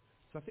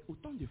 ça fait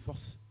autant de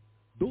forces,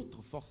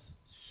 d'autres forces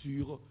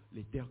sur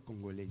les terres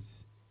congolaises.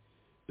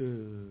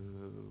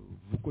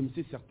 Vous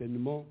connaissez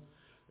certainement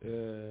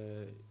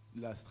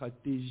la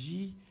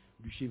stratégie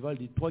du cheval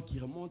des Troies qui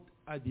remonte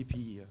à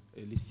depuis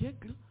les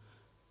siècles.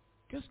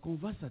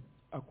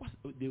 À quoi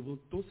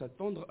devons-nous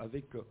s'attendre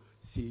avec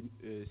ces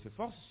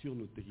forces sur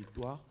nos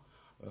territoires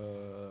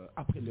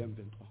après le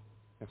M23?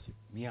 Merci.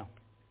 Bien.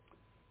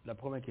 La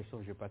première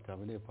question, je n'ai pas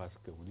terminé parce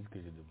que vous dites que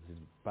je ne vous ai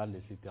pas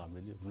laissé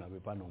terminer. Vous n'avez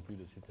pas non plus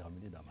laissé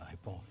terminer dans ma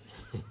réponse.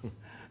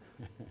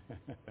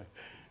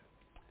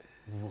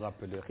 Vous vous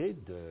rappellerez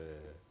de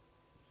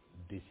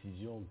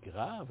décisions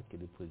graves que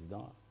le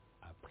président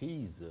a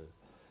prises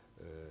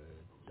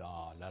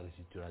dans la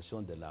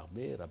restructuration de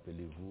l'armée.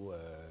 Rappelez-vous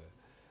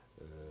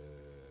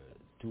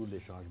tous les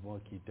changements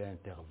qui étaient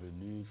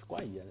intervenus, je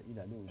crois, il y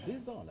a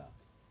 2 ans là.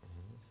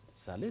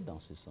 Ça allait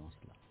dans ce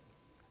sens-là.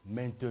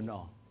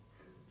 Maintenant,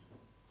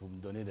 vous me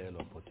donnez d'ailleurs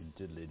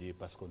l'opportunité de le dire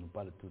parce qu'on nous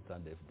parle tout le temps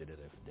de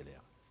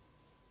FDLR.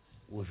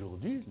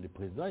 Aujourd'hui, le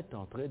président est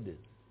en train de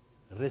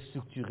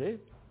restructurer,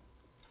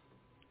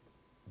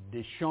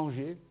 de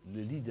changer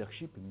le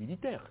leadership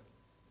militaire.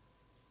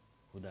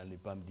 Vous n'allez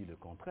pas me dire le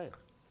contraire.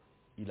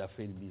 Il a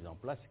fait une mise en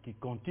place qui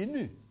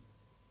continue.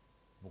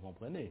 Vous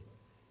comprenez?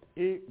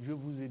 Et je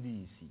vous ai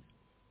dit ici,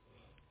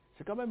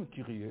 c'est quand même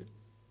curieux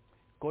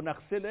qu'on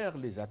accélère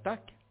les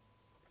attaques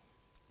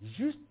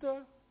juste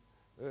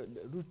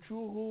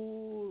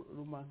Rutshuru,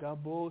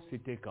 Rumagabo,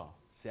 c'était quand?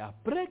 C'est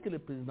après que le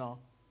président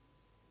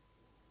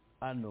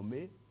a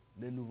nommé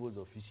les nouveaux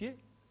officiers,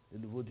 les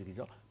nouveaux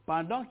dirigeants.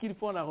 Pendant qu'ils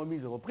font la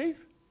remise et reprise,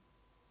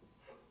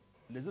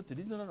 les autres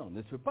disent non,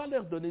 ne peut pas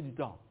leur donner du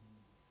temps.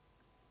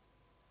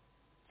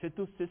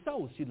 C'est ça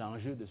aussi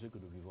l'enjeu de ce que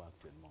nous vivons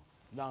actuellement.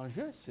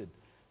 L'enjeu, c'est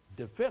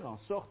de faire en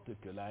sorte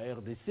que la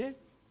RDC,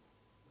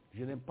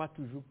 je n'aime pas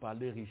toujours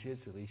parler richesse.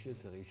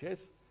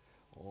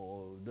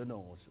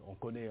 On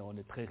connaît, on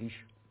est très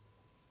riche.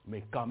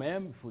 Mais quand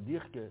même, il faut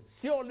dire que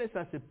si on laisse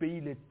à ces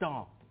pays le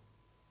temps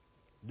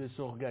de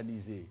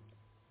s'organiser,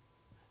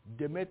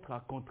 de mettre à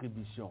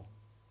contribution,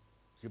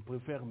 je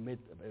préfère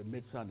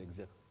mettre ça en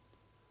exergue,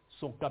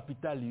 son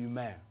capital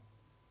humain,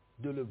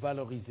 de le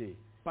valoriser,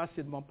 pas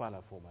seulement par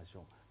la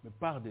formation, mais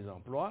par des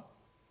emplois,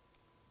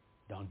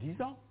 dans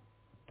 10 ans,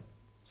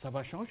 ça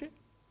va changer.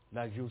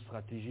 La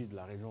géostratégie de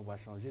la région va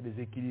changer, les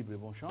équilibres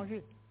vont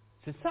changer.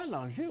 C'est ça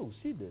l'enjeu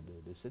aussi de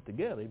cette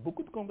guerre, et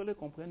beaucoup de Congolais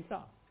comprennent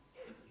ça.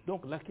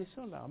 Donc la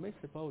question de l'armée,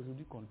 ce n'est pas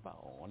aujourd'hui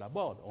on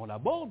l'aborde. On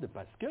l'aborde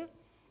parce qu'il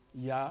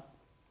y a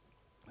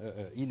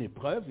une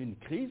épreuve, une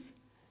crise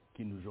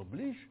qui nous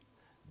oblige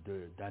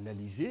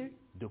d'analyser,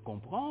 de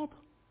comprendre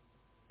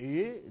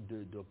et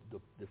de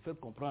faire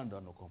comprendre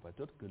à nos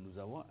compatriotes que nous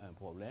avons un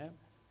problème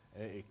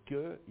et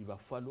qu'il va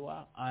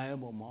falloir à un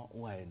moment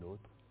ou à un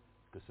autre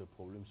que ce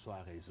problème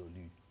soit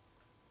résolu.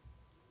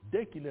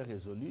 Dès qu'il est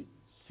résolu,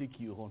 ceux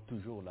qui auront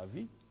toujours la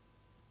vie,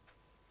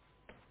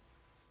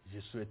 je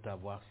souhaite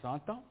avoir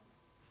 100 ans,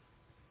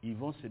 ils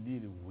vont se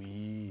dire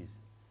oui,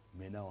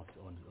 maintenant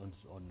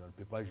on ne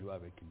peut pas jouer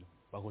avec nous.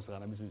 Par contre, on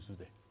sera sous.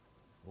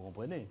 Vous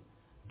comprenez?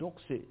 Donc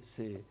c'est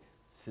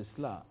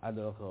cela.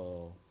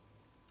 Alors,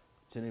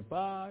 ce n'est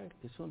pas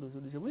question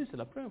d'aujourd'hui. Oui, c'est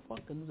la première fois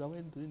que nous avons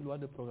une loi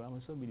de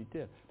programmation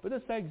militaire.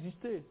 Peut-être ça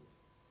existait,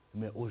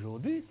 mais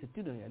aujourd'hui, c'est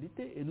une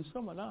réalité et nous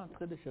sommes là en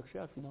train de chercher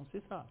à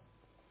financer ça.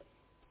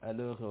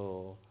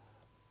 Alors,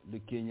 le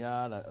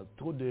Kenya,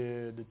 trop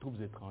de troupes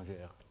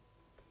étrangères.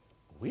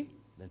 Oui,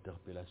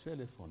 l'interpellation,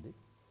 elle est fondée.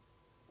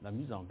 La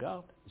mise en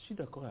garde, je suis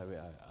d'accord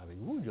avec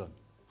vous, John.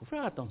 Il faut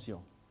faire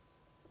attention.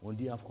 On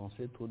dit en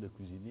français, trop de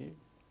cuisiniers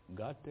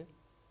gâtent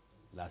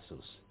la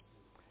sauce.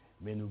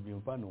 Mais n'oublions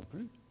pas non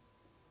plus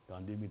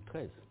qu'en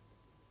 2013,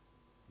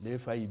 les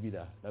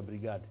FAIBIDA, la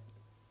brigade,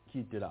 qui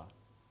était là?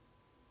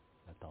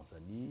 La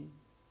Tanzanie,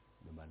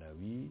 le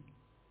Malawi,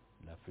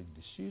 l'Afrique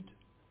du Sud,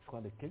 je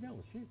crois le Kenya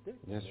aussi était.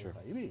 Bien sûr.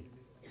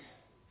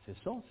 Ce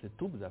sont ces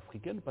troupes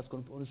africaines, parce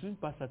qu'on ne suit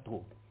pas ça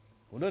trop.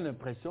 On a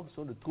l'impression que ce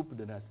sont des troupes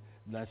de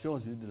Nations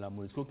Unies de la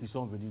MONUSCO qui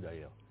sont venues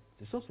d'ailleurs.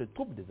 Ce sont ces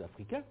troupes des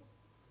Africains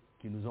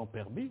qui nous ont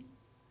permis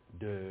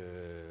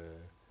de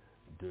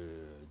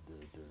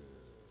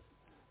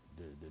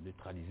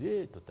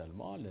neutraliser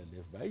totalement le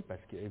FBI,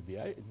 parce que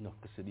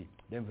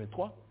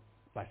l'M23,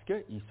 parce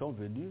qu'ils sont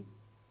venus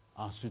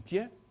en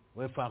soutien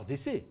au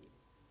FARDC.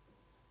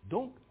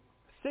 Donc,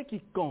 ce qui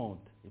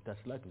compte, et c'est à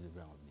cela que je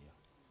vais en venir,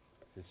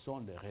 ce sont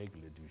les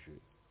règles du jeu.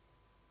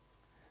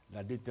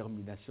 La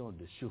détermination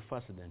de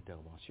surface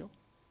d'intervention,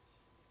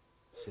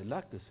 c'est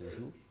là que se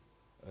jouent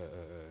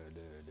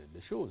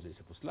les choses. Et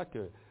c'est pour cela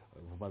que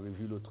vous m'avez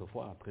vu l'autre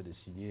fois, après de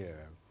signer,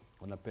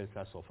 on appelle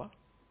ça SOFA,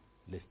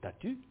 les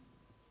statuts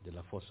de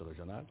la force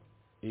régionale,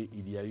 et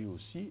il y a eu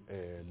aussi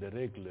les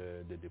règles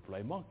de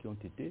déploiement qui ont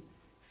été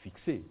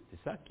fixées.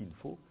 C'est ça qu'il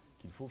faut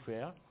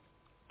faire.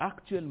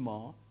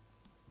 Actuellement,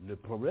 le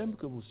problème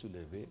que vous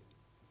soulevez,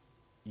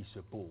 il se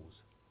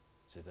pose.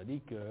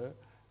 C'est-à-dire que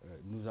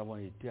nous avons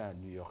été à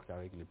New York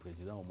avec le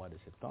président au mois de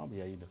septembre. Il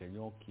y a eu une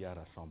réunion qui a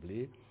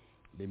rassemblé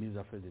les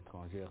ministres des Affaires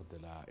étrangères de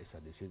la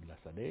SADC, de la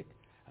SADC,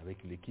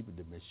 avec l'équipe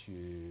de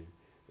M.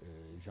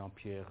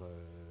 Jean-Pierre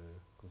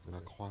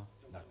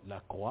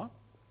Lacroix,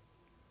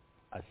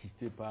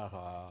 assisté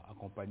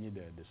accompagné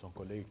de son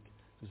collègue,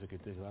 le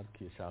secrétaire général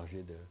qui est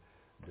chargé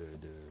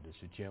de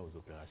soutien aux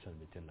opérations de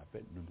maintien de la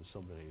paix. Nous nous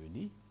sommes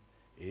réunis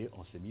et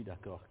on s'est mis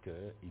d'accord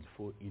qu'il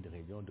faut une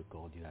réunion de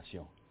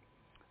coordination.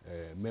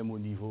 Même au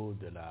niveau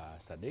de la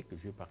SADC,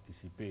 j'ai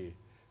participé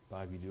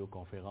par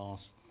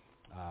vidéoconférence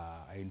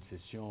à une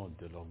session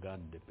de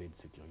l'organe de paix et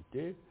de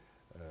sécurité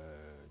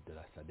de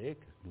la SADC.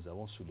 Nous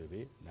avons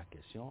soulevé la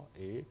question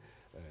et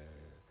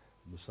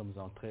nous sommes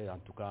entrés, en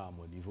tout cas à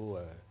mon niveau,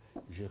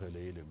 j'ai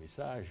relayé le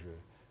message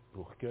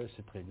pour que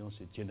cette réunion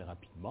se tienne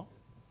rapidement,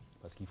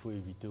 parce qu'il faut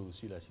éviter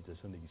aussi la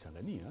situation de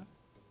Kisangani.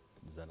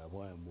 Nous en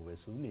avons un mauvais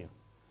souvenir.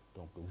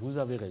 Donc vous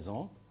avez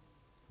raison,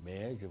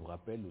 mais je vous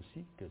rappelle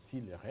aussi que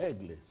si les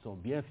règles sont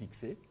bien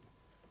fixées,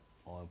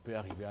 on peut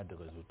arriver à des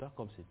résultats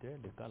comme c'était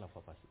le cas la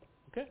fois passée.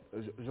 Okay?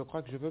 Je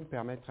crois que je veux me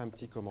permettre un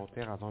petit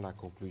commentaire avant la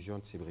conclusion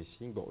de ces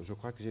briefings. Bon, je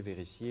crois que j'ai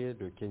vérifié,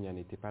 le Kenya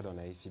n'était pas dans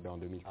la SIB en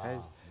 2013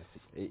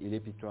 et il est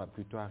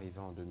plutôt arrivé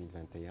en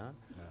 2021.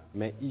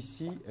 Mais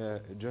ici,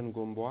 John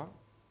Gombois,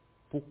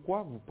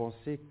 pourquoi vous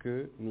pensez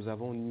que nous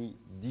avons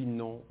dit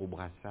non au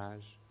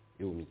brassage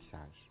et au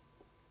mixage?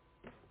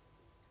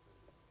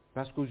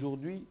 Parce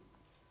qu'aujourd'hui,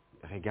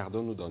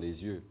 regardons-nous dans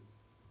les yeux,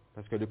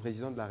 parce que le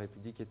président de la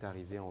République est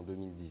arrivé en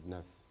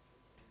 2019.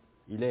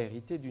 Il a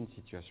hérité d'une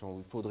situation où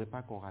il ne faudrait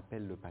pas qu'on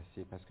rappelle le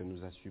passé parce que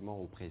nous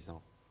assumons au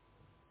présent.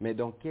 Mais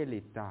dans quel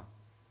état?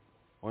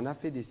 On a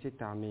fait des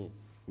 7 armées,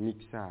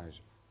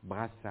 mixage,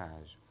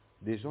 brassage,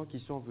 des gens qui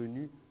sont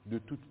venus de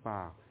toutes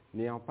parts,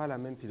 n'ayant pas la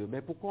même philosophie.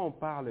 Mais pourquoi on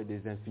parle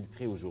des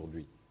infiltrés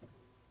aujourd'hui?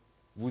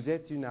 Vous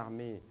êtes une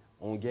armée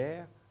en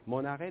guerre, mais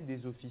on arrête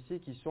des officiers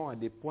qui sont à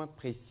des points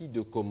précis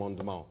de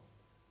commandement.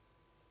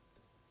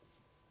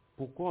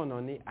 Pourquoi on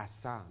en est à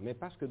ça? Mais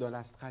parce que dans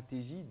la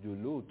stratégie de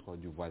l'autre,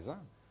 du voisin,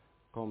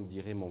 comme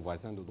dirait mon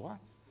voisin de droite,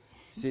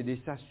 c'est de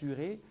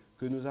s'assurer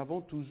que nous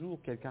avons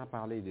toujours, quelqu'un a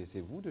parlé de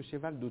vous, de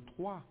cheval de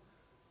Troie,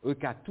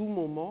 qu'à tout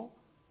moment,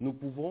 nous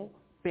pouvons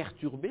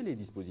perturber les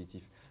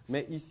dispositifs.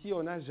 Mais ici,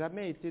 on n'a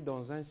jamais été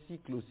dans un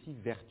cycle aussi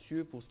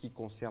vertueux pour ce qui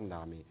concerne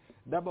l'armée.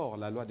 D'abord,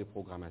 la loi de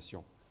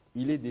programmation.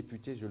 Il est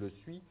député, je le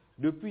suis,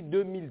 depuis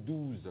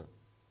 2012.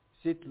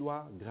 Cette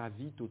loi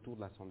gravite autour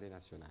de l'Assemblée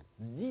nationale.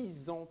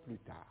 10 ans plus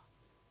tard,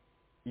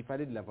 il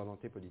fallait de la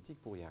volonté politique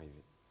pour y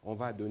arriver. On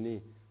va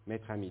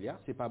mettre 1 milliard,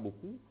 ce n'est pas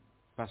beaucoup,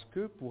 parce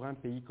que pour un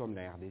pays comme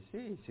la RDC,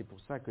 et c'est pour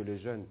ça que les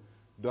jeunes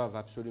doivent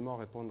absolument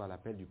répondre à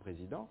l'appel du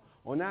président,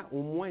 on a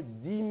au moins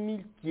 10 000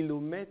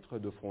 kilomètres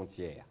de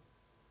frontières.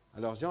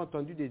 Alors j'ai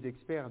entendu des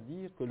experts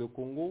dire que le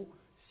Congo,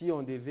 si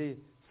on devait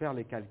faire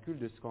les calculs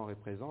de ce qu'on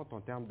représente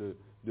en termes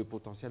de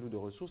potentiel ou de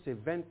ressources, c'est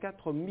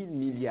 24 000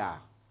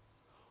 milliards.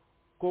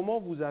 Comment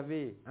vous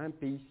avez un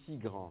pays si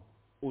grand,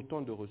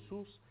 autant de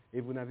ressources,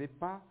 et vous n'avez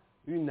pas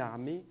une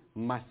armée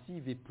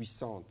massive et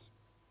puissante?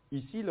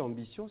 Ici,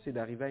 l'ambition, c'est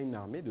d'arriver à une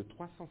armée de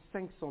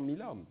 300-500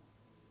 000 hommes.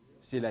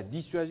 C'est la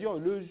dissuasion.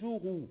 Le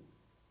jour où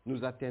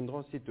nous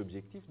atteindrons cet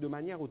objectif, de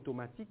manière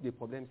automatique, les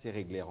problèmes se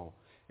régleront.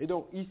 Et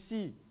donc,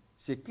 ici,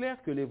 c'est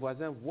clair que les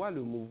voisins voient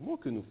le mouvement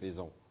que nous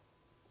faisons.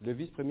 Le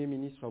vice-premier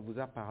ministre vous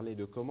a parlé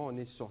de comment on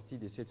est sorti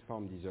de cette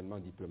forme d'isolement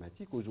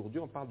diplomatique. Aujourd'hui,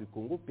 on parle du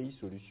Congo, pays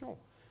solution.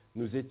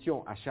 Nous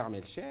étions à Sharm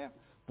el-Cheikh,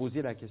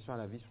 poser la question à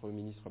la vice-premier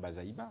ministre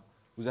Bazaïba.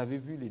 Vous avez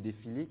vu les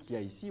défilés qu'il y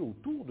a ici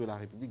autour de la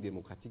République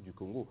démocratique du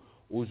Congo.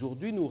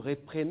 Aujourd'hui, nous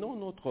reprenons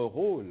notre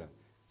rôle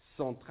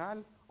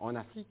central en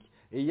Afrique.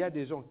 Et il y a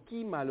des gens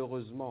qui,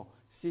 malheureusement,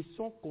 se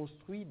sont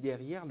construits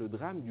derrière le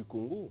drame du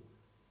Congo.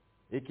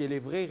 Et que les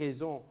vraies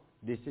raisons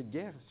de cette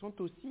guerre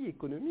sont aussi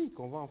économiques.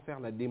 On va en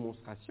faire la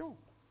démonstration.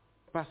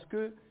 Parce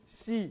que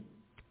si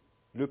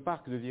le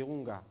parc de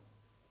Virunga,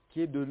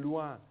 qui est de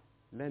loin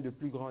l'un des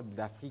plus grands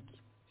d'Afrique,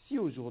 si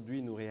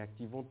aujourd'hui nous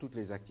réactivons toutes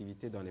les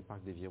activités dans les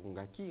parcs de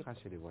Virunga, qui ira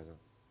chez les voisins?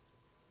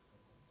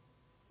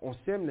 On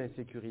sème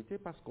l'insécurité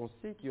parce qu'on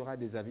sait qu'il y aura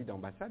des avis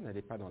d'ambassade,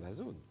 n'allez pas dans la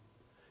zone.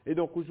 Et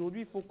donc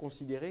aujourd'hui, il faut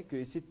considérer que,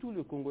 et c'est tout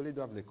le Congolais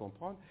doivent le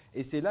comprendre,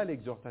 et c'est là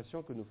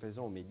l'exhortation que nous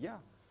faisons aux médias,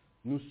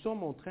 nous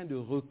sommes en train de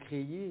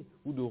recréer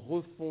ou de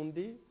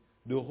refonder,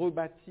 de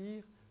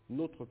rebâtir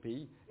notre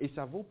pays. Et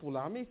ça vaut pour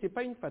l'armée, ce n'est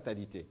pas une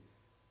fatalité.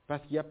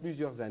 Parce qu'il y a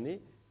plusieurs années,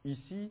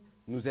 ici,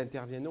 nous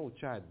intervenons au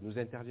Tchad, nous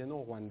intervenons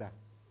au Rwanda.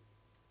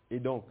 Et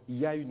donc, il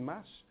y a une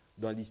marche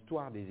dans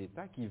l'histoire des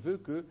États qui veut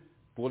que,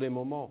 pour le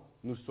moment,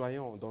 nous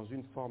soyons dans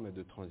une forme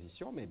de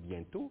transition, mais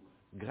bientôt,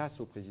 grâce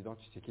au président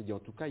Tshisekedi, en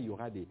tout cas, il y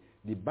aura des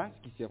bases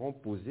qui seront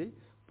posées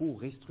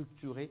pour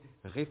restructurer,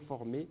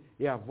 réformer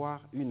et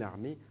avoir une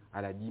armée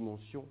à la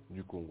dimension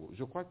du Congo.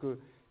 Je crois que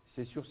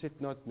c'est sur cette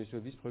note, monsieur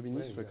le vice-premier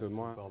ministre, que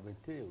moi,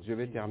 je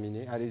vais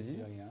terminer. Allez-y.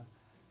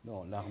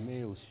 Non,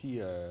 l'armée aussi,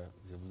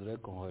 je voudrais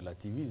qu'on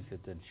relativise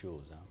certaines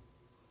choses. Hein.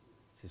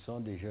 Ce sont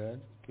des jeunes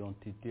qui ont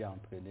été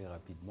entraînés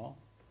rapidement,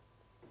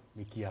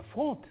 mais qui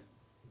affrontent,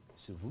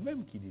 c'est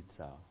vous-même qui dites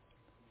ça,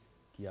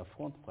 qui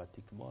affrontent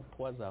pratiquement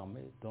 3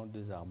 armées, dont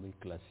 2 armées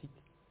classiques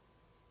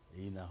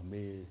et une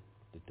armée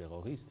de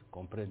terroristes,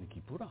 comprennent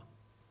qui pourra.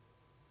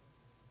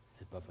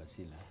 C'est pas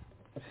facile.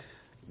 Hein.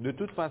 De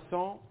toute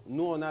façon,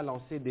 nous on a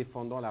lancé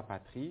Défendons la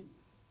patrie,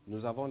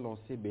 nous avons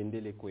lancé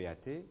Bendele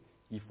Koyate.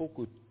 Il faut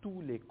que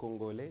tous les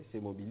Congolais se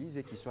mobilisent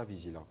et qu'ils soient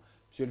vigilants.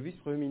 Monsieur le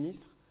vice-premier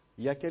ministre,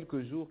 il y a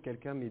quelques jours,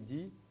 quelqu'un me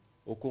dit,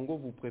 au Congo,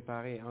 vous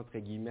préparez, entre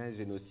guillemets, un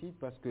génocide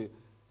parce que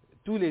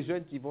tous les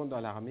jeunes qui vont dans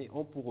l'armée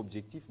ont pour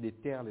objectif de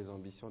taire les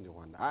ambitions du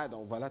Rwanda. Ah,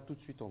 donc voilà, tout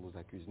de suite, on vous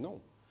accuse. Non.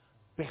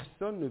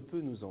 Personne ne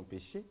peut nous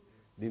empêcher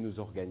de nous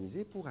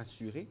organiser pour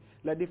assurer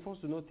la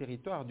défense de nos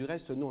territoires. Du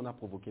reste, nous, on n'a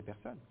provoqué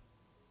personne.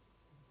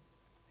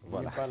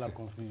 Voilà. Il n'y a pas la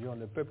confusion.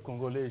 Le peuple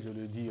congolais, je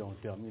le dis, on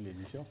termine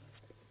l'édition.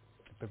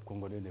 Le peuple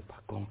congolais n'est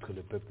pas contre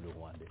le peuple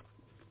rwandais.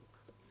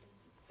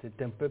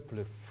 C'est un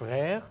peuple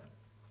frère.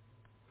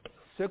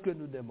 Ce que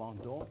nous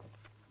demandons,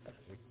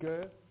 c'est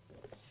que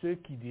ceux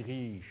qui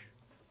dirigent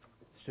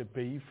ce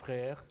pays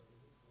frère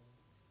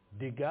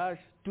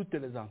dégagent toutes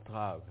les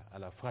entraves à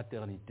la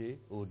fraternité et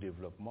au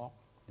développement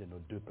de nos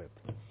 2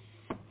 peuples.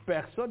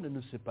 Personne ne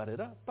nous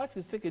séparera, parce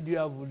que ce que Dieu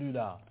a voulu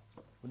là.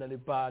 Vous n'allez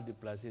pas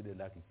déplacer de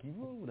lac Kivu,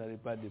 vous n'allez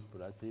pas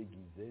déplacer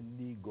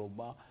Gizeli,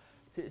 Goma.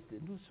 C'est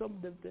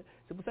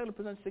pour ça que le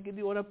président Tshisekedi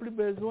dit on n'a plus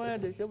besoin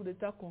de chefs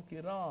d'État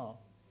conquérants.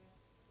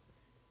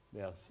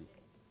 Merci.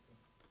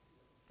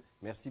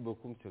 Merci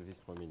beaucoup, monsieur le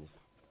vice-premier ministre.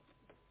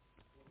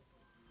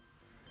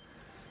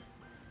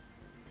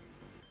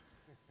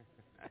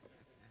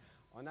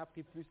 On a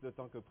pris plus de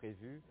temps que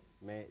prévu,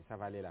 mais ça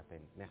valait la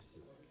peine. Merci.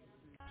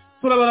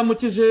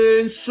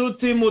 turabaramukije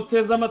inshuti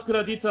muteze amatwi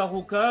radiyo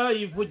Itahuka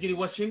ivugira i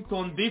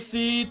Washington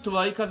DC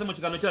tubaha ikaze mu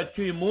kiganiro cyacu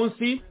cy'uyu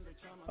munsi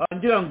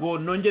ngira ngo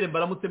nongere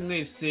mbaramutse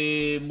mwese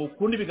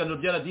mukunda ibiganiro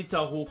bya radiyo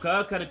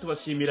Itahuka kandi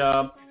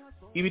tubashimira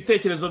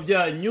ibitekerezo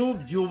byanyu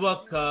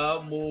byubaka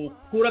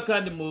mukura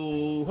kandi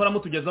muhora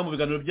mutugezaho mu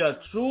biganiro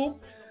byacu.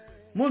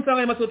 mu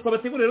nsanganyamatsiko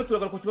twabategura rero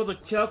turagaruka ku kibazo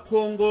cya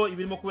Kongo,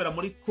 ibirimo kubera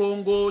muri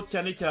Kongo,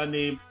 cyane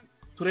cyane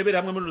turebere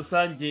hamwe muri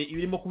rusange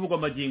ibirimo kuvugwa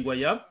magingo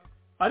aya.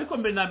 Ariko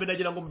mbere na mbere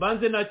nagira ngo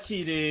mbanze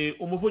nakire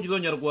umuvugizi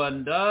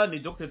w'Abanyarwanda ni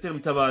Dr. Tere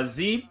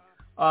Mutabazi,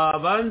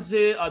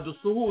 abanze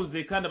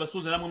adusuhuze kandi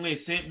abasuhuze namwe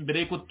mwese mbere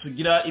yuko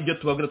tugira ibyo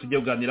tubabwira tugiye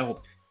kuganiraho.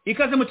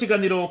 Ikaze mu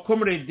kiganiro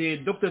Comrade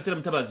Dr. Tere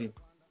Mutabazi.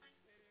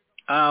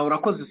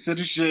 Urakoze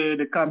Serge,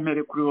 reka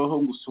mpere kuri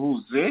wowe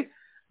ngusuhuze,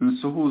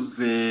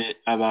 nsuhuze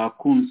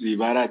abakunzi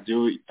ba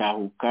radio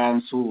Itahuka,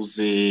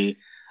 nsuhuze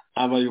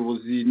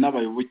abayobozi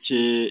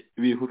n'abayoboke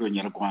b'ihuriro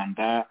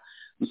nyarwanda,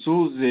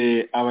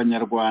 nsuhuze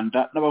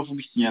abanyarwanda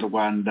n'abavuga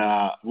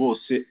ikinyarwanda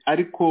bose,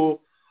 ariko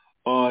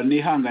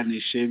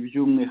nihanganishe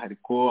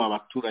by'umwihariko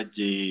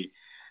abaturage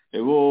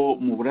bo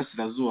mu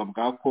burasirazuba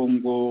bwa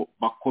Kongo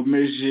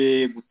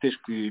bakomeje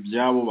guteshwa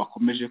ibyabo,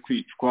 bakomeje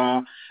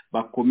kwicwa,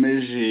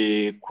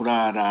 bakomeje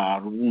kurara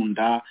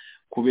rubunda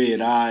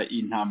kubera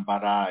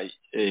intambara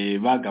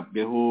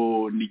bagabweho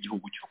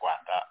n'igihugu cy'u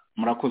Rwanda.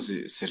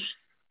 Murakoze Serge.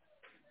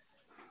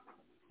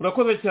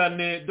 Urakoze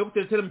cyane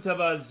Dr. Tere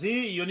Mutabazi.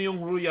 Iyo niyo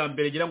nkuru ya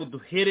mbere ngira ngo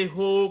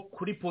duhereho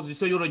kuri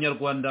position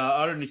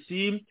y'Uronyarwanda RNC.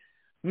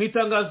 Mu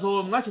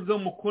itangazo mwashyizeho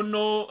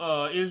umukono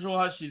ejo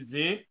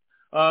hashize,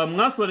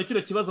 mwasobanura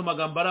kino kibazo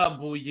magambo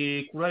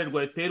arambuye ku ruhare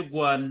rwa leta y'u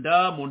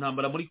Rwanda mu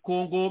ntambara muri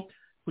Kongo,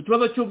 ku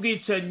kibazo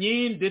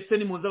cy'ubwicanyi ndetse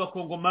n'impunzi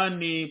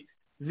z'abakongomani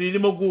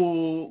zirimo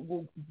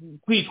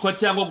kwicwa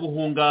cyangwa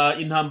guhunga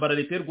intambara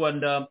leta y'u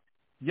Rwanda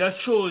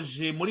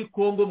yashoje muri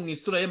Kongo mu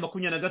isura ya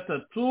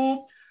 23.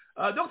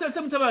 Dr.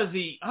 Tere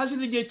Mutabazi,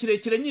 hashize igihe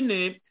kirekire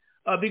nyine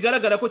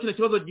bigaragara ko kino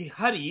kibazo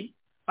gihari,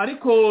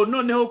 ariko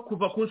noneho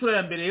kuva ku nshuro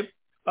ya mbere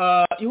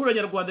ihuriro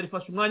nyarwanda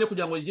rifashe umwanya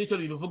kugira ngo rigire icyo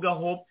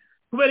ribivugaho.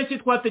 Kubera iki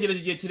twategereje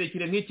igihe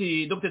kirekire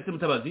nk'iki Dr. Tere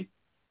Mutabazi?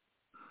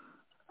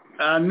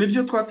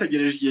 Nibyo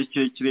twategereje igihe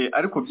kirekire,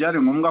 ariko byari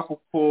ngombwa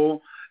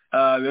kuko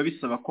biba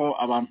bisaba ko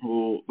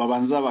abantu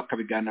babanza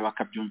bakabiganira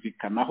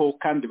bakabyumvikanaho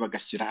kandi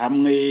bagashyira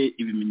hamwe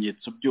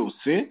ibimenyetso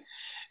byose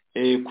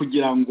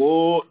kugira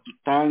ngo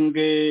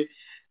dutange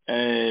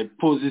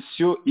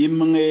pozisiyo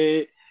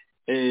imwe,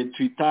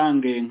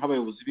 tuyitange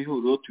nk'abayobozi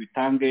b'ihuriro,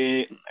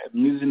 tuyitange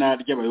mu izina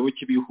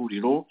ry'abayoboke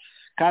b'ihuriro,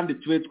 kandi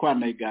tube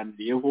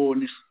twanayiganiriyeho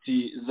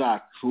n'inshuti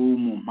zacu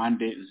mu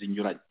mpande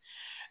zinyuranye.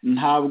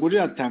 Ntabwo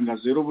ririya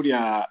tangazo rero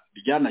buriya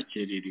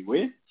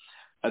ryanakereriwe,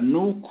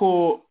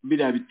 nuko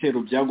biriya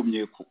bitero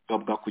byagumye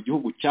kugabwa ku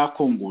gihugu cya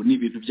Kongo ni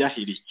ibintu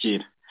byahiriye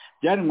kera.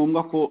 Byari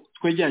ngombwa ko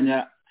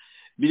twegeranya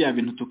biriya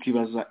bintu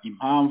tukibaza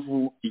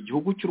impamvu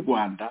igihugu cy'u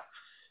Rwanda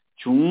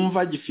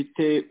cyumva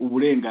gifite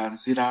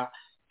uburenganzira,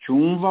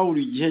 cyumva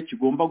buri gihe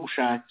kigomba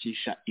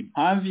gushakisha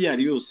impamvu iyo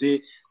ari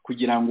yose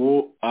kugira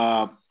ngo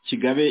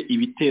kigabe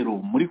ibitero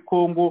muri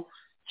Kongo,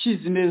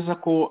 kizi neza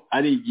ko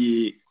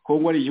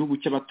Kongo ari igihugu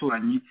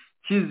cy'abaturanyi,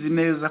 kizi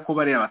neza ko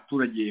bari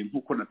abaturage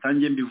nk'uko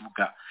natangiye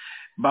mbivuga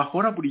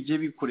bahora buri gihe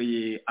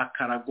bikoreye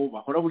akarago,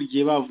 bahora buri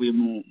gihe bavuye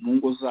mu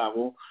ngo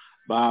zabo,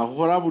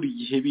 bahora buri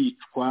gihe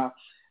bicwa,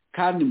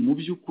 kandi mu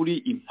by'ukuri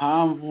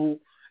impamvu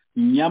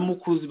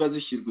nyamukuru ziba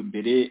zishyirwa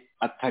imbere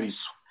atari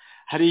zo.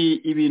 Hari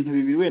ibintu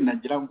bibiri wenda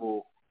ngira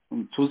ngo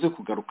tuze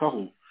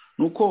kugarukaho,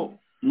 nuko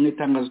mu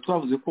itangazo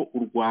twavuze ko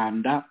u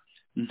Rwanda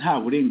nta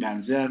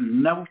burenganzira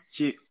na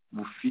buke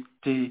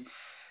bufite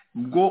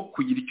bwo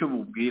kugira icyo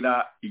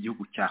bubwira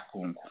igihugu cya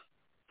Kongo.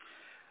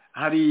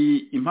 Hari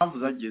impamvu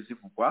zagiye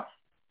zivugwa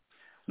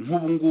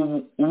nk'ubu ngubu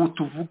ubu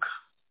tuvuga,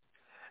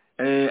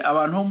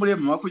 abantu bo muri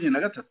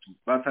M23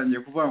 batangiye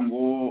kuvuga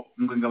ngo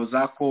ingabo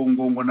za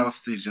Kongo ngo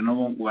n'abafite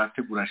nabo ngo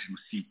bategura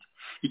jenoside.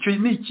 Icyo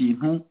ni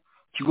ikintu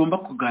kigomba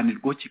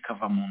kuganirwaho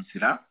kikava mu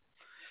nzira.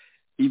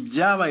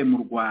 Ibyabaye mu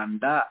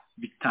Rwanda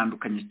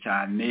bitandukanye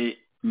cyane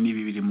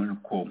n'ibibiri muri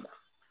Kongo.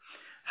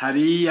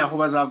 Hari aho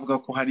bazavuga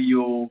ko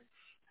hariyo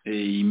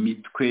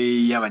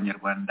imitwe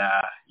y'abanyarwanda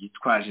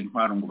yitwaje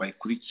intwaro ngo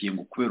bayikurikiye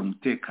ngo kubera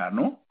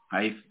umutekano nka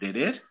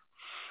FDLR.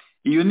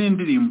 Iyo ni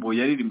indirimbo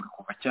yaririmbwe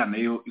kuva cyane,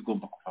 yo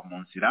igomba kuva mu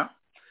nzira.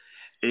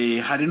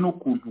 Hari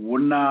n'ukuntu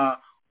ubona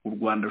u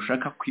Rwanda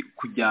rushaka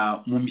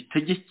kujya mu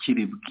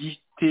mitegekere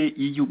bwite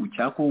y'igihugu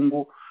cya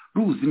Kongo,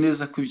 ruzi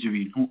neza ko ibyo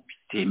bintu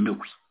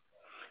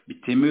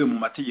bitemewe mu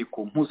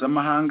mategeko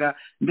mpuzamahanga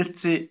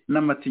ndetse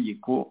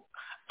n'amategeko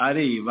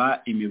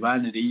areba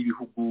imibanire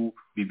y'ibihugu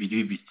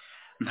bibiri.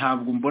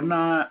 Ntabwo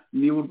mbona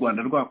niba u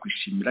Rwanda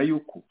rwakwishimira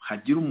yuko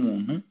hagira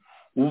umuntu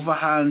uva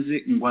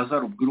hanze ngo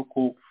azarubwire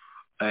uko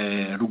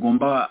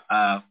rugomba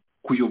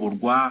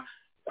kuyoborwa,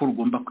 ko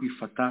rugomba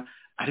kwifata,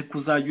 ariko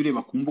uzajya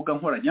ureba ku mbuga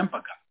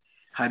nkoranyambaga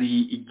hari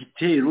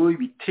ibitero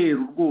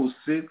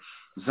rwose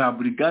za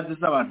brigade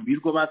z'abantu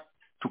birwa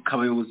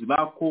tukabayobozi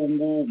ba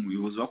Kongo,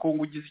 umuyobozi wa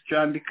Kongo ugize icyo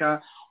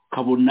yandika,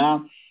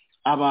 ukabona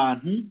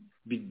abantu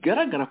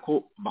bigaragara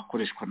ko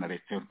bakoreshwa na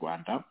leta y'u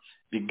Rwanda,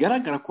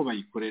 bigaragara ko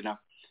bayikorera,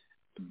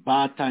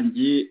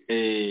 batangiye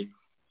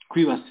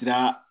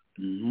kwibasira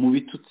mu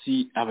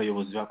bitutsi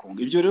abayobozi ba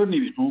Kongo. Ibyo rero ni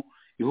ibintu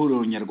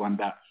ihuriro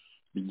nyarwanda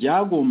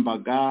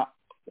ryagombaga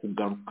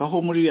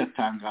kugarukaho muri iriya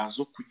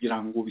tangazo kugira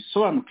ngo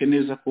bisobanuke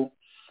neza ko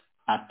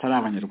atari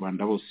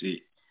abanyarwanda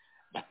bose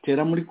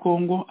batera muri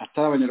Kongo,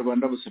 atari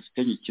abanyarwanda bose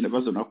bafitanye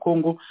ikibazo na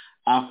Kongo,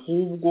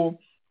 ahubwo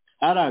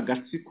ari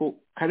agatsiko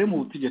kari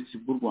mu butegetsi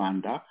bw'u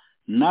Rwanda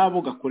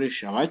nabo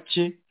gakoresha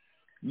bake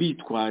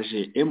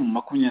bitwaje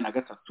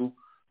M23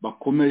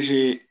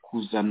 bakomeje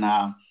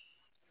kuzana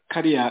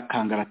kariya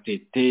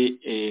kangaratete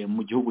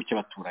mu gihugu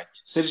cy'abaturage.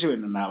 Serge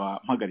wenda naba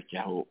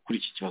mpagarikiye aho kuri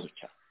iki kibazo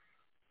cyawe.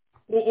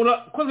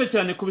 Urakoze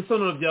cyane ku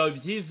bisobanuro byawe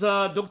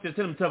byiza Dr.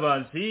 Etienne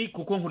Mutabazi,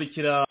 kuko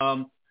nkurikira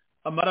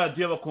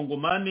amaradiyo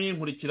y'abakongomani,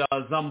 nkurikira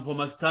za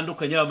mvoma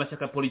zitandukanye,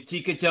 amashyaka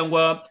politike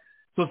cyangwa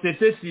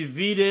sosiyete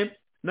sivile,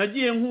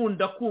 nagiye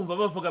nkunda kumva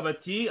bavuga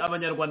bati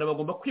abanyarwanda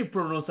bagomba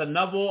kwipronosa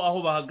nabo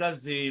aho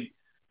bahagaze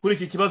kuri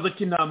iki kibazo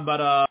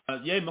cy'intambara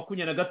ya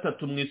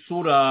M23 mu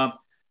isura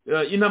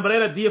intambara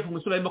ya RDF mu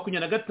isura ya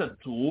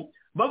M23,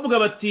 bavuga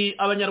bati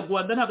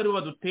abanyarwanda ntabwo aribo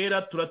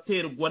badutera,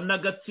 turaterwa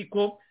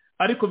n'agatsiko,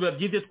 ariko biba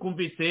byiza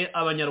twumvise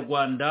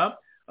abanyarwanda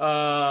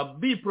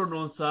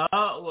biprononsa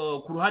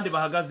ku ruhande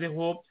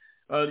bahagazeho,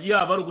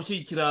 yaba ari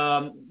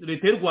ugushyigikira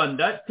leta y'u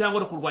Rwanda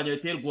cyangwa ari kurwanya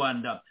leta y'u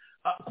Rwanda.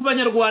 Ku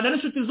banyarwanda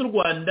n'inshuti z'u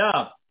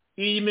Rwanda,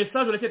 iyi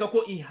message urakeka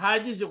ko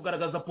ihagije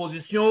kugaragaza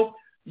position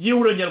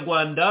y'ihuriro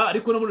nyarwanda,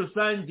 ariko no muri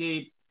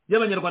rusange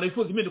y'abanyarwanda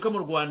bifuza impinduka mu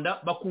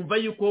Rwanda bakumva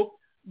yuko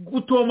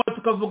gutoma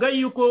tukavuga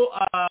yuko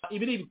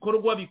ibiri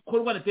bikorwa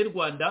na leta y'u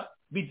Rwanda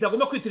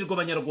bitagomba kwitirirwa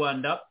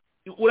abanyarwanda,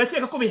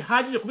 urakeka ko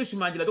bihagije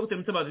kubishimangira Dr.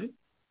 Mutabazi?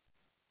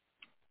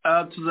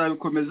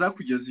 Tuzabikomeza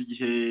kugeza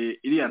igihe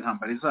iriya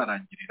ntambara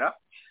izarangirira,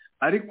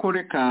 ariko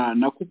reka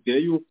nakubwiye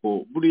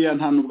yuko buriya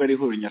nta nubwo ari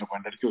ihuriro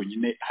nyarwanda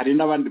ryonyine, hari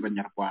n'abandi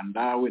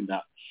banyarwanda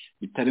wenda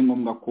bitari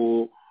ngombwa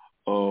ko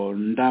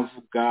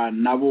ndavuga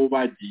nabo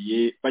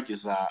bagiye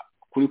bageza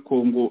kuri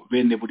Kongo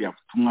bene buriya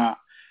butumwa,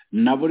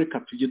 nabo reka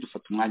tujye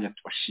dufata umwanya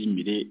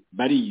tubashimire.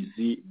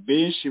 Barizi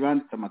benshi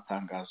banditse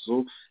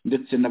amatangazo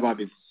ndetse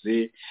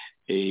n'ababivuze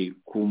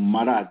ku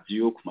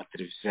maradiyo, ku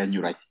mateleviziyo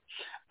anyuranye.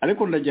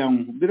 Ariko ndagira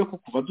ngo nkubwire ko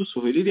kuva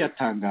dusohora iriya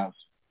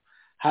tangazo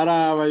hari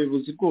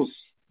abayobozi rwose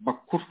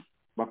bakuru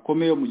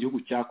bakomeye mu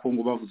gihugu cya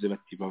Kongo bavuze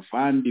bati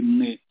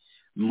bavandimwe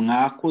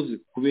mwakoze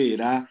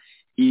kubera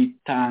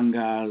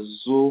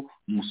itangazo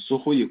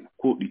musohoye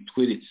kuko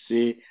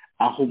ritweretse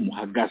aho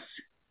muhagaze.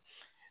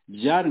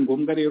 Byari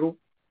ngombwa rero,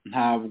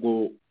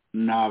 ntabwo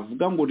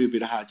navuga ngo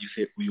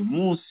birahagije uyu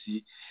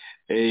munsi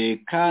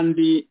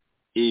kandi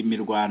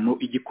imirwano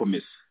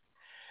igikomeza.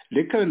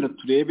 Reka wenda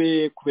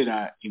turebe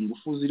kubera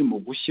ingufu zirimo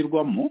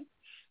gushyirwamo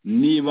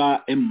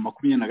niba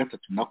M23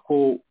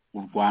 nako u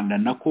Rwanda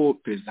nako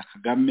Perezida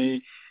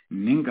Kagame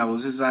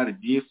n'ingabo ze za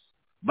RDF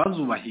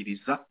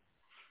bazubahiriza,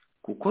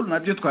 kuko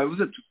nabyo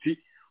twabivuze tuti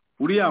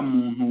uriya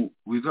muntu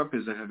witwa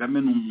Perezida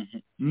Kagame ni umuntu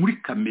muri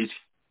kamere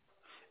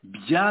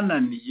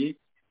byananiye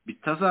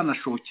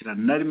bitazanashokera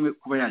na rimwe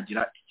kuba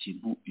yagira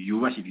ikintu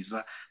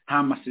yubahiriza.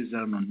 Nta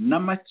masezerano na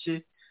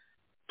make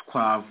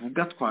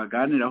twavuga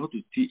twaganiraho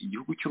tuti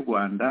igihugu cy'u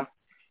Rwanda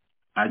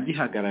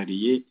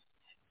agihagarariye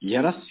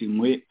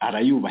yarasinywe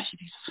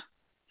arayubahiriza,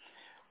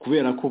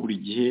 kubera ko buri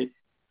gihe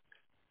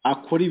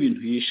akora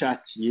ibintu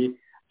yishakiye,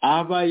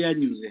 aba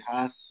yanyuze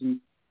hasi.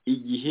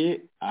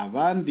 Igihe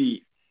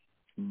abandi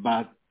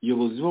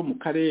bayobozi bo mu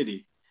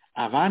karere,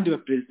 abandi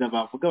baperezida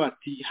bavuga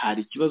bati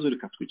hari ikibazo,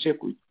 reka twicaye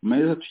ku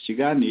meza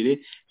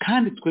tukiganire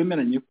kandi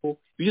twemeranye ko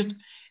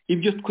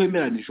ibyo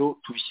twemeranijeho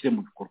tubishyire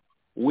mu bikorwa,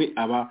 we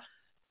aba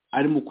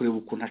arimo kureba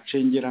ukuntu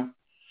acengera,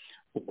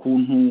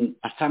 ukuntu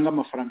atanga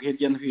amafaranga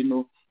hirya no hino,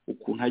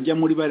 ukuntu ajya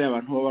muri bariya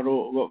abantu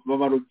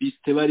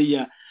b'abarobiste,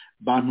 bariya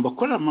bantu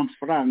bakorera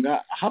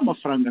amafaranga, aho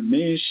amafaranga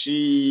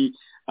menshi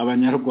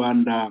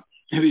abanyarwanda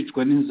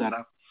bicwa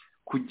n'inzara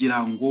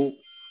kugira ngo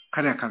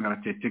kariya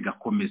kangaratete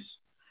gakomeze.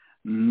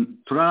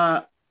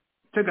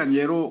 Turateganya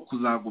rero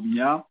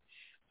kuzagumya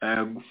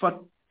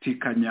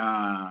gufatikanya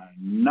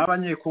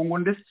n'abanyekongo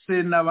ndetse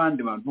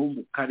n'abandi bantu bo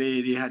mu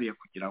karere hariya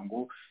kugira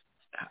ngo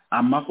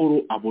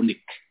amahoro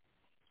aboneke.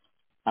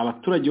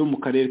 Abaturage bo mu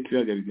karere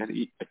k'ibiyaga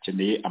bigari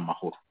bakeneye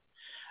amahoro.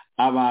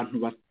 Abantu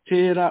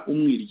batera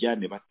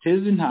umwiryane,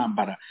 bateza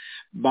intambara,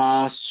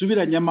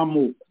 basubiranyamo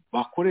amoko,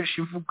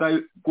 bakoresha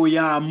imvugo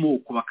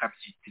y'amoko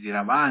bakabyitirira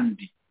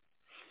abandi,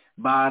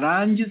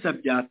 barangiza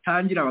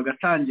byatangira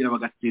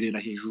bagaterera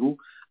hejuru,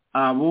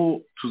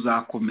 abo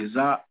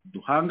tuzakomeza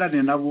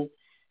duhangane nabo.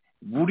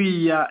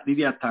 Buriya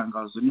ririya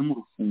tangazo ni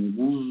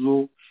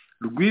nk'urufunguzo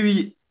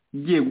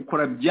rw'ibigiye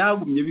gukora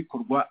byagumye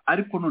bikorwa,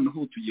 ariko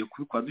noneho tugiye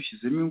kubikora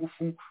dushyizemo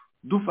ingufu,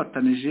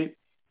 dufatanije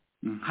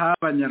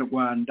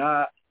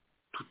nk'abanyarwanda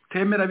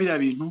tutemera biriya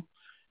bintu,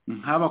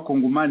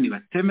 nk'abakongomani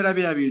batemera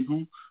biriya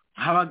bintu,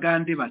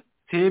 nk'abagande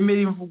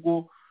batemera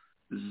imvugo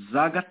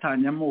za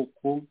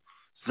gatanyamoko,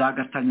 za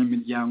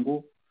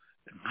gatanyamiryango,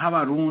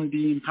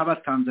 nk'abarundi,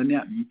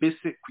 nk'abatanzania,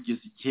 mbese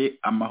kugeza igihe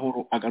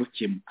amahoro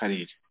agarukiye mu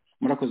karere.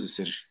 Murakoze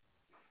Serge.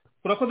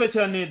 Urakoze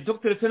cyane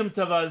Dr. Etienne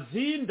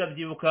Mutabazi.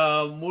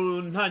 Ndabyibuka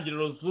mu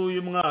ntangiriro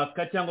z'uyu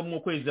mwaka cyangwa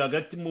mu kwezi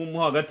hagati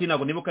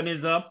ntabwo nibuka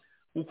neza,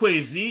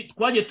 ukwezi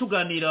twagiye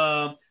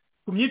tuganira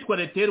ku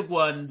myitwarire y'u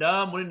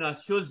Rwanda muri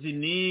Nations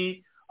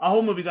Unies,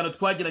 aho mu biganiro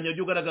twagiranye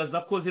byo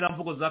ugaragaza ko ziriya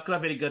mvugo za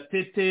Claver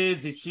Gatete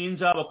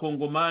zishinja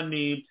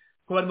abakongomani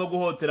ko barimo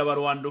guhotera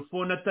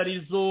abarwandofone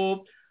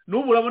atarizo.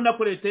 N'ubu urabona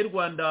ko leta y'u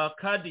Rwanda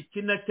kandi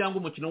ikina cyangwa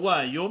umukino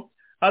wayo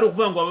ari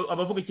ukuvuga ngo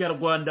abavuga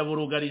ikinyarwanda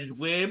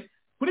burugarijwe.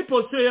 Kuri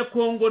posiyo ya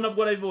Kongo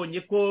nabwo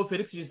arabibonye ko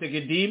Felix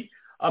Tshisekedi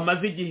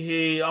amaze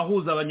igihe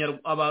ahuza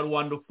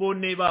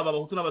abarwandofone baba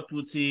abahutu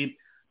n'abatutsi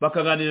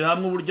bakaganirira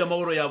hamwe uburyo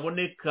amahoro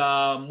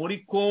yaboneka muri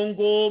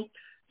Kongo.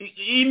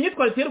 Iyi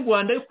myitwarire y'u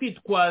Rwanda yo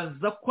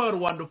kwitwaza ko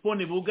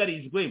abarwandofone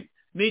bugarijwe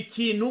ni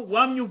ikintu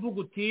wamye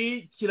uvuga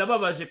uti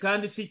kirababaje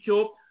kandi si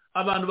cyo,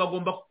 abantu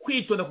bagomba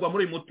kwitonda kuva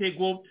muri uyu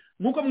mutego,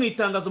 nk'uko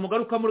mwitangaza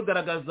mugaruka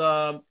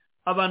mugaragaza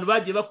abantu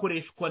bagiye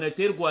bakoreshwa na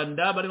leta y'u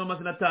Rwanda barimo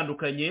amazina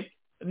atandukanye.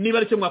 Niba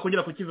aricyo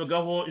mwakongera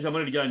kukivugaho, ijambo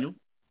ryanyu.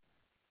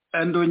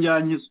 Ndongera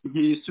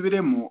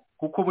nkisubiremo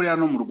kuko buriya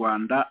no mu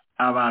Rwanda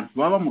abantu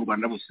baba mu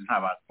Rwanda bose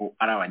nta bantu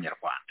ari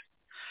abanyarwanda.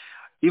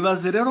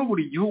 Ibaze rero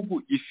buri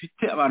gihugu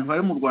gifite abantu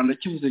bari mu Rwanda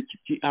kivuze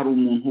kiti hari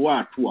umuntu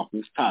wacu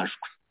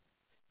wahutajwe,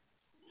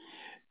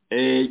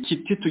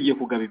 kiti tugiye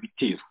kugaba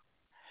ibitero.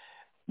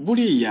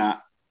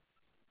 Buriya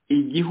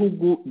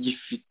igihugu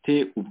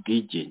gifite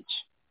ubwigenge,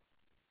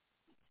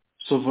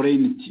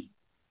 sovereignty.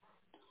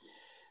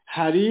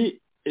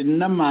 Hari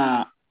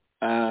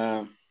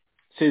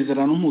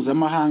n'amasezerano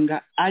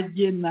mpuzamahanga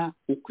agena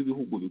uko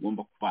ibihugu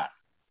bigomba kubana.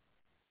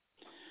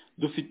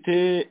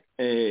 Dufite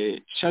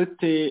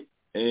charte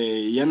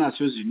ya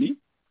Nations Unies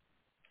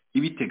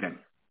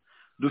ibiteganya.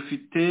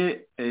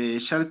 Dufite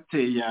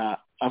charte ya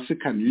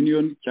African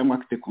Union cyangwa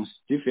acte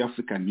constitutif ya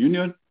African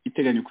Union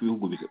iteganya ku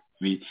bihugu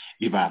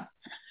bibana.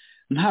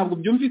 Ntabwo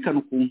byumvikana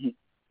ukuntu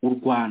u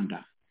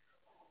Rwanda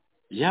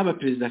yaba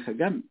Perezida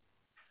Kagame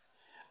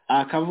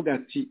akavuga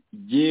ati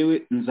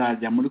yewe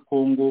nzajya muri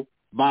Kongo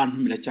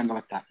bantumira cyangwa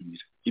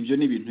batantumira. Ibyo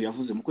ni ibintu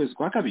yavuze mu kwezi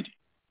kwa kabiri.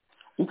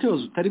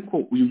 Ukibaza utari ko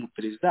uyu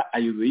muperezida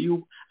ayoboye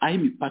aho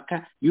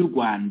imipaka y'u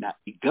Rwanda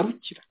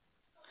igarukira,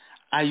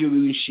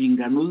 ayoboye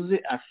inshingano ze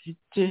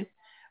afite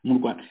mu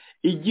Rwanda.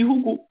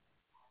 Igihugu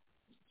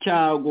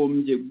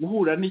cyagombye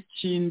guhura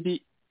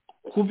n'ikindi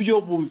ku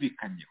byo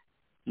bumvikanyeho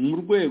mu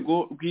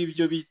rwego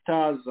rw'ibyo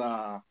bita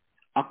za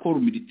accord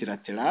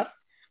multilateral,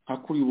 nka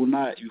kuri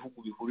ubona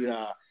ibihugu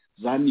bihurira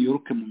za New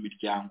York mu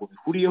miryango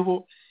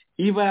bihuriyeho,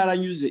 iba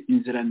yaranyuze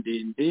inzira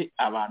ndende,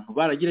 abantu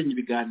baragiranye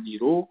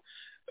ibiganiro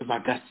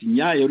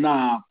bagasinya. Yo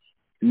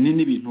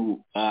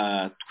n'ibintu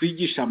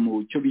twigisha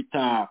mu cyo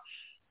bita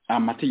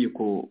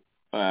amategeko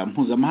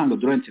mpuzamahanga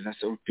droit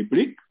international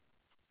public,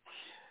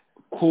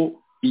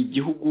 ko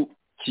igihugu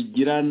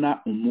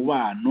kigirana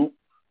umubano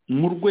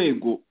mu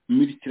rwego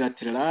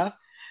multilateral,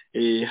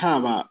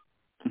 haba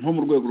nko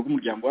mu rwego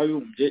rw'umuryango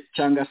w'abibumbye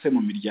cyangwa se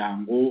mu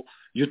miryango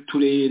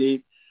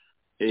y'uturere.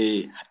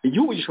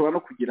 Igihugu gishobora no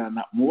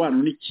kugirana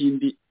umubano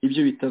n'ikindi,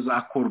 ibyo bita za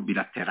accord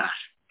bilateral.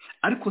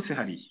 Ariko se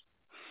hariya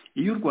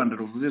iyo u Rwanda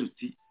ruvuze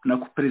ruti na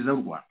perezida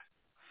w'u Rwanda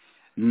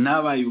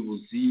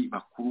n'abayobozi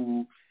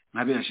bakuru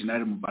nka Bera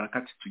General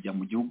Mubarakati tujya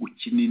mu gihugu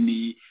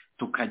kinini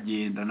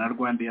tukagenda na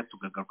Rwanda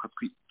tugagaruka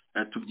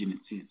tubyina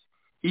intsinzi,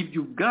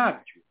 ibyo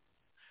ubwabyo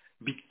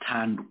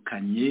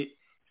bitandukanye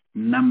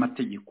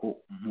n'amategeko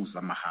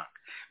mpuzamahanga,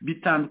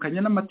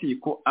 bitandukanye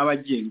n'amategeko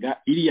abagenga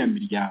iriya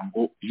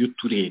miryango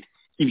y'uturere.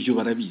 Ibyo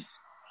barabizi,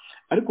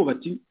 ariko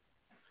bati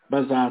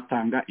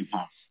bazatanga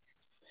impamvu.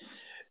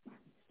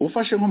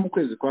 Ufashe nko mu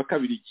kwezi kwa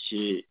kabiri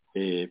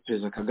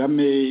Perezida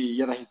Kagame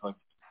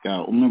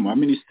yarahizwaga umwe mu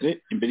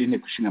baminisitiri imbere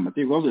y'inteko ishinga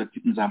amategeko, bavuga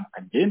ati nzamuka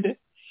ngende,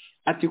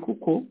 ati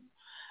kuko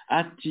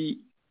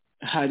ati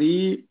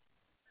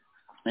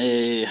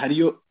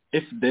hariyo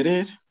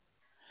FDLR,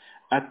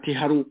 ati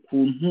hari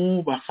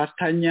ukuntu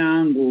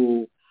bafatanya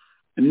ngo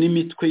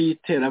n'imitwe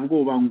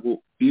y'iterabwoba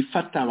ngo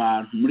bifata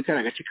abantu muri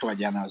kariya gace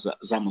kabajyana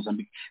za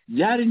Mozambique.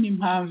 Byari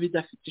n'impamvu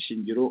idafite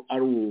ishingiro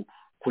ari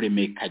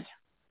ukuremekanya.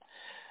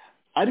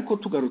 Ariko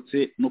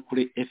tugarutse no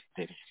kuri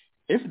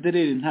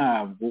FDLR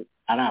ntabwo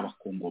ari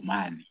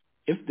abakongomani,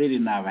 FDLR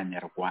ni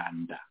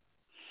abanyarwanda.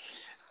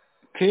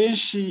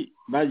 Kenshi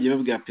bagiye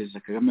babwira Perezida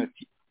Kagame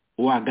ati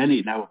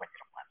waganire n'abo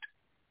banyarwanda,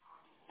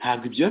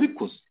 ntabwo ibyo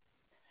yabikoze.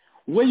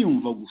 We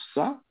yumva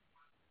gusa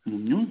mu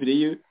myumvire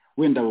ye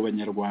wenda abo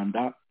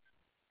banyarwanda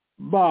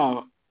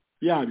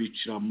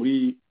yabicira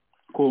muri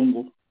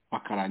Kongo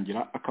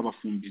bakarangira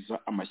akabafumbiza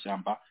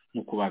amashyamba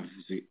nk'uko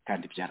babivuze,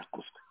 kandi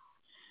byarakozwe.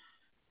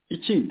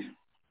 Ikindi,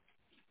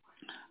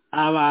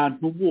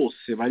 abantu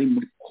bose bari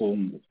muri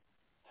Kongo,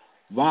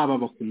 baba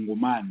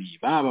abakongomani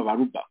baba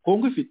abaruba,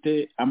 Kongo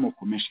ifite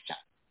amoko menshi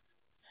cyane,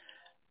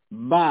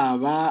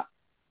 baba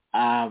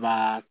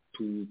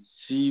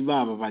abatutsi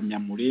baba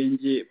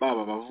abanyamurenge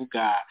baba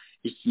bavuga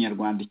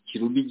ikinyarwanda,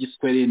 ikirundi,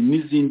 igiswahili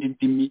n'izindi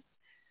ndimi.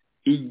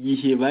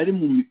 Igihe bari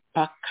mu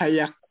mipaka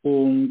ya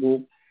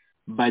Kongo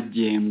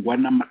bagengwa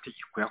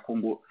n'amategeko ya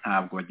Kongo,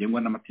 ntabwo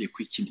bagengwa n'amategeko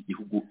y'ikindi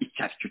gihugu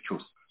icyo ari cyo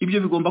cyose. Ibyo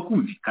bigomba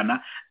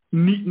kumvikana,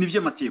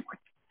 nibyo amategeko.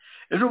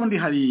 Ejo bundi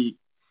hari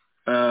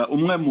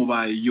umwe mu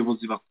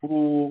bayobozi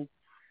bakuru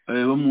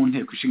bo mu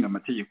nteko ishinga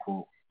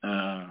amategeko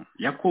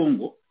ya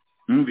Kongo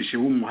numvishe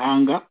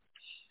w'umuhanga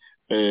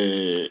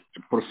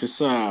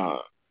Profesa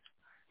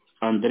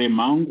Andre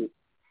Mangu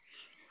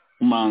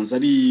umanza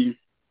ari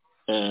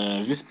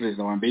vice president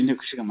wa mbere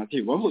inteko ishinga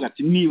amategeko bavuga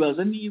ati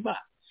nibaza niba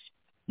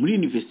muri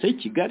Université ya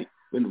Kigali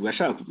wenda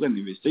ugashaka kuvuga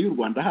Université y'u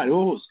Rwanda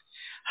hariho hose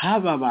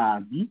haba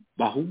abantu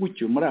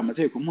bahugukiwe muri aya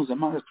mategeko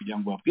mpuzamahanga kugira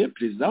ngo babwire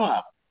perezida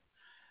wabo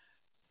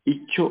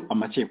icyo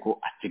amategeko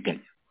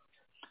ateganya.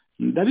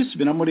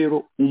 Ndabisubiramo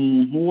rero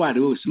umuntu uwo ari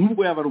wese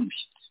nubwo yaba ari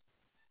umushyitsi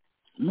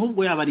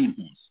nubwo yaba ari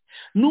impunzi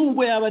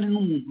nubwo yaba ari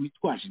n'umuntu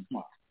witwaje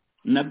intwaro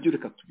nabyo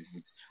reka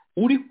tubivuge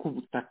uri ku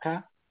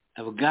butaka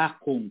bwa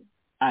Kongo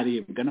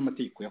arebwa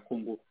n'amategeko ya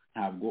Kongo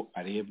ntabwo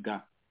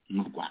arebwa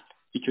n'u Rwanda.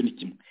 Icyo ni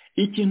kimwe.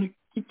 Ikintu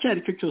icyo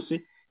ari cyo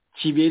cyose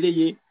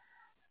kibereye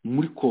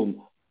muri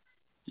Kongo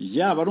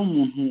yaba ari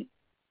umuntu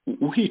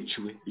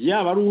uhiciwe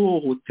yaba ari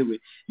uhohotewe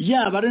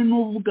yaba ari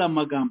n'uvuga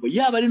amagambo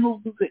yaba ari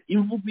n'uvuze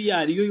imvugo iyo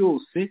ari yo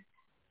yose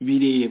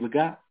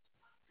birebwa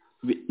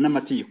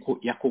n'amategeko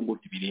ya Kongo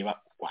ntibireba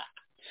u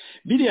Rwanda.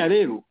 Biriya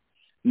rero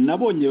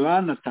nabonye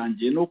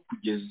banatangiye no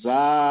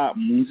kugeza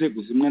mu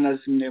nzego zimwe na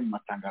zimwe mu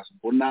matangazo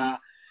mbona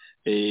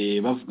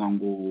bavuga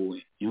ngo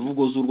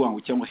imvugo z'urwango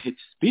cyangwa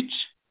hate speech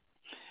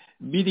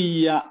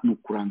biriya ni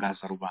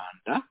ukurangaza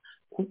rubanda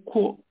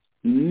kuko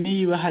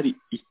niba hari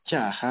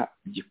icyaha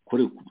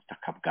gikorewe ku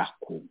butaka bwa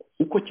Kongo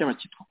uko cyaba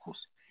cyitwa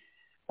kose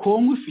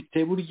Kongo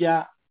ifite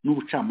burya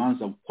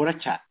n'ubucamanza bukora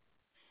cyane.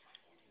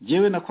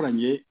 Jewe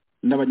nakoranye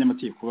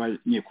n'abanyamategeko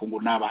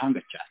b'Abanyekongo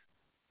n'abahanga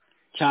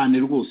cyane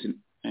rwose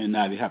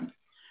nabihamye.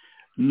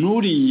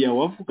 Nuriya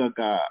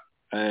wavugaga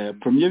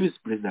premier vice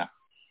president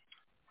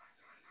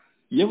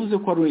yavuze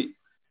ko ari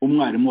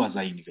umwarimu wa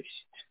za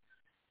university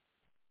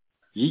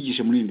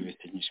yigishe muri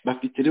university nyinshi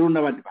bafite rero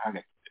n'abandi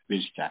bahanga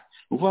benshi cyane.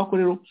 Uvuga ko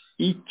rero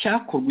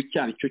icyakorwa icyo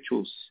ari cyo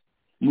cyose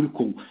muri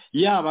Kongo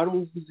yaba ari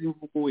uvuze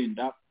imvugo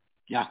wenda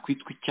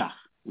yakwitwa icyaha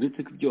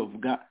uretse ko ibyo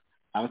bavuga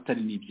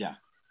abatari n'ibyaha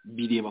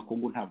bireba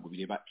Kongo ntabwo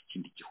bireba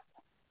ikindi gihugu.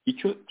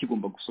 Icyo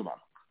kigomba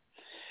gusobanuka.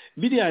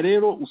 Biriya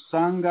rero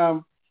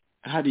usanga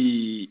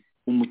hari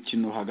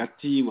umukino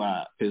hagati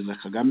wa Perezida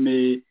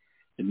Kagame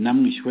na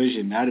mwishywa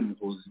General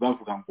Muhozi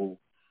bavuga ngo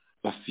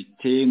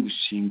bafite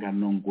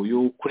inshingano ngo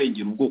yo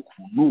kurengera ubwoko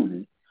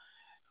n'ubu.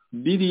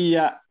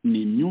 Biriya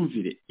ni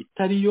imyumvire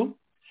itariyo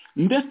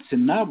ndetse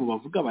nabo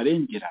bavuga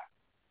barengera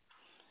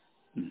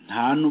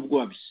nta nubwo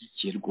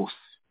babishyikiye rwose.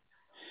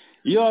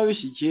 Iyo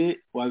babishyikiye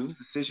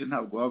wabivuze session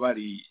ntabwo baba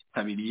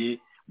baritabiriye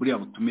buriya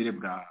butumire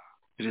bwa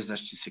Perezida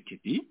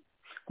Tshisekedi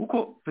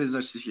kuko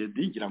Perezida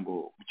Tshisekedi ngira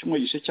ngo mu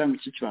cyumweru gishe cyangwa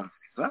iki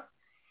kibanziriza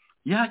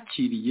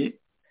yakiriye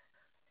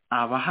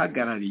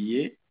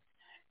abahagarariye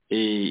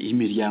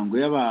imiryango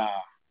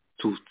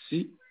y'Abatutsi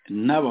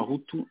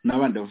n'Abahutu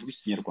n'abandi bavuga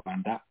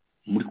Ikinyarwanda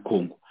muri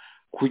Kongo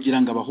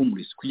kugira ngo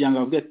abahumurize kugira ngo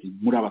bavuge ati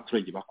muri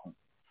abaturage ba Kongo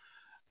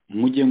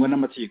mugengwa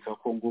n'amategeko ya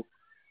Kongo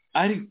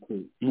ariko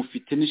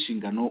mufite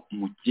n'inshingano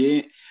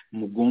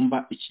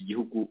mugomba iki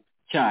gihugu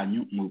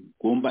cyanyu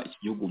mugomba iki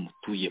gihugu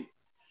mutuyemo.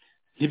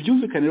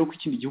 Ntibyumvikane rero ko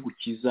ikindi gihugu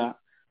kiza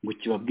ngo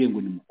kibabwiye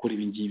ngo nimukore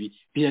ibi ngibi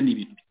biriya ni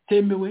ibintu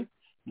bitemewe.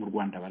 Mu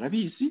Rwanda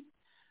barabizi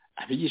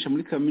abigisha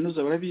muri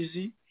kaminuza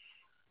barabizi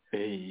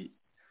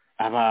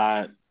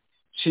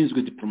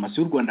abashinzwe diplomasi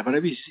y'u Rwanda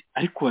barabizi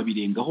ariko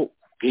babirengaho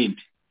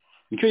ubwembe.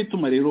 Nicyo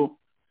gituma rero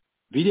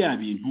biriya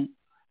bintu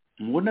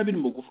mubona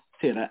birimo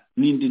gutera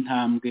n'indi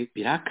ntambwe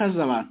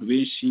birakaza abantu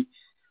benshi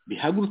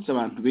bihagurutsa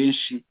abantu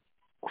benshi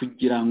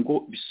kugira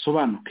ngo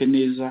bisobanuke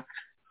neza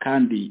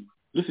kandi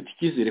dufite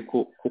icyizere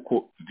ko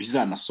kuko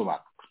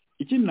bizanasobanuka.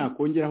 Ikindi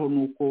nakongeraho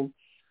ni uko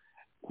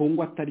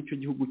Kongo atari cyo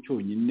gihugu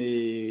cyonyine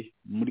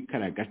muri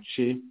kariya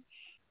gace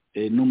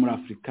no muri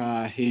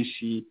Afurika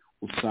henshi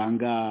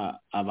usanga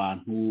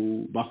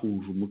abantu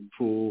bahuje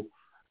umuco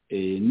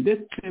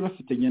ndetse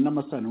bafitanye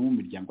n'amasano mu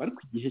miryango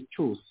ariko igihe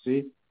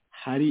cyose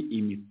hari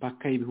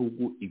imipaka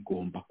y'ibihugu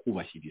igomba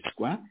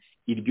kubahirizwa.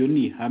 Iryo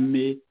ni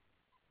ihame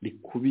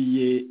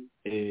rikubiye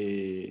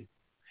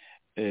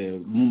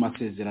mu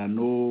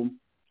masezerano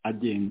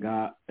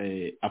agenga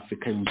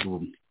Afurika yunze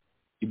ubumwe.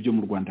 Ibyo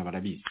mu Rwanda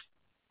barabizi.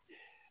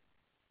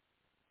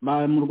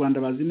 Mu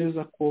Rwanda bazi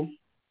neza ko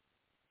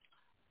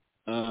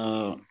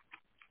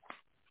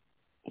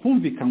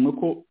humvikanywe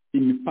ko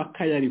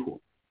imipaka yariho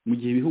mu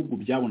gihe ibihugu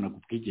byabonaga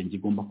ubwigenge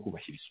igomba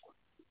kubahirizwa.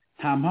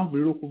 Nta mpamvu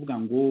rero kuvuga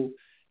ngo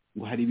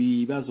hari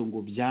ibibazo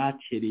ngo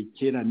byakereye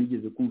kera.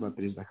 Nigeze kumva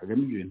Perezida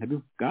Kagame ibyo bintu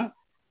abivuga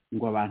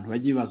ngo abantu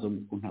bajye bibaza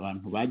ukuntu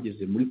abantu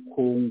bageze muri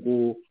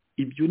Kongo.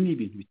 Ibyo ni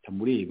ibintu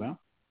bitamureba.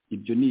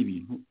 Ibyo ni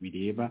ibintu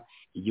bireba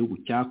igihugu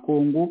cya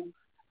Kongo.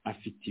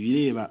 Afite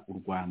ibireba u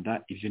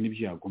Rwanda. Ibyo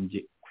nibyo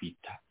yagombye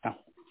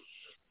kwitaho.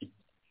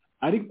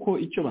 Ariko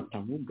icyo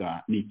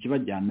batavuga ni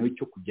ikibajyanayo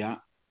cyo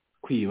kujya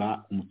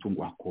kwiba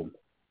umutungo wa Kongo.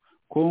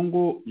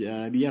 Kongo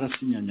yari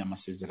yarasinyanye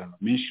amasezerano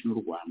menshi n'u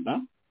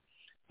Rwanda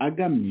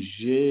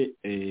agamije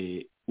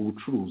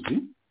ubucuruzi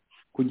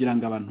kugira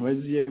ngo abantu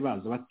baziye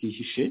baza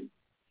batihishe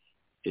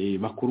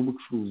bakora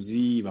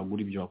ubucuruzi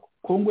bagura ibyo bakora.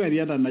 Kongo yari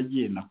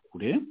yaranagiye na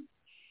kure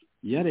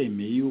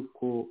yaremeye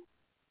yuko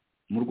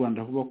mu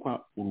Rwanda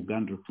hubakwa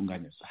uruganda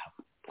rutunganya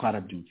zahabu.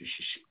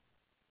 twarabyumvishije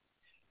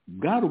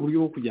bwari uburyo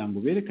bwo kugira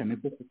ngo berekane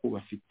ko kuko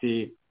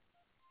bafite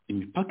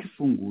imipaka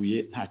ifunguye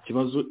nta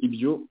kibazo.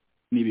 Ibyo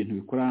ni ibintu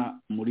bikora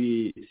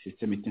muri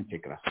systeme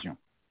d'integration.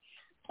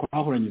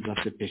 Twahoranye za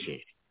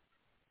CPGR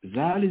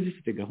zari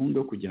zifite gahunda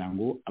yo kugira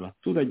ngo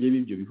abaturage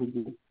b'ibyo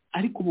bihugu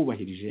ariko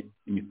bubahirije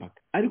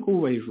imipaka, ariko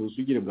bubahirije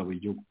ubusugire bwa buri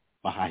gihugu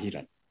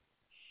bahahirana.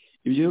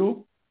 Ibyo rero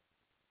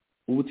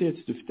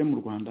ubutegetsi dufite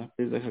mu Rwanda,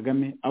 Perezida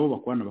Kagame, abo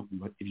bakorana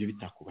bakumva ibyo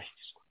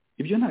bitakubahirizwa.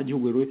 Ibyo nta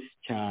gihugu rero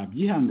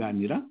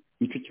cyabyihanganira,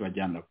 nicyo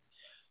kibajyana.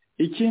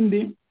 Ikindi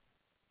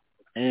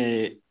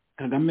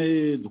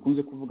Kagame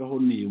dukunze kuvugaho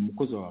ni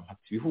umukozi w'abafata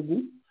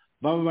ibihugu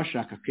baba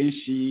bashaka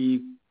kenshi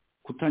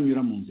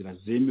kutanyura mu nzira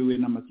zemewe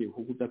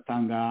n'amategeko,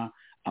 kudatanga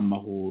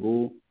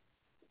amahoro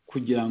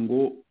kugira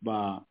ngo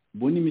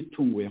babone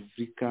imitungo ya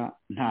Afurika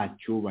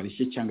ntacyo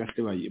barishye cyangwa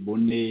se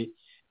bayibone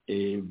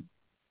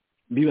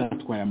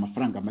bibatwaye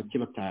amafaranga make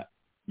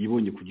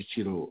batayibonye ku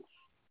giciro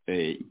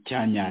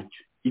cya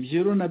nyacyo.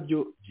 Ibyo rero nabyo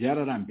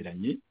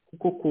byararambiranye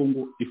kuko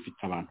Kongo ifite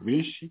abantu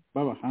benshi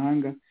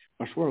b'abahanga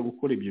bashobora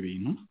gukora ibyo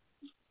bintu,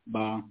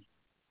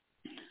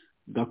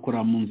 bagakora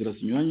mu nzira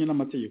zinyuranye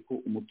n'amategeko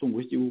umutungo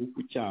w'igihugu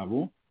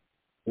cyabo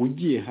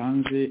ugiye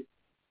hanze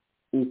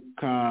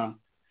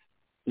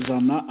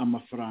ukazana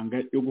amafaranga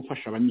yo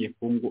gufasha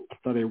abanyekongo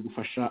atari ayo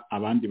gufasha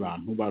abandi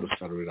bantu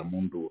barusarurira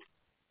mu nduru.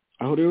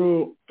 Aho rero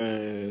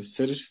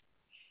Serge,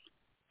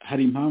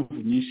 hari impamvu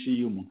nyinshi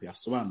iyo umuntu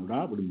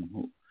yasobanura, buri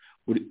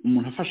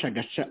umuntu afashe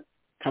agace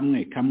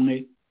kamwe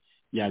kamwe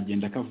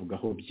yagenda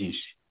akavugaho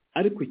byinshi,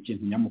 ariko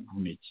ikintu nyamukuru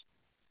ni iki: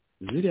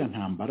 ziriya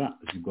ntambara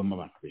zigoma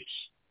abantu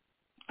benshi,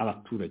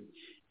 abaturage.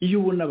 Iyo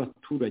ubona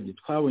abaturage,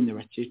 twabonye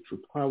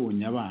abakecuru,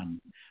 twabonye abana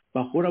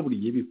bahora buri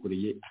gihe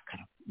bikoreye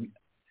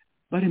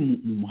bari mu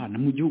muhanda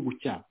mu gihugu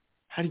cyabo,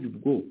 hari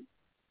ubwo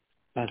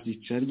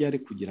bazicara ryari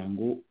kugira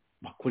ngo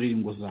bakorere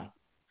ingo zabo,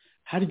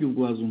 hari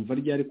ubwo bazumva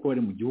ryari ko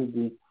bari mu gihugu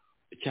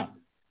cyabo.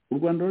 U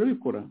Rwanda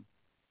rurabikora,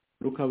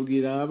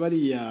 rukabwira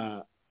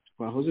bariya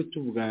twahoze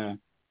tuvuga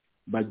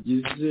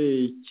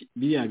bagize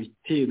biriya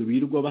bitero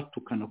birirwa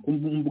batukana ku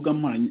mbuga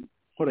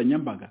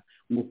nkoranyambaga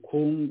ngo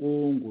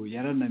Kongo ngo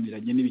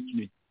yarananiranye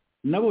n'ibiki.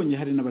 Nabonye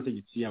hari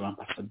n'abategetsi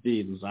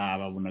y'abambasaderi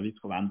uzababona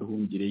bitwa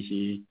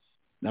Banduhungirehe,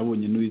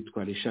 nabonye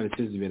n'uwitwa Richard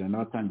Sezibera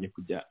n'abatangiye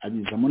kujya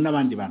abizamo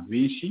n'abandi bantu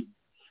benshi.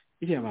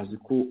 Biriya bazi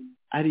ko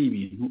ari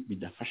ibintu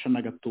bidafasha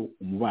na gato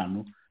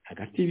umubano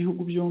hagati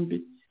y'ibihugu byombi,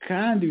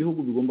 kandi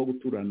ibihugu bigomba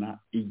guturana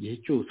igihe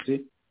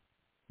cyose.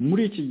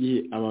 Muri iki gihe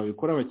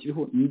ababikora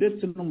bakiriho,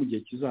 ndetse no mu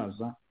gihe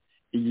kizaza,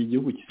 igihe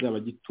igihugu kizaba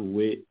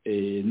gituwe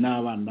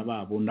n'abana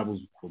babo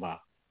n'abuzukuru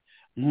babo.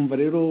 Nkumva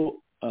rero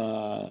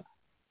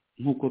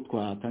nk'uko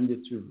twatangiye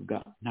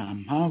tubivuga, nta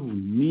mpamvu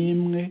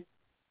n'imwe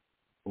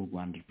u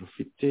Rwanda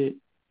rufite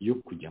yo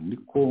kujya muri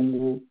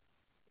Kongo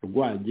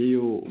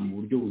rwajyayo mu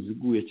buryo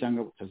buziguye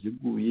cyangwa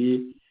butaziguye,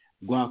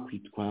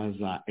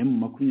 rwakwitwaza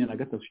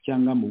M23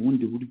 cyangwa mu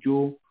bundi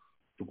buryo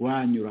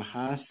rwanyura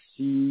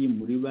hasi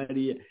muri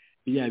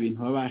biriya bintu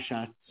baba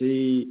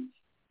bashatse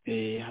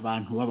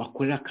abantu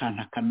babakorera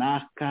akantu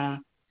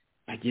kanaka,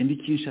 bagenda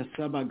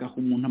Kinshasa bagaha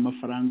umuntu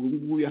amafaranga, uyu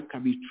nguyu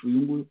akabica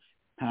uyu nguyu.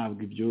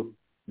 Ntabwo ibyo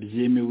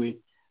byemewe,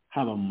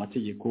 haba mu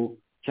mategeko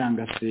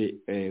cyangwa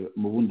se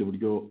mu bundi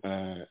buryo.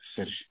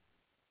 Serge,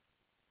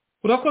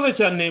 urakoze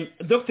cyane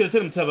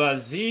Dr.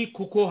 Mutabazi,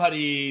 kuko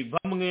hari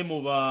bamwe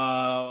mu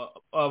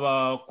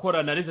abakora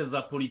analize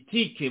za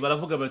politike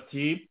baravuga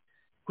bati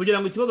kugira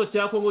ngo ikibazo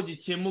cya Kongo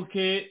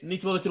gikemuke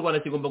n'ikibazo cy'u Rwanda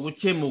kigomba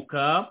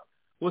gukemuka.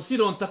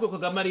 Usironta ko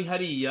Kagame ari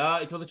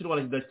hariya, ikibazo cy'u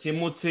Rwanda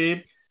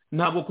kidakemutse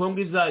ntabwo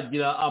Kongo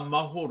izagira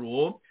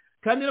amahoro.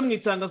 Kandi no mu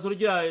itangazo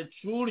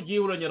ryacu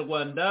ry'ihuriro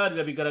nyarwanda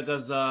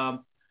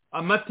rirabigaragaza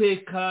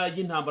amateka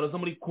y'intambara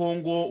zo muri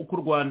Kongo, uko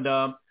u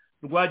Rwanda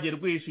rwagiye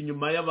rwisha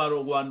inyuma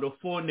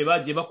y'abarwandofone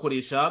bagiye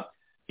bakoresha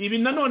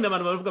ibi. Nanone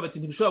abantu baravuga bati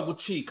ntibishobora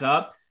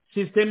gucika,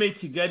 sisiteme y'i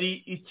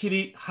Kigali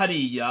ikiri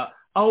hariya.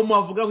 Aho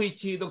muhavugaho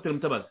iki Dr.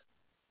 Mutabazi?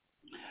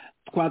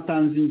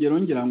 Twatanze ingero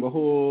ngira ngo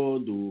aho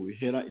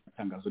duhera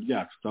itangazo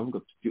ryacu turavuga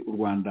tuti u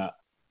Rwanda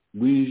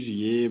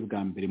rwinjiye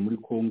bwa mbere muri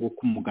Kongo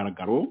ku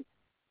mugaragaro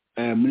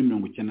muri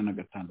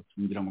 1996,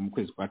 ngira ngo mu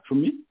kwezi kwa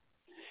 10.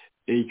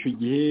 Icyo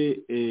gihe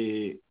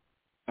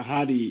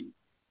hari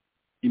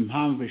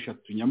impamvu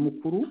eshatu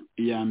nyamukuru.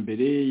 Iya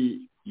mbere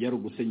yari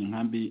ugusenya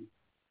inkambi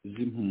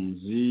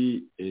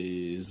z'impunzi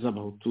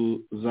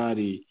z'abahutu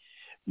zari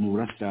mu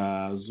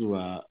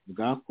burasirazuba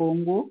bwa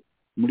Kongo,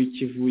 muri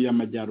Kivu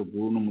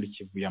y'Amajyaruguru no muri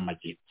Kivu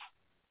y'Amajyepfo.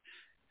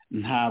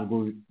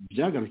 Ntabwo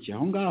byagarukiye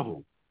aho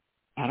ngaho,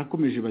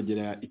 harakomeje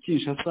bagera i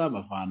Kinshasa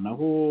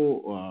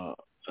bavanaho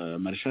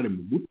Marshal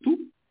Mobutu,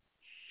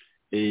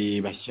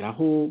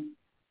 bashyiraho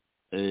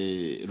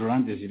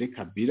Laurent Désiré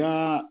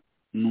Kabila.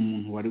 Ni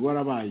umuntu wari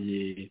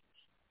warabaye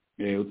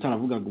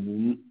utaravugaga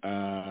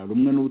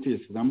rumwe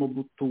n'ubutegetsi bwa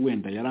Mobutu,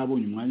 wenda yari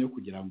abonye umwanya wo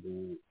kugira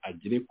ngo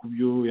agere ku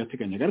byo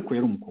yateganyaga, ariko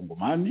yari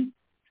umukongomani.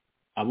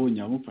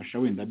 Abonye abamufasha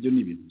wenda byo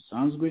ni ibintu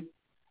bisanzwe,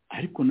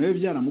 ariko nawe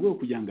byaramugoye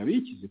kugira ngo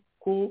abikize,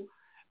 kuko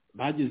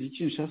bageze i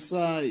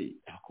Kinshasa,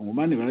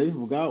 abakongomani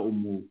barabivuga,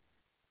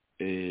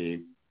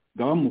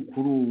 umugaba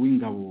mukuru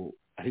w'ingabo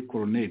ari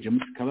Colonel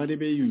James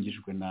Kabarebe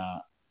yungijwe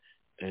na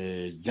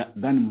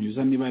Dan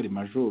Munyuza niba ari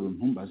majoro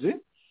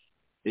ntumbaze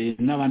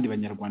n'abandi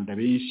banyarwanda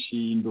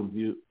benshi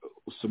ndumva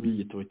usomye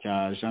igitabo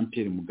cya Jean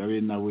Pierre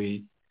Mugabe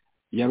nawe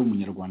yari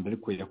umunyarwanda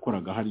ariko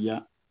yakoraga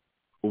hariya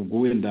ubwo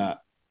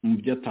wenda mu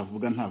byo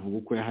atavuga ntavuga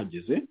uko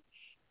yahageze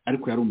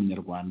ariko yari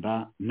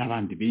umunyarwanda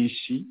n'abandi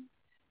benshi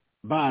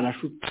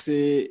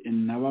barashutse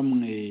na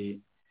bamwe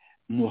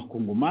mu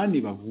bakongomani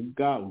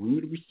bavuga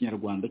ururimi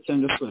rw'ikinyarwanda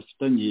cyangwa se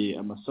bafitanye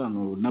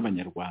amasano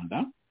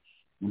n'abanyarwanda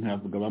umuntu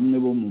yavuga bamwe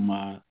bo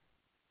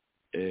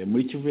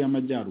muri Kivu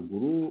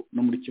y'Amajyaruguru no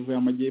muri Kivu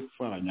y'Amajyepfo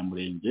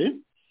abanyamurenge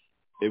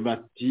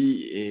bati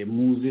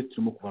muze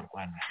turimo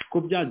kubarwanya ko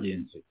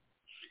byagenze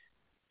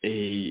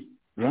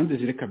Rwanda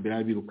Zire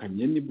Kabila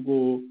birukanye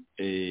nibwo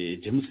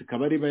James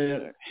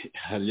Kabarebe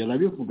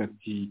yarabivuga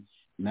ati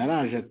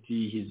naraje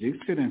ati His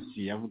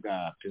Excellency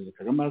yavuga Perezida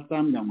Kagame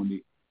asambya ngo ni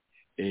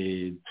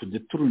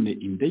tudeturune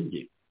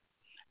indege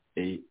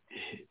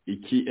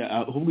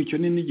ahubwo icyo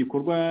ni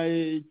n'igikorwa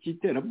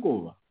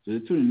cy'iterabwoba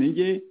tudeturune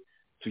indege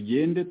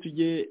tugende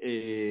tujye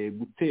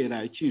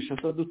gutera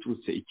Kinshasa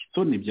duturutse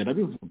Ikitone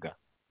byarabivuga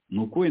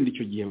nuko wenda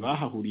icyo gihe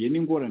bahahuriye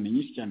n'ingorane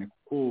nyinshi cyane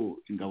kuko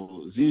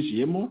ingabo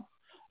zinjiyemo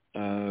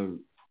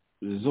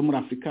zo muri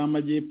Afurika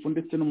y'Amajyepfo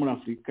ndetse no muri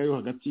Afurika yo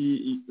hagati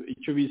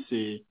icyo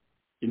bise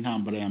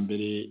intambara ya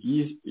mbere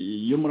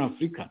yo muri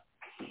Afurika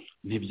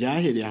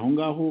ntibyahereye aho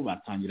ngaho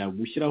batangira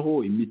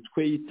gushyiraho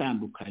imitwe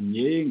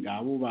itandukanye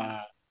ngabo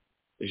ba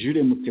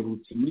Jules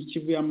Mutebutsi muri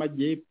Kivu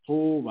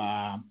y'Amajyepfo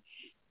ba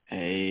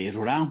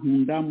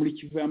Rurankunda muri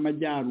Kivu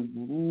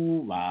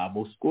y'Amajyaruguru ba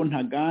Bosco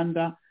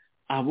Ntaganda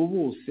abo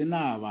bose ni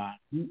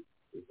abantu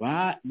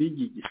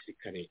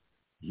b'igisirikare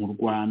mu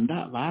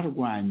Rwanda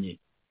barwanye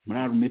muri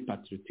Armée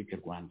Patriotique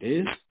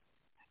Rwandaise.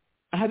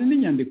 Hari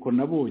n'inyandiko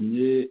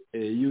nabonye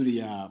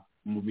yuriya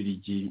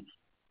Mubirigi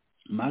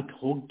Mark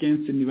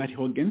Hoggins niba ari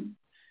Hoggins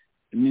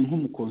ni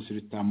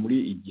nk'umukonsulta muri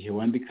igihe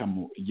wandika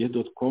mu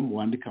igihe.com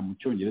wandika mu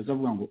cyongereza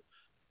avuga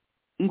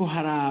ngo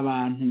hari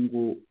abantu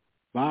ngo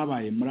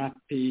babaye muri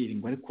APR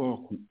ngo ariko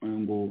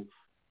ngo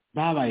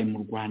babaye mu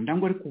Rwanda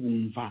ngo ariko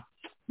bumva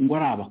ngo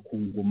ari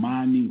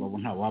abakongomani ngo abo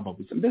nta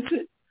wababuza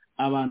mbese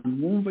abantu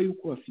bumva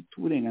yuko bafite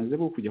uburenganzira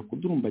bwo kujya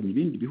kudurumbanya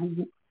ibindi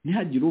bihugu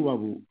ntihagire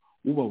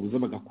ubabuza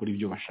bagakora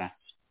ibyo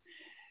bashatse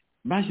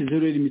bashyizeho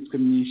rero imitwe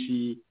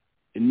myinshi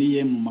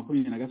niye mu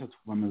 23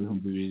 kuva mu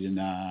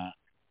 2019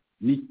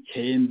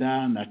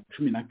 na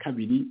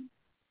 12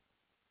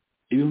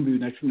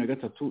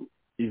 2013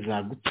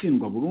 iza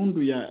gutsindwa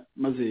burundu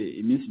maze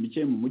iminsi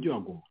mike mu mujyi wa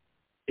Goma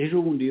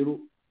ejo bundi rero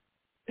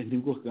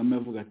nibwo Kagame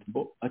avuga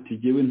ati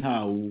jewe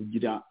nta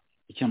ugira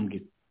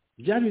icyambwira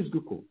byabizwe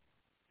ko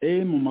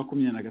mu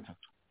 23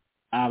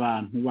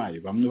 abantu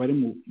bayo bamwe bari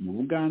mu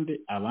Bugande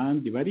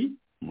abandi bari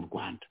mu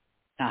Rwanda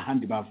nta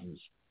handi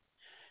bavuye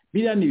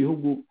biriya ni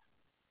ibihugu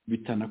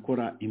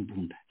bitanakora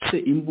imbunda se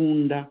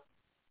imbunda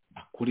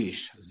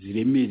bakoresha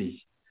ziremereye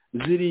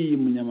ziri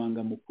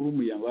umunyamanga mukuru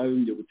umuryango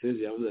w'abibumbye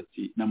Guterres yavuze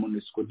ati na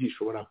MONUSCO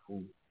ntishobora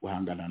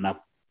guhangana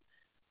nabo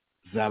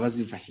zaba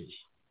ziva hehe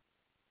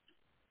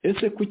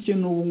ese kuki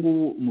n'ubu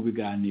ngubu mu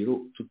biganiro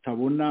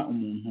tutabona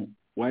umuntu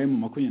waye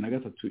mu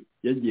 23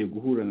 yagiye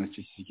guhura na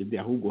Tshisekedi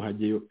ahubwo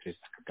hajyeyo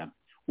Perezida Kagame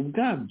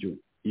ubwabyo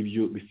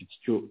ibyo bifite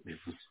icyo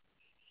bivuze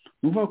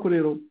nuvuga ko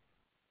rero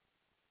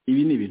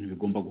ibi ni ibintu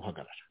bigomba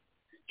guhagarara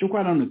cyo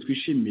kwa none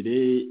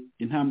twishimire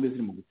intambwe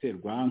ziri mu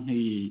guterwa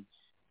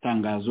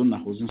nk'itangazo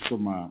nahoze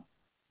nsoma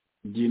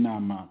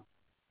ry'inama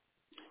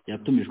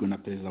yatumijwe na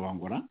Perezida wa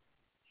Angola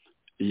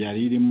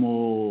yari irimo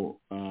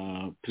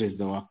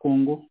Perezida wa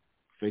Congo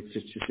Felix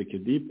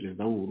Tshisekedi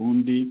Perezida w'u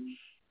Burundi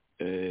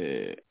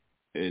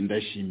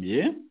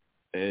ndashimiye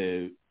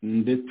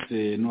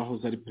ndetse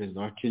n'uwahoze ari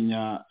Perezida wa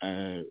Kenya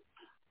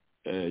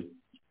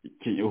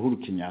Uhuru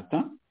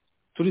Kenyatta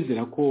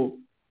turizera ko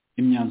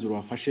imyanzuro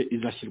wafashe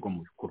izashyirwa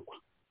mu bikorwa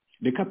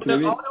reka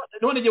turebe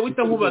none igihe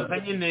wita nkubaza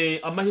nyine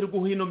amahirwe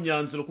uhino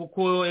myanzuro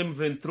kuko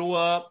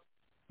M23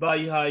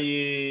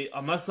 bayihaye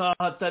amasaha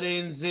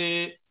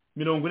atarenze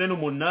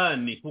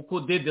 48 kuko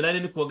deadline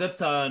ni kuwa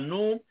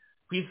gatanu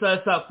ku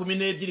isaha saa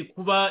 12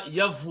 kuba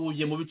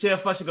yavuye mu bice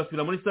yafashe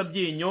gasubira muri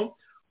Sabyinyo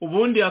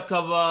ubundi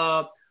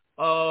hakaba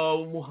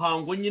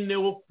umuhango nyine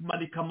wo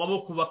kumanika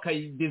amaboko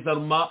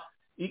bakayidezaruma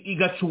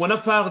igacungwa na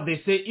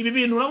FARDC ibi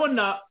bintu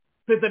urabona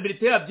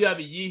feasibility yabyo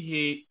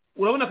yabiyihe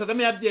urabona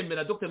Kagame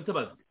yabyemera Dr.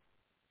 Mutabazi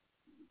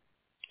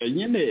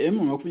nyine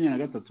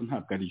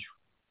M23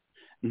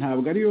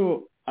 ntabwo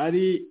ariyo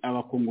ari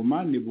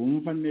abakongomani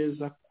bumva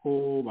neza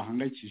ko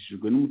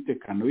bahangayikishijwe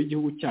n'umutekano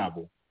w'igihugu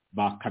cyabo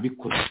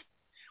bakabikoze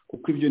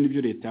kuko ibyo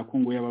nibyo leta ya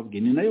Kongo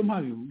yababwiye ni nayo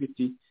mpamvu ivuga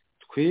iti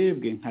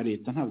twebwe nka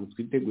leta ntabwo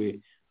twiteguye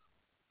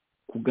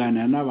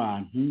kuganira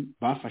n'abantu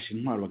bafashe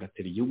intwaro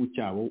bagatera igihugu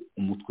cyabo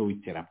umutwe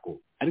w'iterabwoba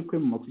ariko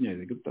mu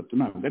 23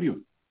 ntabwo ariyo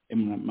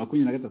mu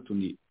 23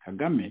 ni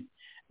Kagame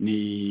ni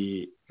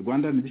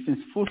Rwanda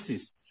Defense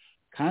Forces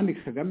kandi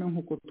Kagame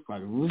nk'uko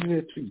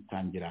twabivuze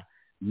tugitangira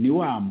ni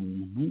wa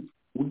muntu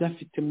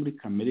udafite muri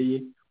kamere ye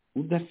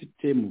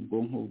udafite mu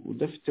bwonko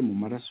udafite mu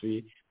maraso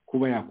ye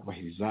kuba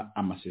yakubahiriza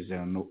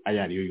amasezerano ayo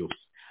ari yo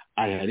yose.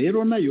 Aya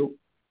rero nayo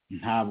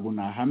ntabwo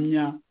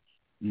nahamya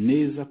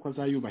neza ko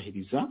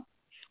azayubahiriza,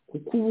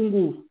 kuko ubu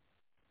ngubu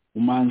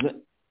umanza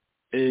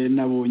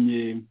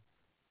nabonye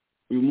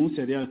uyu munsi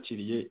yari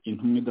yakiriye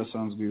intumwa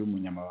idasanzwe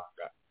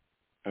y'umunyamabanga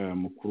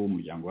mukuru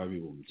w'umuryango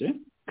w'abibumbye,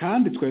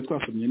 kandi twari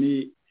twasomye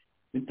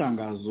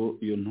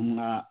n'itangazo iyo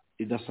ntumwa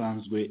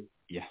idasanzwe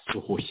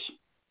yasohoye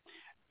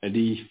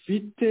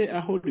rifite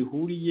aho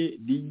rihuriye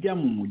rijya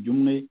mu mujyi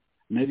umwe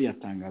n'iriya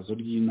tangazo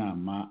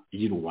ry'inama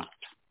y'i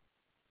Rwanda.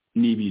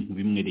 Ni ibintu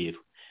bimwe rero,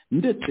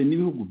 ndetse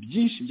n'ibihugu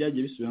byinshi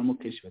byagiye bisubiramo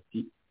kenshi bati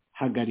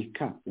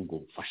hagarika ubwo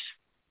bufasha.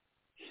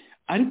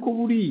 Ariko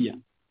buriya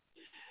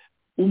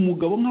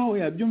umugabo nk'aho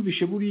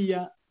yabyumvishe,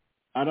 buriya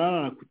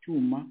ararara ku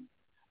cyuma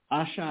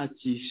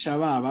ashakisha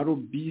ba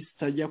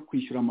barobisita ajya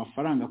kwishyura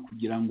amafaranga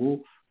kugira ngo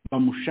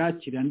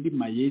bamushakire andi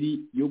mayeri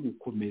yo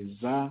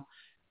gukomeza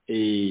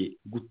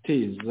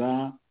guteza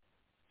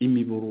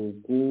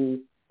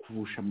imiborogo,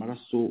 kuvusha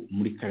amaraso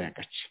muri kariya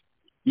gace.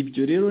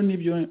 Ibyo rero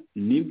nibyo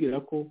nibwira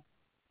ko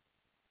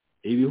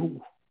ibihugu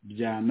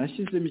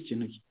byanashyizemo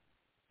ikintu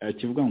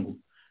kivuga ngo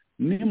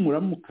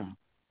nimuramuka,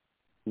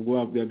 ubwo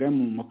wabwaga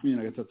mu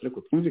 23,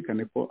 ariko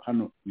twumvikane ko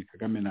hano ni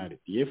Kagame na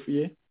RDF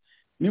ye,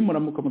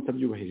 nimuramuka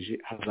mutabyubahirije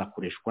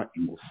hazakoreshwa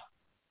ingufu.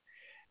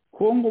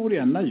 Kongo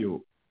buriya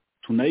nayo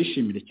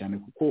tunayishimire cyane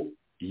kuko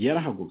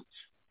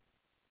yarahagurutse.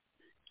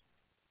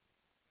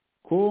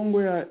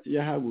 Kongo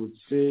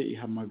yahagurutse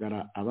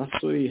ihamagara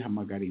abasore,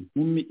 ihamagara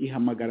inkumi,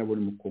 ihamagara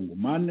buri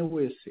mukongomane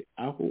wese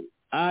aho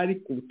ari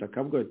ku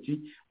butaka bwe ati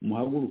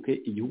muhaguruke,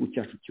 igihugu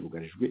cyacu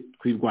kirugarijwe,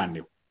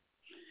 twirwaneho.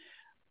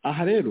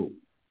 Aha rero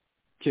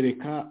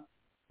kereka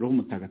Roho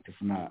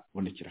Mutagatifu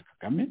nabonekera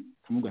Kagame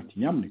kamubwira ati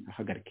nyamuneka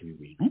hagarika ibi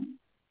bintu,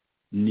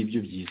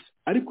 nibyo byiza.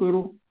 Ariko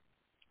rero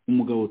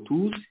umugabo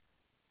tuzi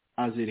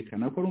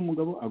azerekana ko ari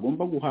umugabo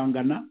agomba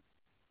guhangana.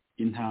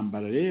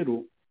 Intambara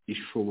rero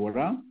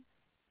ishobora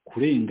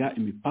kurenga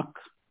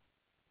imipaka,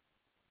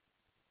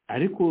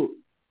 ariko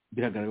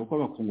biragaragara ko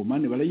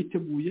abakongomani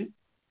barayiteguye,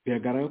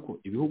 biragaragara ko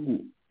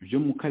ibihugu byo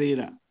mu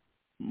karere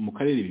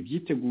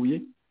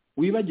bibyiteguye.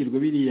 Wibagirwe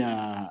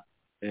biriya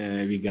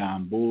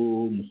bigambo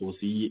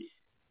Muhozi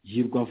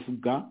yirwa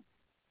avuga,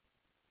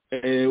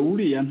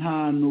 uriya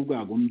nta nubwo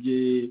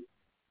yagombye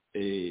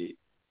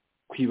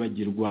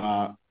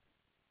kwibagirwa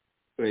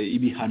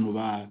ibihano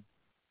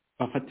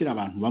bafatira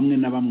abantu bamwe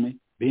na bamwe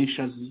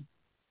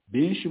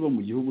benshi bo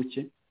mu gihugu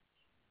cye,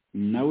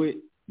 nawe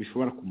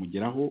bishobora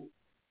kumugeraho.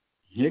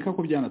 Nkeka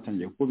ko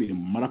byanatangiye kuko biri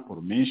mu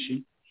maraporo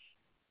menshi.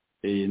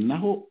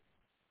 Naho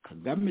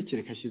Kagame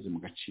kereka ashyize mu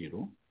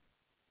gaciro,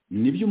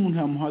 nibyo umuntu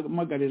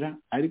yamuhamagarira,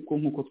 ariko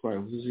nk'uko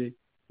twabivuze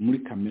muri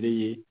kamere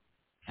ye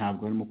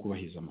ntabwo arimo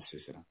kubahiriza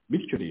amasezerano.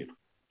 Bityo rero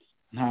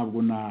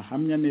ntabwo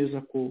nahamya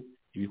neza ko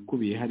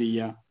ibikubiye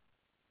hariya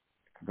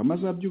Kagame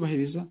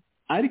azabyubahiriza,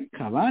 ariko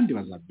abandi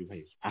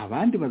bazabyubahiriza,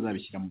 abandi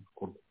bazabishyira mu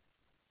bikorwa.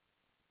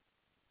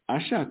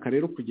 Ashaka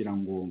rero kugira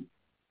ngo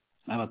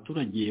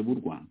abaturage b'u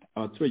Rwanda,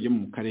 abaturage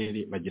mu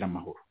karere bagira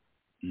amahoro,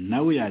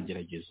 nawe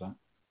yagerageza.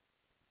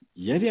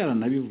 Yari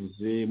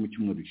yaranabivuze mu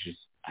cyumweru gishize,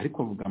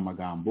 ariko avuga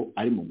amagambo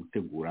ari mu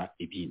gutegura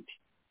ibindi.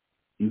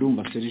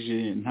 Ndumva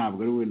Serge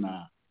ntabwo ari we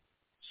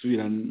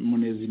nasubiramo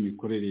neza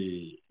imikorere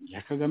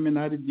ya Kagame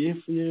na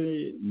RDF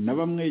ye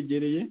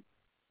n'abamwegereye,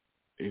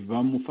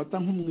 bamufata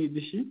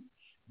nk'umwidishi,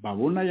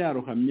 babona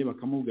yarohamye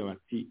bakamubwira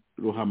bati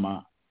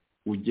rohama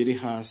ugere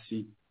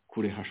hasi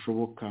kure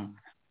hashoboka,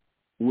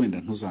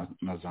 wenda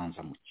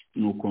ntuzanazanzamuke.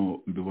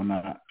 Nuko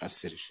mbibona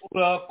Serge.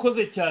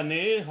 Urakoze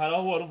cyane. Hari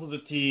aho waruvuze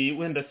uti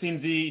wenda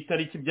sinzi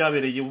itariki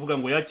byabereye, uvuga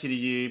ngo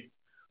yakiriye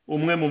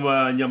umwe mu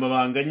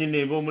banyamabanga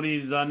nyine bo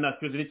muri za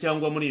Nations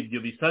cyangwa muri ibyo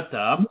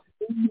bisata.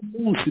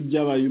 Umunsi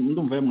byabaye,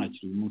 ndumva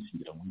yamwakiriye umunsi,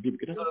 ngira ngo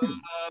mbibwira.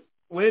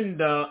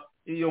 Wenda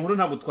iyo nkuru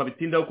ntabwo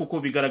twabitindaho kuko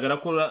bigaragara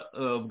ko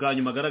bwa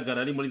nyuma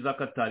agaragara ari muri za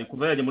Qatar,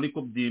 kuva yajya muri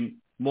Coupe du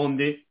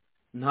Monde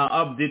nta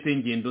update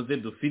y'ingendo ze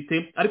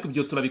dufite, ariko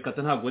ibyo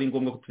turabikata, ntabwo ari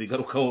ngombwa ko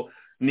tubigarukaho,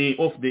 ni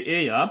off the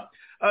air.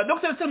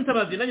 Dr.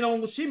 Mutabazi, nagira ngo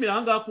ngushimire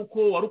ahangaha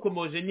kuko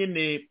warukomoje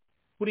nyine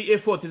kuri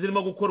effort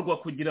zirimo gukorwa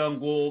kugira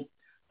ngo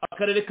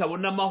akarere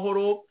kabone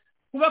amahoro.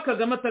 Kuba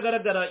Kagame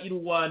atagaragara i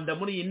Rwanda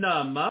muri iyi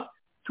nama,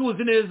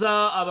 tuzi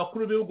neza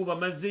abakuru b'ibihugu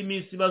bamaze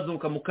iminsi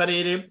bazunguka mu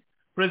karere.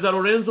 Perezida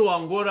Lorenzo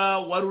Wangora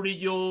wari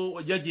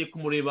uriyo yagiye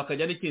kumureba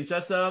akajya n'i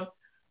Kinshasa.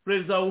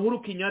 Perezida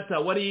Uhuru Kenyatta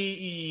wari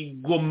i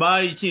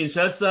Goma i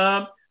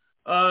Kinshasa.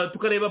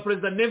 Tukareba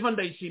Perezida Neva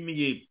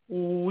Ndayishimiye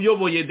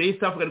uyoboye the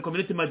East African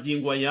Community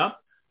magingo aya.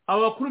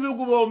 Abakuru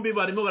b'ibihugu bombi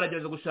barimo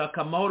baragerageza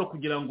gushaka amahoro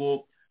kugira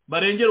ngo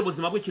barengere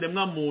ubuzima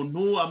bw'ikiremwa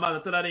muntu, amazi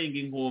atararenga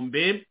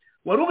inkombe.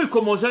 Wari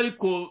ubikomoje,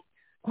 ariko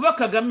kuba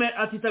Kagame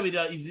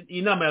atitabira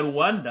inama ya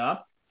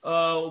Rwanda,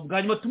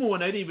 bwa nyuma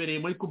tumubona yaribereye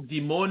muri Coupe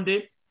du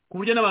Monde, ku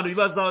buryo n'abantu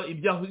bibaza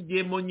ibyo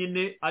ahugiyemo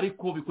nyine,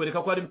 ariko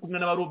bikwereka ko ari kumwe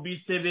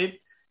n'abarobiste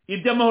be.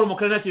 Iby'amahoro mu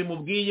karere ntacyo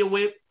bimubwiye,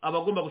 we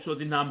abagomba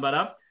gushoza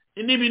intambara.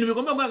 Ni ibintu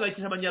bigomba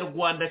guhangayikisha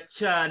abanyarwanda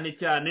cyane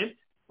cyane,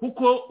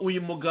 kuko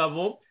uyu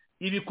mugabo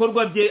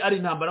ibikorwa bye ari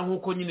intambara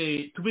nk'uko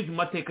nyine tubizi mu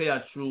mateka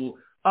yacu.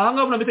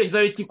 Ahangaha muna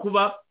bitekerezaho iki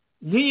kuba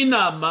nk'iyi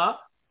nama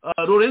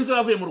Lorenzo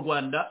yavuye mu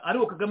Rwanda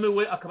ariko Kagame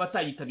we akaba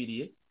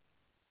atayitabiriye?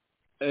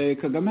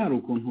 Kagame hari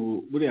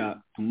ukuntu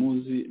buriya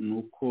tumuzi ni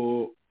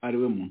uko ari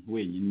we muntu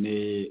wenyine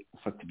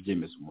ufata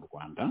ibyemezo mu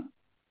Rwanda.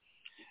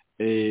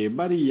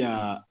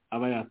 Bariya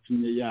aba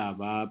yatumye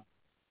yaba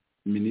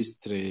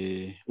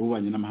minisitiri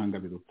w'ububanyi n'amahanga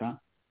Biruta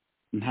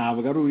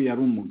ntabwo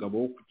ari umugabo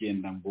wo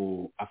kugenda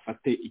ngo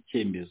afate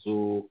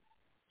icyemezo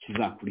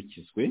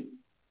kizakurikizwe,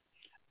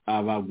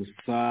 aba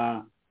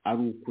gusa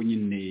ari uko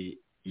nyine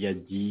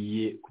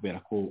yagiye kubera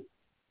ko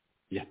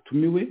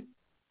yatumiwe,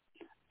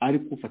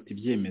 ariko ufata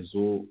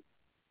ibyemezo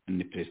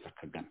ni Perezida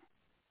Kagame.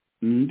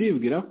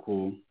 Ndibwira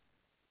ko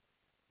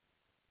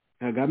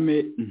Kagame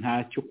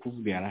ntacyo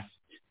kuvuga yari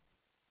afite,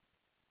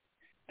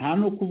 nta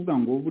no kuvuga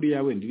ngo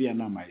buriya wenda iriya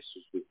nama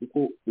yisuzwe,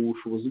 kuko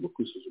ubushobozi bwo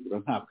kwisuzugura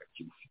ntabwo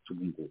akibufite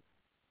ubu ngubu,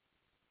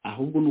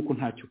 ahubwo nuko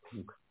ntacyo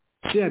kuvuga.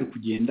 Se yari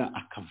kugenda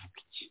akavuga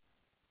iki?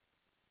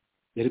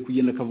 Yari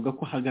kugenda akavuga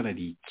ko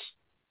ahagarariye iki?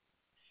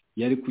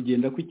 Yari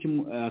kugenda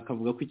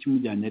akavuga ko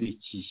ikimujyanye ari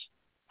ikihe?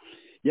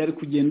 Yari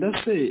kugenda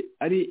se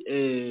ari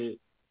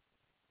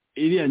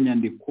iriya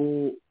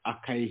nyandiko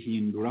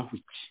akayihinduraho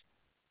iki?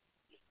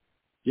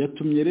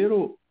 Yatumye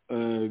rero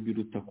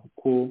Biruta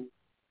kuko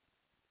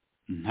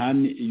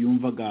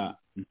yumvaga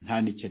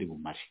nta n'icyo ari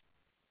bumare.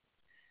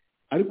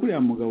 Ariko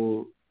uriya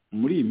mugabo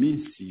muri iyi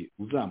minsi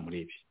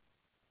uzamurebe,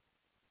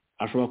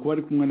 ashobora kuba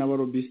ari kumwe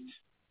n'abarobisite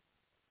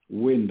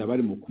wenda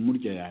bari mu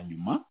kumurya ya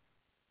nyuma,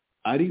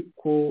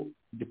 ariko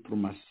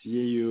diplomasi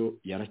ye yo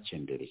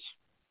yarakendereye.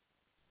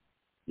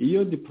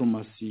 Iyo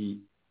diplomasi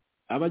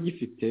aba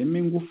agifitemo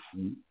ingufu,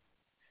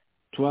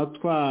 tuba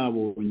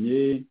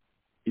twabonye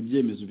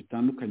ibyemezo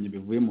bitandukanye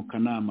bivuye mu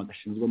kanama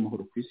gashinzwe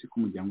amahoro ku isi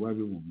k'umuryango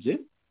w'abibumbye,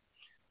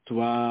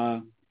 tuba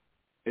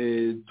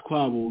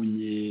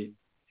twabonye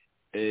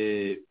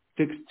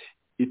tekisite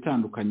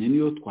itandukanye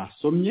niyo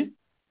twasomye,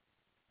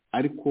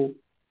 ariko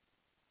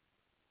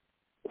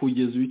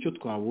kugeza ubu icyo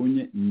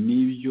twabonye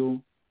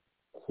n'ibyo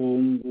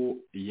Kongo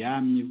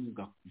yamye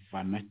ivuga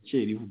kuva na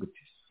kera, ivuga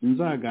iti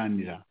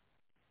sinzaganira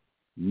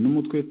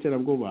n'umutwe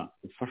w'iterabwoba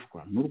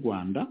ufashwa n'u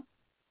Rwanda.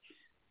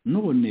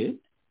 None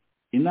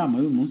inama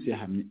y'uyu munsi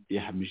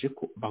yahamije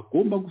ko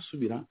bagomba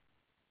gusubira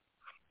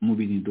mu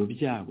birindiro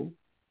byabo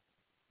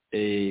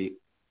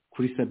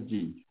kuri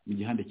Sabyinyo mu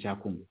gihande cya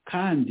Kongo,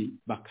 kandi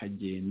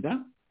bakagenda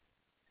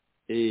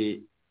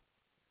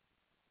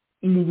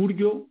mu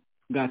buryo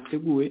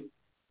bwateguwe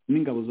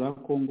n'ingabo za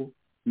Kongo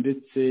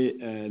ndetse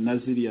na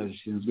ziriya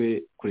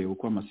zishinzwe kureba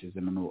uko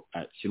amasezerano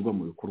ashyirwa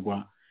mu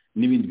bikorwa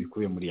n'ibindi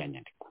bikubiye muri ya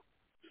nyandiko.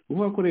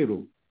 Uvuga ko rero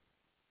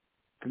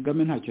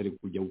Kagame ntacyo ari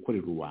kujya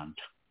gukorera u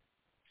Rwanda.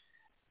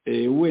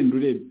 Wenda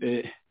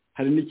urebe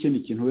hari n'ikindi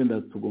kintu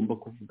wenda tugomba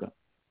kuvuga.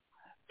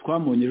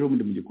 Twamubonye ejo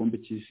bundi mu gikombe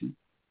cy'isi,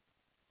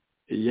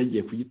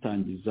 yagiye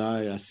kugitangiza,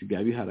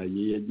 yasigaye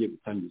abiharaye, yagiye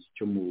gutangiza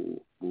icyo mu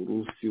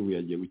Burusi, ubu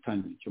yagiye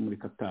gutangiza icyo muri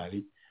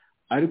Katari,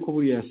 ariko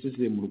buriya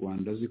yasize mu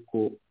Rwanda azi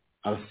ko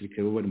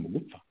abasirikare bo bari mu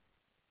gupfa.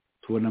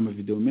 Tubona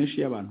amavideo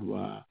menshi y'abantu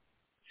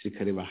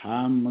basirikare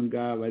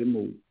bahambwa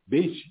barimo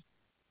benshi.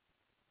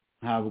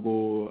 Ntabwo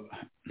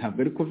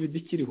ari covid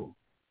ikiriho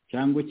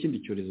cyangwa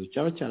ikindi cyorezo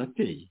cyaba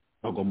cyarateye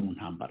bagwa mu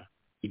ntambara.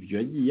 Ibyo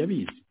yagiye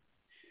abizi.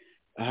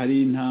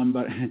 Hari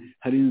intambara,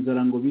 hari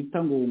inzara ngo bita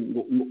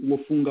ngo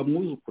funga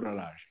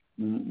mwuzukuraraje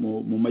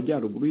mu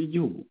majyaruguru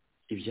y'igihugu.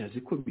 Ibyo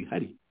azi ko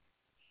bihari,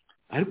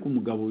 ariko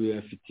umugabo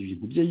afite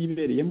ibintu bye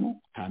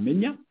yibereyemo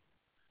utamenya.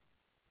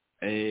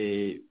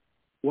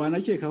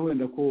 Wanakeka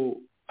wenda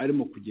ko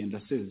arimo kugenda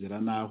asezera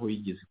n'aho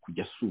yigeze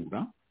kujya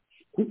asura,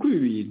 kuko ibi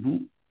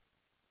bintu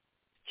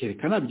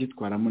kerekana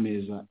byitwaramo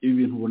neza, ibi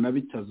bintu ubona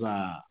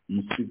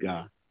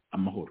bitazamusiga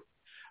amahoro.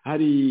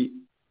 Hari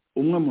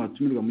umwe mu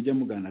batumirwa mujya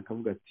mugana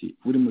akavuga ati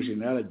buri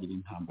mujenerali agira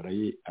intambara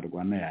ye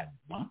arwana ya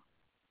nyuma,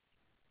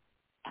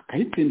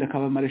 akayitsinda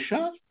akaba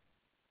mareshali,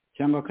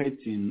 cyangwa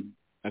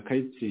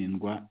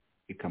akayitsindwa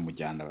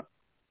ikamujyana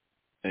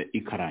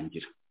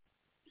ikarangira.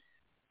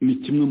 Ni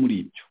kimwe muri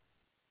ibyo,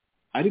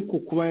 ariko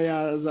kuba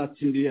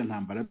yazatsinda iriya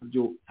ntambara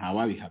byo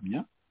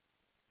ntawabihamya.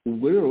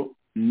 Ubwo rero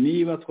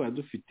niba twari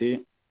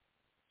dufite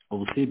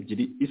ubute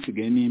ebyiri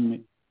isigaye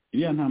n'imwe,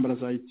 iriya ntambara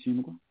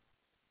azayitsindwa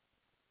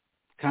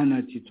kandi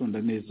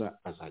atitonda neza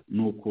azajya.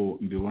 Nuko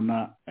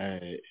mbibona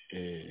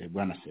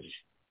bwana Serge.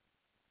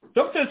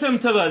 Dr.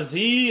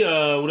 Semutabazi,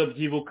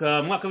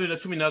 urabyibuka mwaka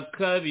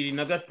 2012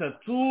 na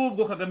 2013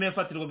 ubwo Kagame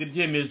yafatirwaga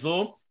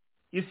ibyemezo,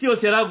 isi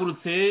yose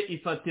yaragurutse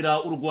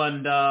ifatira u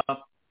Rwanda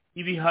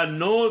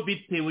ibihano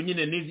bitewe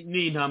nyine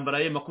n'iyi ntambara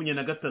ya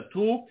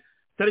 23.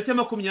 Tariki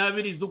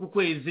 20 z'uku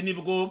kwezi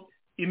nibwo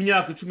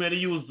imyaka 10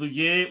 yari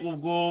yuzuye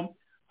ubwo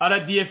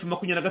RDF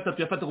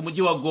 23 yafataga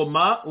umujyi wa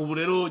Goma. Ubu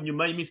rero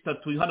nyuma y'iminsi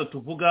 3 hano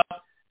tuvuga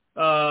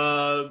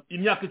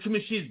imyaka 10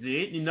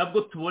 ishize, ni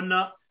nabwo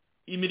tubona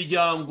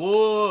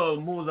imiryango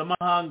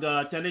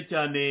mpuzamahanga cyane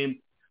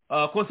cyane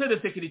Conseil de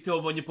Sécurité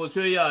wabonye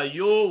position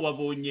yayo,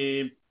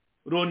 wabonye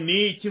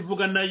Loni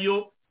ikivuga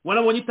nayo,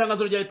 wanabonye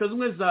itangazo rya Leta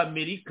Zunze za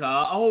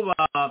Amerika aho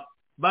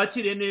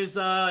bakiriye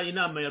neza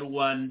inama ya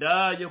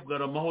Rwanda yo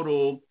kugarura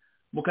amahoro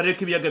mu karere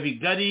k'ibiyaga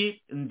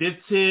bigari,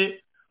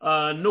 ndetse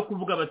no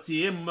kuvuga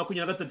bati mu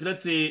 23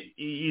 iretse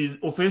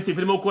offensive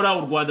irimo gukora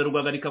u Rwanda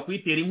rugahagarika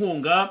kuyitera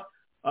inkunga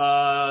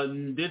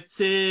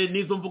ndetse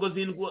n'izo mvugo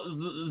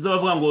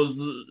z'abavuga ngo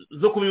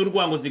zo kuba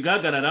urwango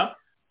zigahagarara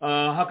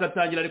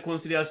hakatangira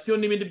reconciliation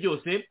n'ibindi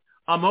byose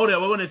amahoro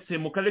yababonetse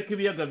mu karere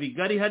k'ibiyaga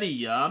bigari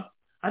hariya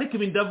ariko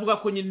ibi ndavuga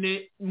ko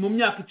nyine mu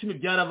myaka 10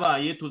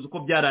 byarabaye tuzi ko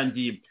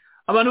byarangiye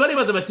abantu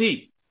baribaza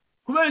bati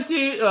kubera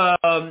iki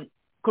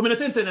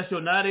communauté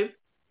internationale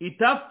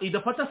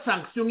idafata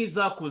sanction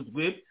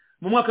nk'izakozwe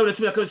mu mwaka wa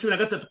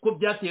 2013 ko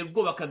byateye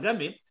ubwoba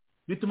Kagame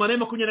bituma na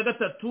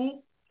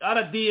 23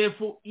 RDF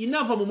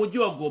inava mu mujyi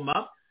wa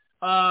Goma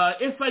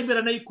FIB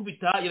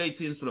nayikubita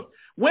irayitsensura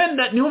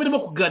wenda niho birimo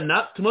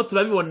kugana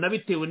turabibona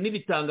bitewe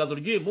n'ibitangazo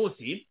ry'uyu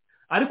munsi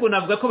ariko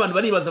navuga ko abantu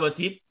baribaza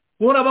bati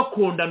uhora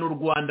bakondana u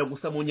Rwanda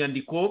gusa mu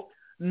nyandiko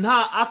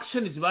nta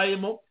action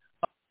zibayemo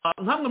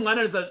nkamwe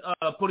mwanariza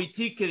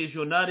politique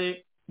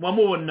regionale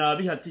mwamubona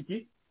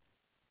bihatiki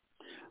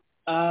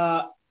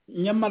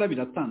nyamara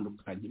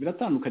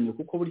biratandukanye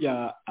kuko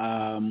burya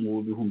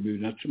mu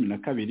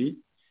 2012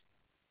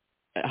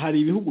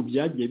 hari ibihugu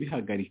byagiye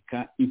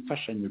bihagarika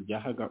imfashanyo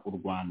byahaga u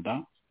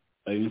Rwanda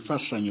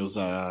imfashanyo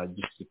za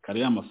gisirikare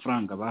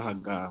y'amafaranga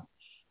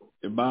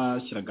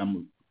bashyiraga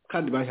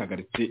kandi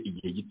bahagaritse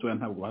igihe gitoya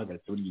ntabwo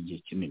bahagaritse buri gihe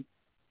kinini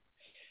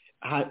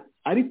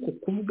ariko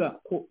kuvuga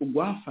ko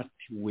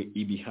rwafatiwe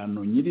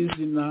ibihano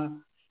nyirizina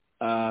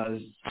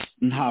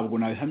ntabwo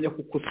nabihamya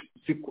kuko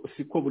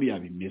siko buriya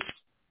bimeze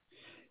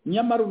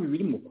nyamara ubu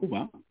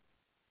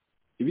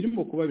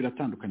birimo kuba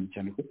biratandukanye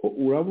cyane kuko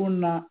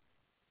urabona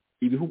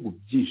ibihugu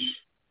byinshi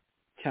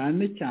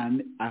cyane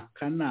cyane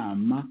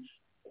akanama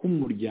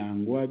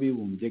k'umuryango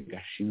w'abibumbye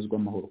gashinzwe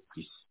amahoro ku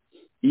isi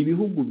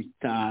ibihugu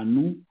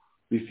 5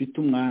 bifite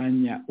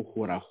umwanya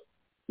uhoraho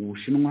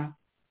Ubushinwa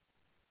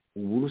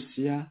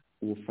Uburusiya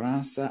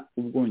Ubufaransa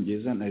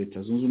Ubwongereza na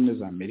Leta Zunze Ubumwe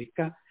za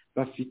Amerika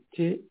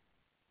bafite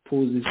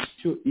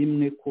position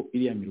imwe ko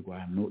iriya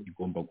mirwano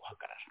igomba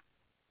guhagarara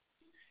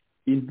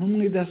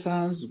intumwe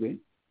idasanzwe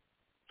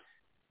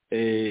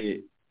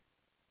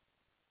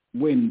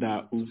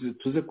wenda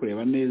tuze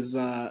kureba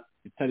neza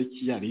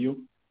itariki yariyo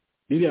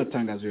ririya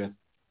tangazo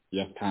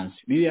yatanze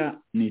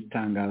ririya ni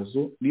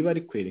itangazo riba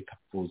rikwereka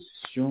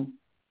position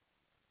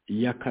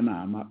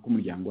y'akanama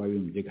k'umuryango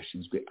w'abibumbye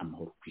gashinzwe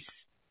amahoro ku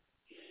isi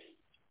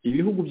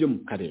ibihugu byo mu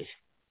karere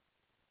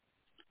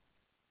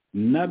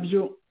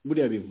nabyo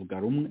buriya bivuga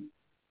rumwe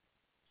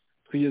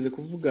twigeze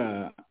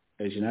kuvuga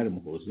General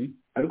Muhozi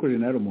ariko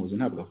General Muhozi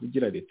ntabwo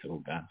avugira leta ya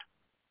Uganda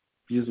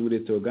kugeza ubu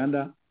leta ya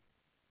Uganda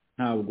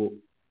ntabwo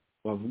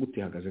bavuga uti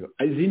hagaze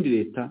izindi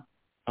leta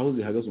aho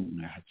zihagaze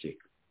umuntu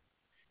yahakeka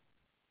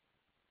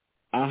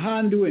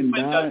ahandi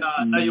wenda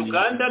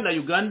na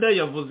Uganda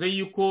yavuze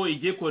yuko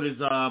igiye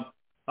kohereza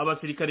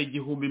abasirikare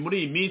 1000 muri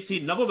iyi minsi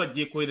nabo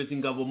bagiye kohereza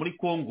ingabo muri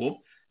Congo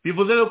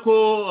bivuze ko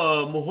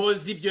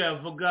Muhozi ibyo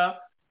yavuga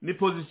ni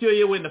position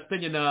ye wenda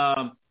afitanye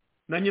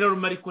na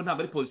Nyirarume ariko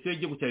ntabwo ari position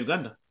y'igihugu cya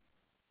Uganda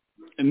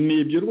ni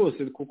ibyo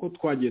rwose kuko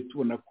twagiye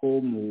tubona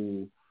ko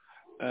mu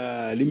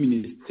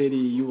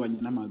minisiteri y'ububanyi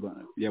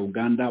n'amahanga ya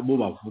Uganda bo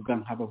bavuga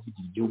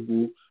nk'abavugira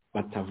igihugu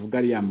batavuga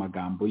ariya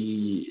magambo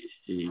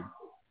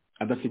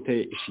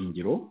adafite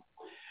ishingiro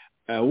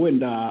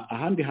wenda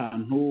ahandi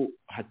hantu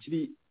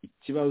hakiri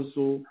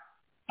ikibazo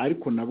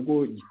ariko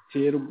nabwo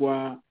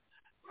giterwa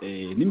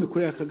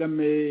n'imikorere ya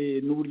Kagame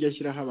n'uburyo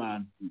ashyiraho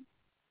abantu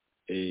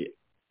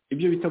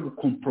ibyo bita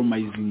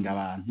gucompromising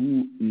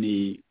abantu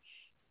ni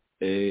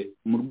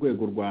mu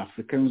rwego rwa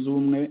Afurika yunze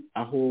ubumwe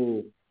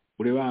aho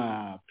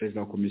ureba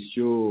perezida wa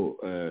komisiyo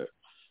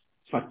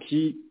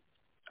Faki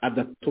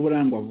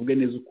adatobora ngo avuge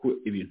neza uko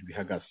ibintu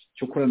bihagaze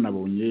cyokora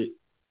nabonye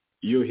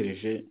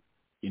yohereje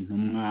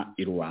intumwa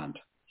i Rwanda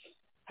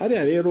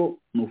hariya rero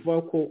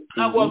nuvuga ko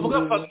ntabwo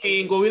wavuga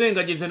Faki ngo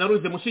wirengagize na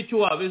Ruze mushiki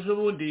wabo ejo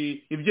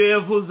bundi ibyo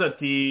yavuze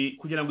ati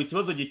kugira ngo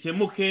ikibazo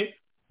gikemuke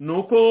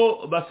nuko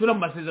basubira mu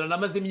masezerano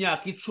amaze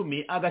imyaka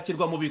 10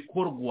 agakirwa mu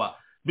bikorwa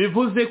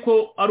bivuze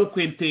ko ari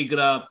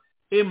ukwentegra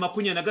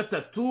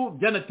M23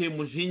 byanateye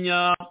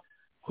umujinya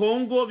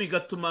Kongo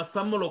bigatuma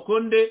Samuel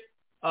Okonde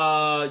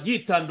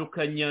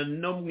yitandukanya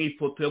no mu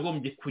ifoto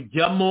yagombye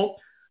kujyamo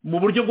mu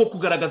buryo bwo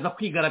kugaragaza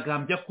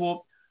kwigaragambya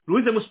ko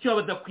Louise Mushikiwabo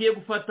adakwiye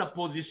gufata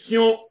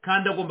position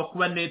kandi agomba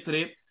kuba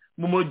netre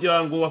mu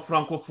muryango wa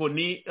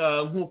francophonie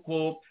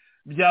nk'uko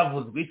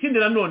byavuzwe ikindi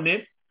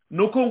nanone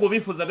nuko ngo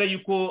bifuzaga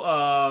yuko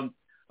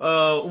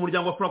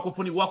umuryango wa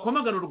francophonie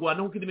wakwamagana u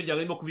Rwanda nk'uko indi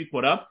miryango irimo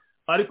kubikora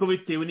ariko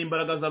bitewe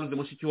n'imbaraga za Louise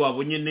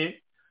Mushikiwabo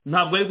nyene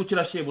ntabwo ari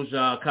gukira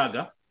shebuja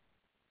Kaga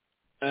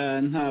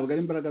ntabwo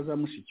ari imbaraga za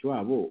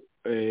Mushikiwabo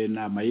ni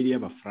amayeri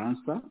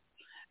y'Abafaransa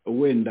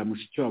wenda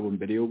Mushikiwabo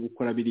mbere yo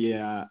gukora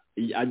biriya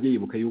ajye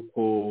yibuka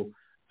yuko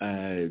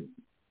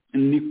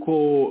niko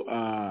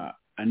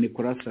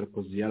Nicolas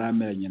Sarkozy yari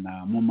ameranye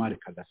na Muammar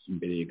Gaddafi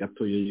mbere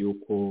gatoya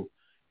yuko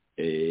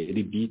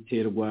Libya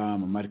iterwa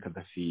Muammar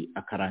Gaddafi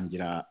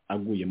akarangira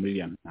aguye muri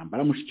iriya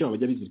ntambara Mushikiwabo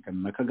ajya bizirikana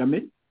na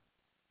Kagame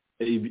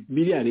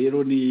biriya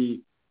rero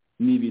ni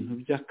ibintu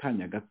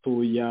by'akanya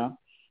gatoya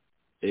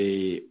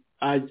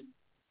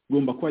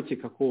ugomba kuba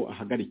akeka ko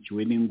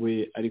ahagarikiwe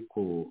n'ingwe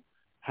ariko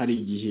hari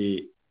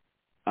igihe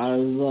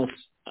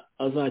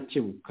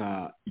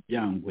azakebuka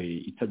yangwe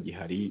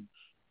itagihari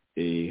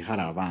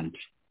hari abandi.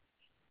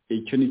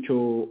 Icyo nicyo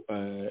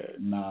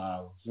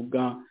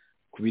navuga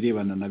ku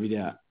birebana na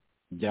biriya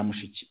bya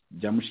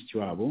mushiki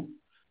wabo.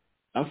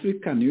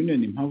 African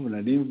Union impamvu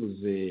nari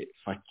mvuze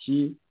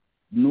Faki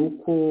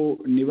nuko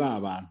niba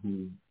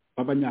abantu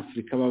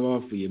b'abanyafurika baba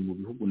bavuye mu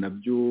bihugu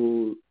nabyo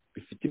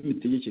bifite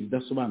imitegekere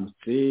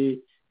idasobanutse,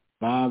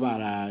 baba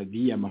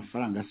barabiye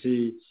amafaranga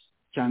se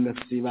cyangwa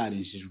se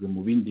barinjijwe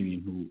mu bindi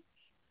bintu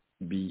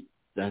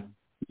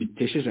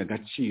bitesheje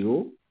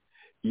agaciro,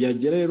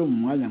 yagera rero mu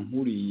mwanya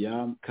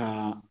nk'uriya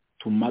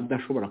katuma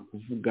adashobora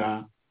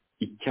kuvuga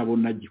icyo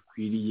abona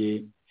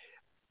gikwiriye,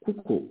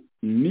 kuko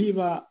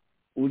niba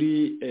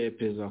uri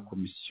perezida wa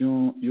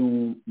komisiyo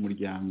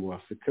y'umuryango wa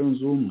Afurika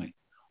yunze ubumwe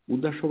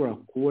udashobora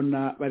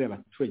kubona bariya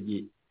baturage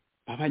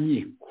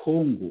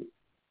b'abanyekongo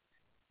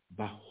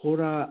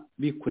bahora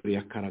bikoreye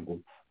akarago,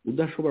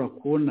 udashobora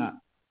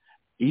kubona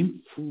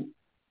impfu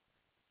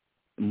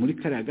muri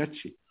kariya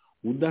gace,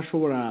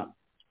 udashobora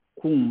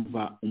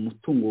kumva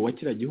umutungo wa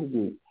kiriya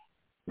gihugu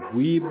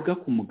wibwa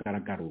ku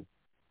mugaragaro,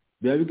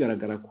 biba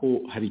bigaragara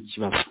ko hari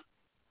ikibazo.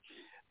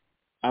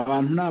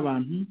 Abantu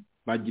n'abantu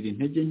bagira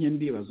intege nke,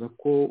 ndibaza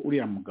ko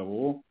uriya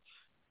mugabo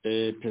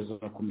perezida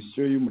wa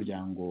komisiyo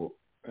y'umuryango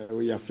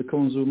y'Afurika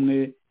yunze ubumwe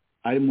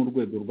ari mu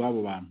rwego rw'abo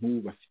bantu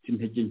bafite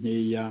intege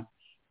nkeya,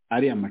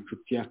 ari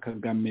amacuti ya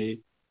Kagame,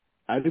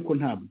 ariko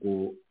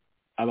ntabwo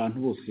abantu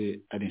bose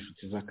ari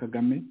inshuti za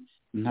Kagame,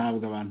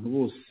 ntabwo abantu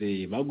bose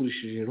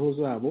bagurishije roho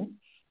zabo.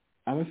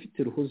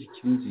 Abafite roho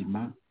zikiri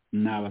nzima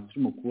ni aba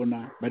turimo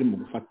kubona bari mu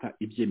gufata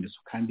ibyemezo,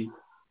 kandi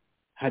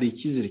hari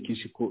icyizere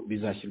cyinshi ko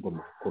bizashyirwa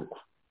mu bikorwa.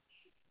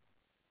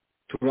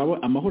 Turabo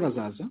amahoro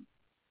azaza,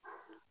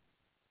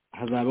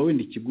 hazaba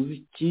wenda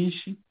ikiguzi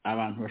cyinshi,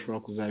 abantu bashobora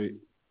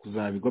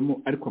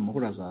kuzabigwamo, ariko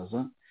amahoro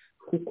azaza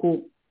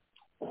kuko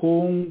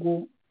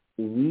Kongo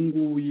ubu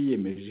ngubu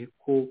yiyemeje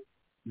ko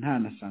nta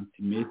na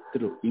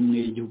santimetero imwe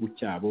y'igihugu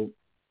cyabo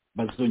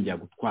bazongera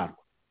gutwarwa.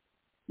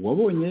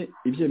 Wabonye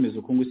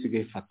ibyemezo Kongo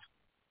isigaye ifata,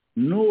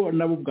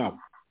 nabo ubwabo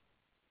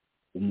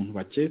umuntu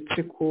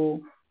baketse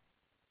ko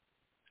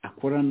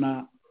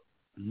akorana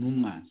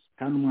n'umwanzi,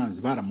 kandi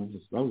umwanzi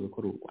baramuvuze, bavuze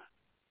ko ari u Rwanda,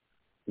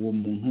 uwo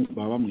muntu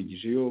baba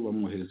bamwigijeyo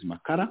bamwohereza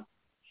amakara.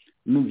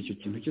 Numva icyo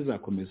kintu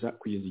kizakomeza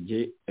kugeza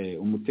igihe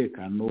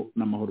umutekano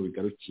n'amahoro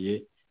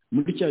bigarukiye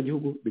muri cya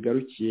gihugu,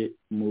 bigarukiye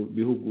mu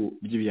bihugu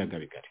by'ibiyaga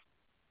bigari.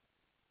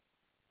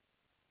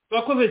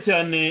 Turakoze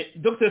cyane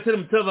Dr. Sere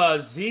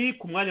Mutabazi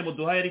ku mwanya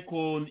muduhaye,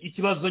 ariko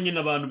ikibazo nyine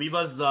abantu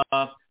bibaza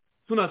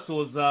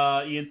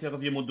tunasoza iyi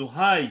interview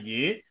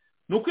muduhaye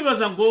ni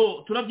ukwibaza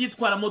ngo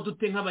turabyitwaramo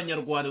dute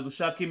nk'abanyarwanda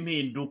dushaka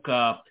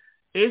impinduka.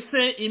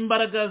 Ese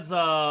imbaraga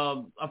za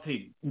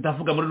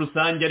ndavuga muri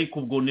rusange, ariko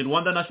ubwo ni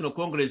Rwanda National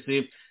Congress,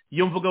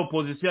 iyo mvuga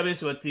opposition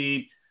abenshi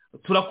bati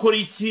turakora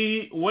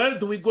iki, where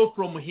do we go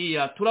from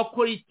here,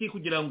 turakora iki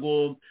kugira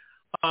ngo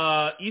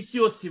isi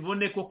yose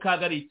ibone ko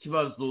kaga ari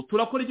ikibazo,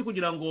 turakora iki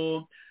kugira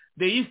ngo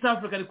the East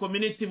African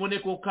Community ibone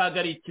ko kaga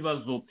ari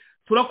ikibazo,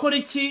 turakora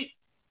iki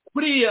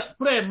kuri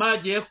aya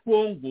mage ya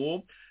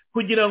Kongo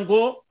kugira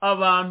ngo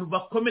abantu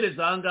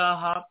bakomereza aha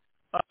ngaha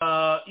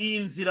iyi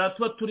nzira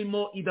tuba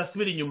turimo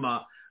idasubira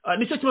inyuma.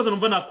 Nicyo kibazo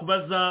numva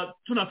nakubaza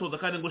tunatoza,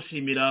 kandi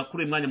ngushimira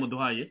kuri uyu mwanya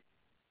muduhaye.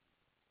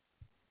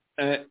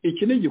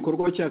 Iki ni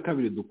igikorwa cya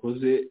kabiri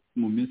dukoze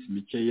mu minsi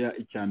mikeya.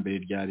 Icya mbere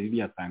ryari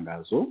ririya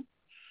tangazo,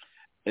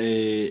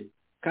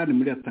 kandi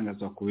muri iriya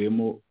tangazo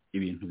hakubiyemo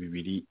ibintu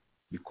bibiri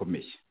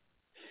bikomeye.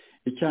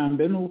 Icya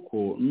mbere ni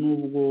uko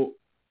nubwo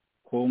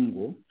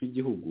Kongo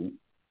nk'igihugu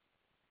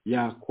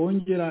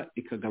yakongera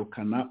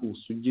ikagarukana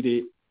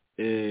ubusugire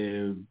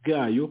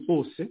bwayo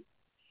hose,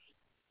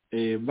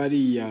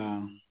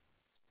 bariya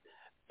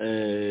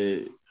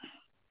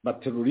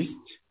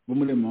baterorisite bo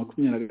muri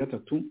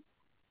 2023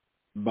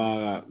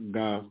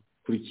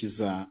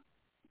 bagakurikiza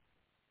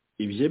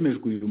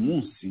ibyemejwe uyu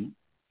munsi,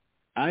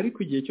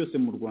 ariko igihe cyose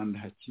mu Rwanda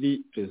hakiri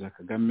Perezida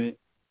Kagame,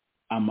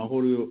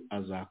 amahoro yo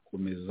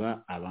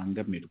azakomeza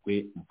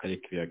abangamirwe mu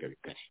karere k'ibiyaga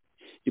bigari.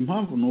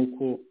 Impamvu ni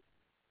uko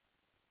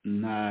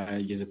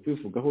nageze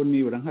kwivugaho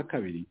nibura nka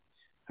kabiri,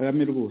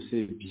 Kagame rwose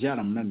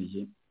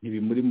byaramunaniye,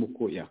 ntibimurimo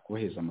ko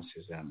yakubahiriza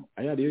amasezerano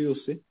ayo ari yo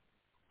yose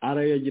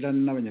arayagirana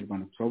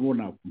n'abanyarwanda.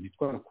 Turabona ukuntu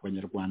itwara ku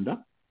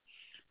banyarwanda,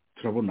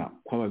 turabona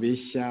ko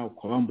ababeshya,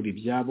 uko abambura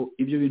ibyabo.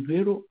 Ibyo bintu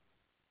rero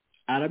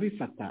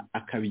arabifata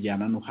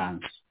akabijyana no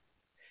hanze,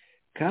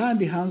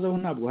 kandi hanze aho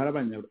ntabwo ari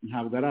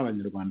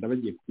abanyarwanda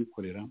bagiye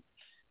kubikorera,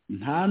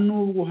 nta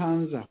nubwo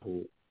hanze aho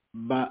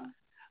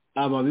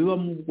ababiba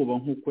mu bwoba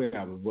nk'uko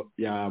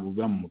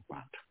yabuba mu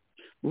Rwanda.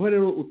 Ubu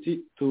rero uti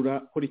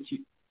turakora iki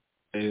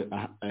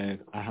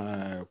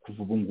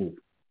kuva ubu ngubu?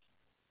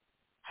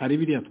 Hari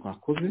biriya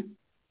twakoze,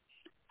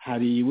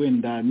 hari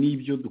wenda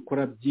n'ibyo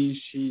dukora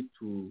byinshi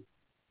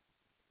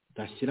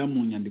tudashyira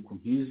mu nyandiko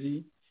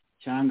nk'izi,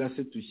 cyangwa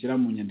se dushyira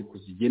mu nyandiko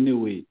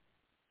zigenewe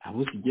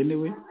abo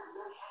zigenewe.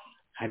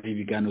 Hari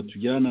ibiganiro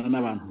tugirana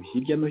n'abantu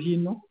hirya no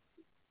hino,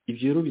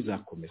 ibyo rero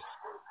bizakomeza.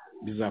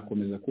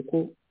 bizakomeza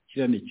kuko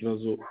kiriya ni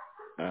ikibazo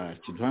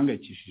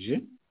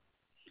kiduhangayikishije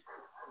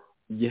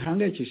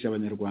gihangayikishije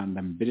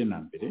abanyarwanda mbere na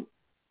mbere,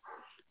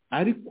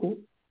 ariko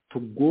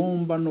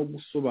tugomba no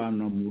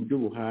gusobanura mu buryo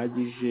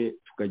buhagije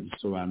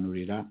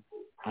tukagisobanurira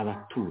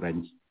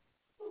abaturanyi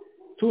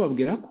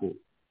tubabwira ko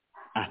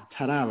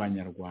atari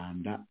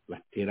abanyarwanda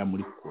batera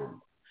muri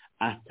Kongo,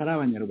 atari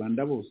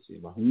abanyarwanda bose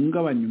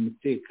bahungabanya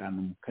umutekano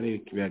mu karere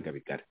k'ibiyaga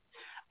bigari.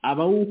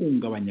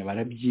 Abawuhungabanya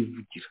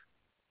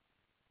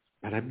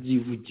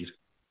barabyivugira.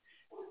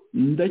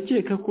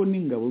 Ndakeka ko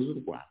n'ingabo z'u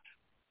Rwanda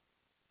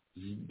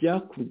zijya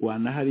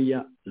kurwana hariya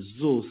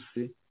zose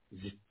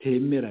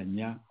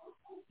zitemeranya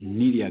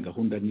n'iriya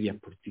gahunda n'iriya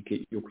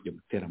politike yo kujya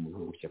gutera mu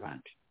bihugu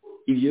by'abandi.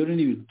 Ibyo rero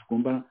ni ibintu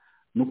tugomba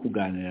no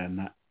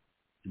kuganirana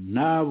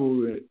n'abo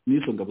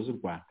n'izo ngabo z'u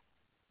Rwanda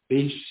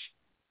benshi,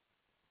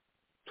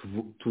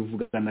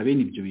 tuvugana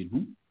bene ibyo bintu,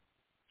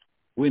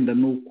 wenda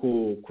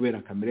nuko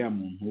kubera kamere ya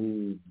muntu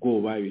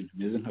ubwoba ibintu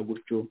bimeze nka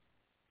gutyo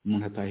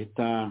umuntu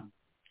atahita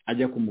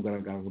ajya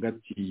kumugaragara avuga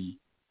ati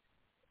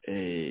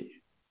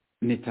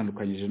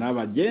nitandukanyije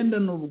n'abagenda,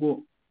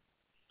 nubwo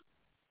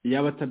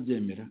yaba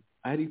atabyemera,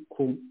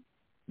 ariko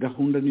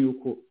gahunda ni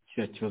yuko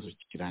kiriya kibazo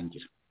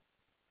kirangira,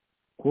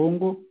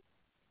 Kongo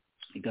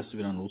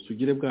igasubirana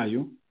ubusugire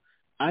bwayo,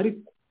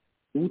 ariko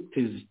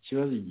uteza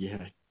ikibazo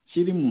igihe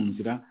kiri mu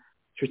nzira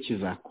cyo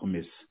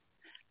kizakomeza.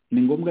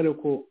 Ni ngombwa rero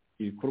ko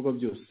ibikorwa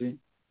byose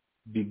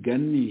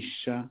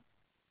biganisha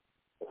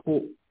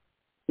ko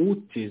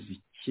uteza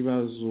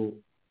ikibazo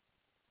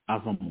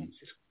ava mu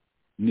nzira,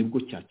 nibwo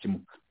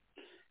cyakemuka.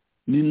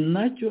 Ni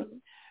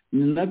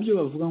nabyo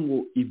bavuga ngo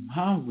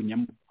impamvu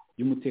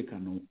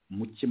y'umutekano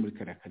muke muri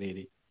kariya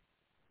karere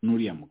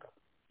n'uriya mugabo.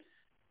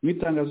 Mu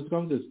itangazo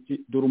twavuze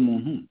tuti dore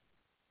umuntu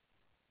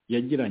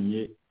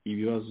yagiranye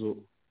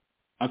ibibazo,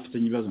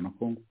 afitanye ibibazo na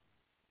Kongo,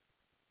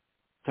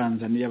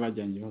 Tanzania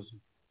bajyanye ibibazo,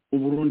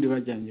 Uburundi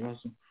bajyanye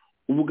ibibazo,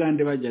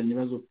 Ubugande bajyanye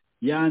ibibazo,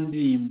 ya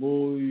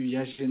ndirimbo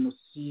ya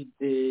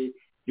jenoside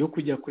yo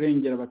kujya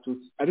kurengera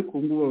abatutsi, ariko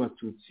ubu ngubu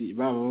abatutsi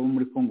baba bo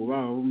muri Kongo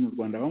baba bo mu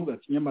Rwanda bavuga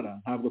ati nyamara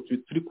ntabwo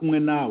turi kumwe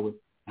nawe,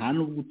 nta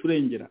nubwo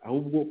uturengera,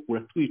 ahubwo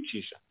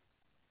uratwicisha.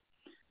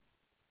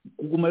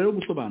 Kuguma rero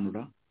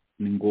gusobanura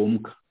ni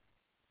ngombwa,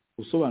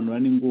 gusobanura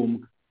ni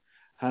ngombwa.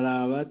 Hari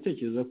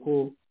abatekereza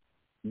ko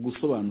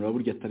gusobanura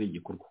burya atari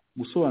igikorwa.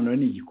 Gusobanura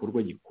ni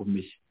igikorwa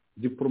gikomeye,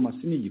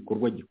 diplomasi ni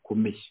igikorwa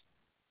gikomeye.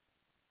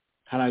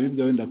 Hari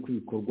abibwa wenda ko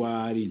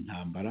ibikorwa ari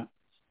intambara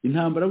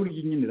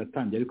burya nyine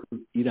iratangira, ariko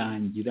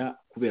irangira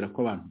kubera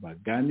ko abantu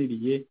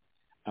baganiriye,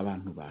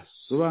 abantu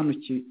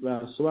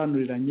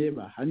basobanuriranye,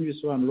 bahanye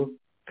ibisobanuro,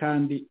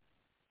 kandi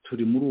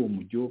turi muri uwo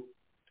mujyo.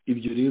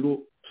 Ibyo rero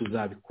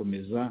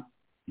tuzabikomeza,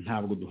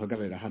 ntabwo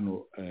duhagararira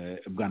hano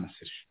bwana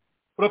Serge.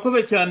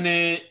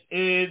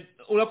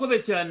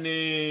 urakoze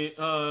cyane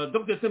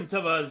Dr.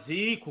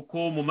 Mutabazi,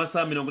 kuko mu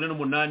masaha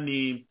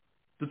 48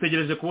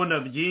 dutegereje kubona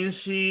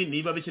byinshi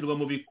niba bishyirwa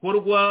mu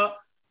bikorwa.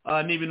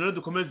 Ni ibintu rero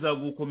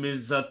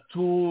dukomeza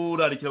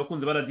turarikira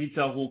abakunzi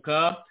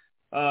baraditahuka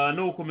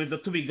no gukomeza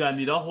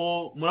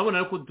tubiganiraho.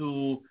 Murabona ko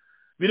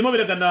birimo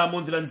biragana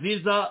mu nzira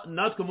nziza.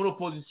 Natwe muri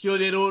opposition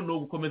rero ni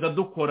ugukomeza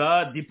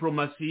dukora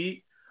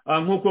diplomasi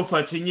nk'uko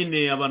Faci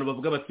nyine abantu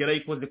bavuga bati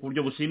yarayikoze ku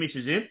buryo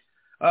bushimishije.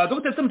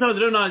 Dr. Mutabazi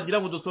rero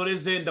nagira ngo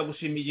dusoreze,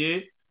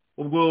 ndagushimiye,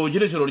 ubwo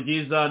ugire ijoro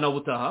ryiza nawe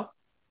ubutaha.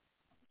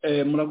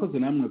 Murakoze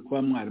namwe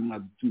kuba mwari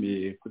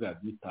mwadutumiye kuri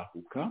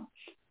raditahuka,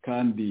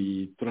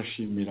 kandi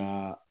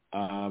turashimira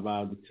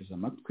abaduteze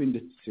amatwi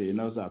ndetse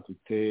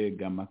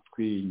n'abazadutega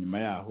amatwi nyuma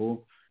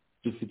yaho.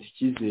 Dufite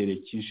icyizere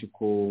cyinshi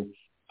ko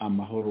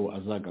amahoro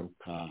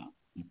azagaruka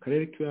mu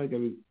karere k'ibiyaga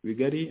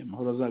bigari,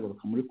 amahoro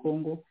azagaruka muri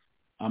Kongo,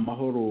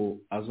 amahoro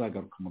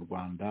azagaruka mu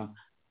Rwanda.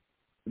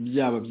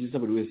 Byaba byiza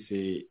buri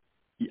wese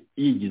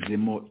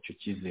yigizemo icyo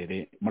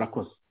cyizere.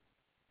 Murakoze.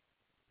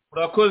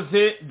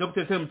 Urakoze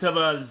Dr.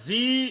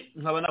 Mutabazi.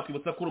 Nkaba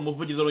nakwibutsa ko uri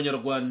umuvugizi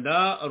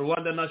w'Abanyarwanda,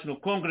 Rwanda National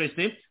Congress,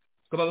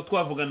 tukaba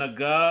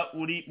twavuganaga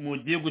uri mu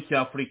gihugu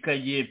cya Afurika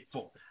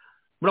y'Epfo.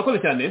 Murakoze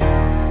cyane.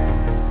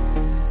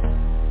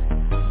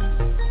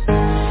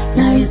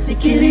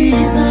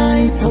 Sikiliza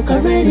Itahuka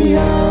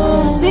Radio.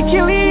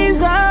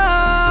 Sikiliza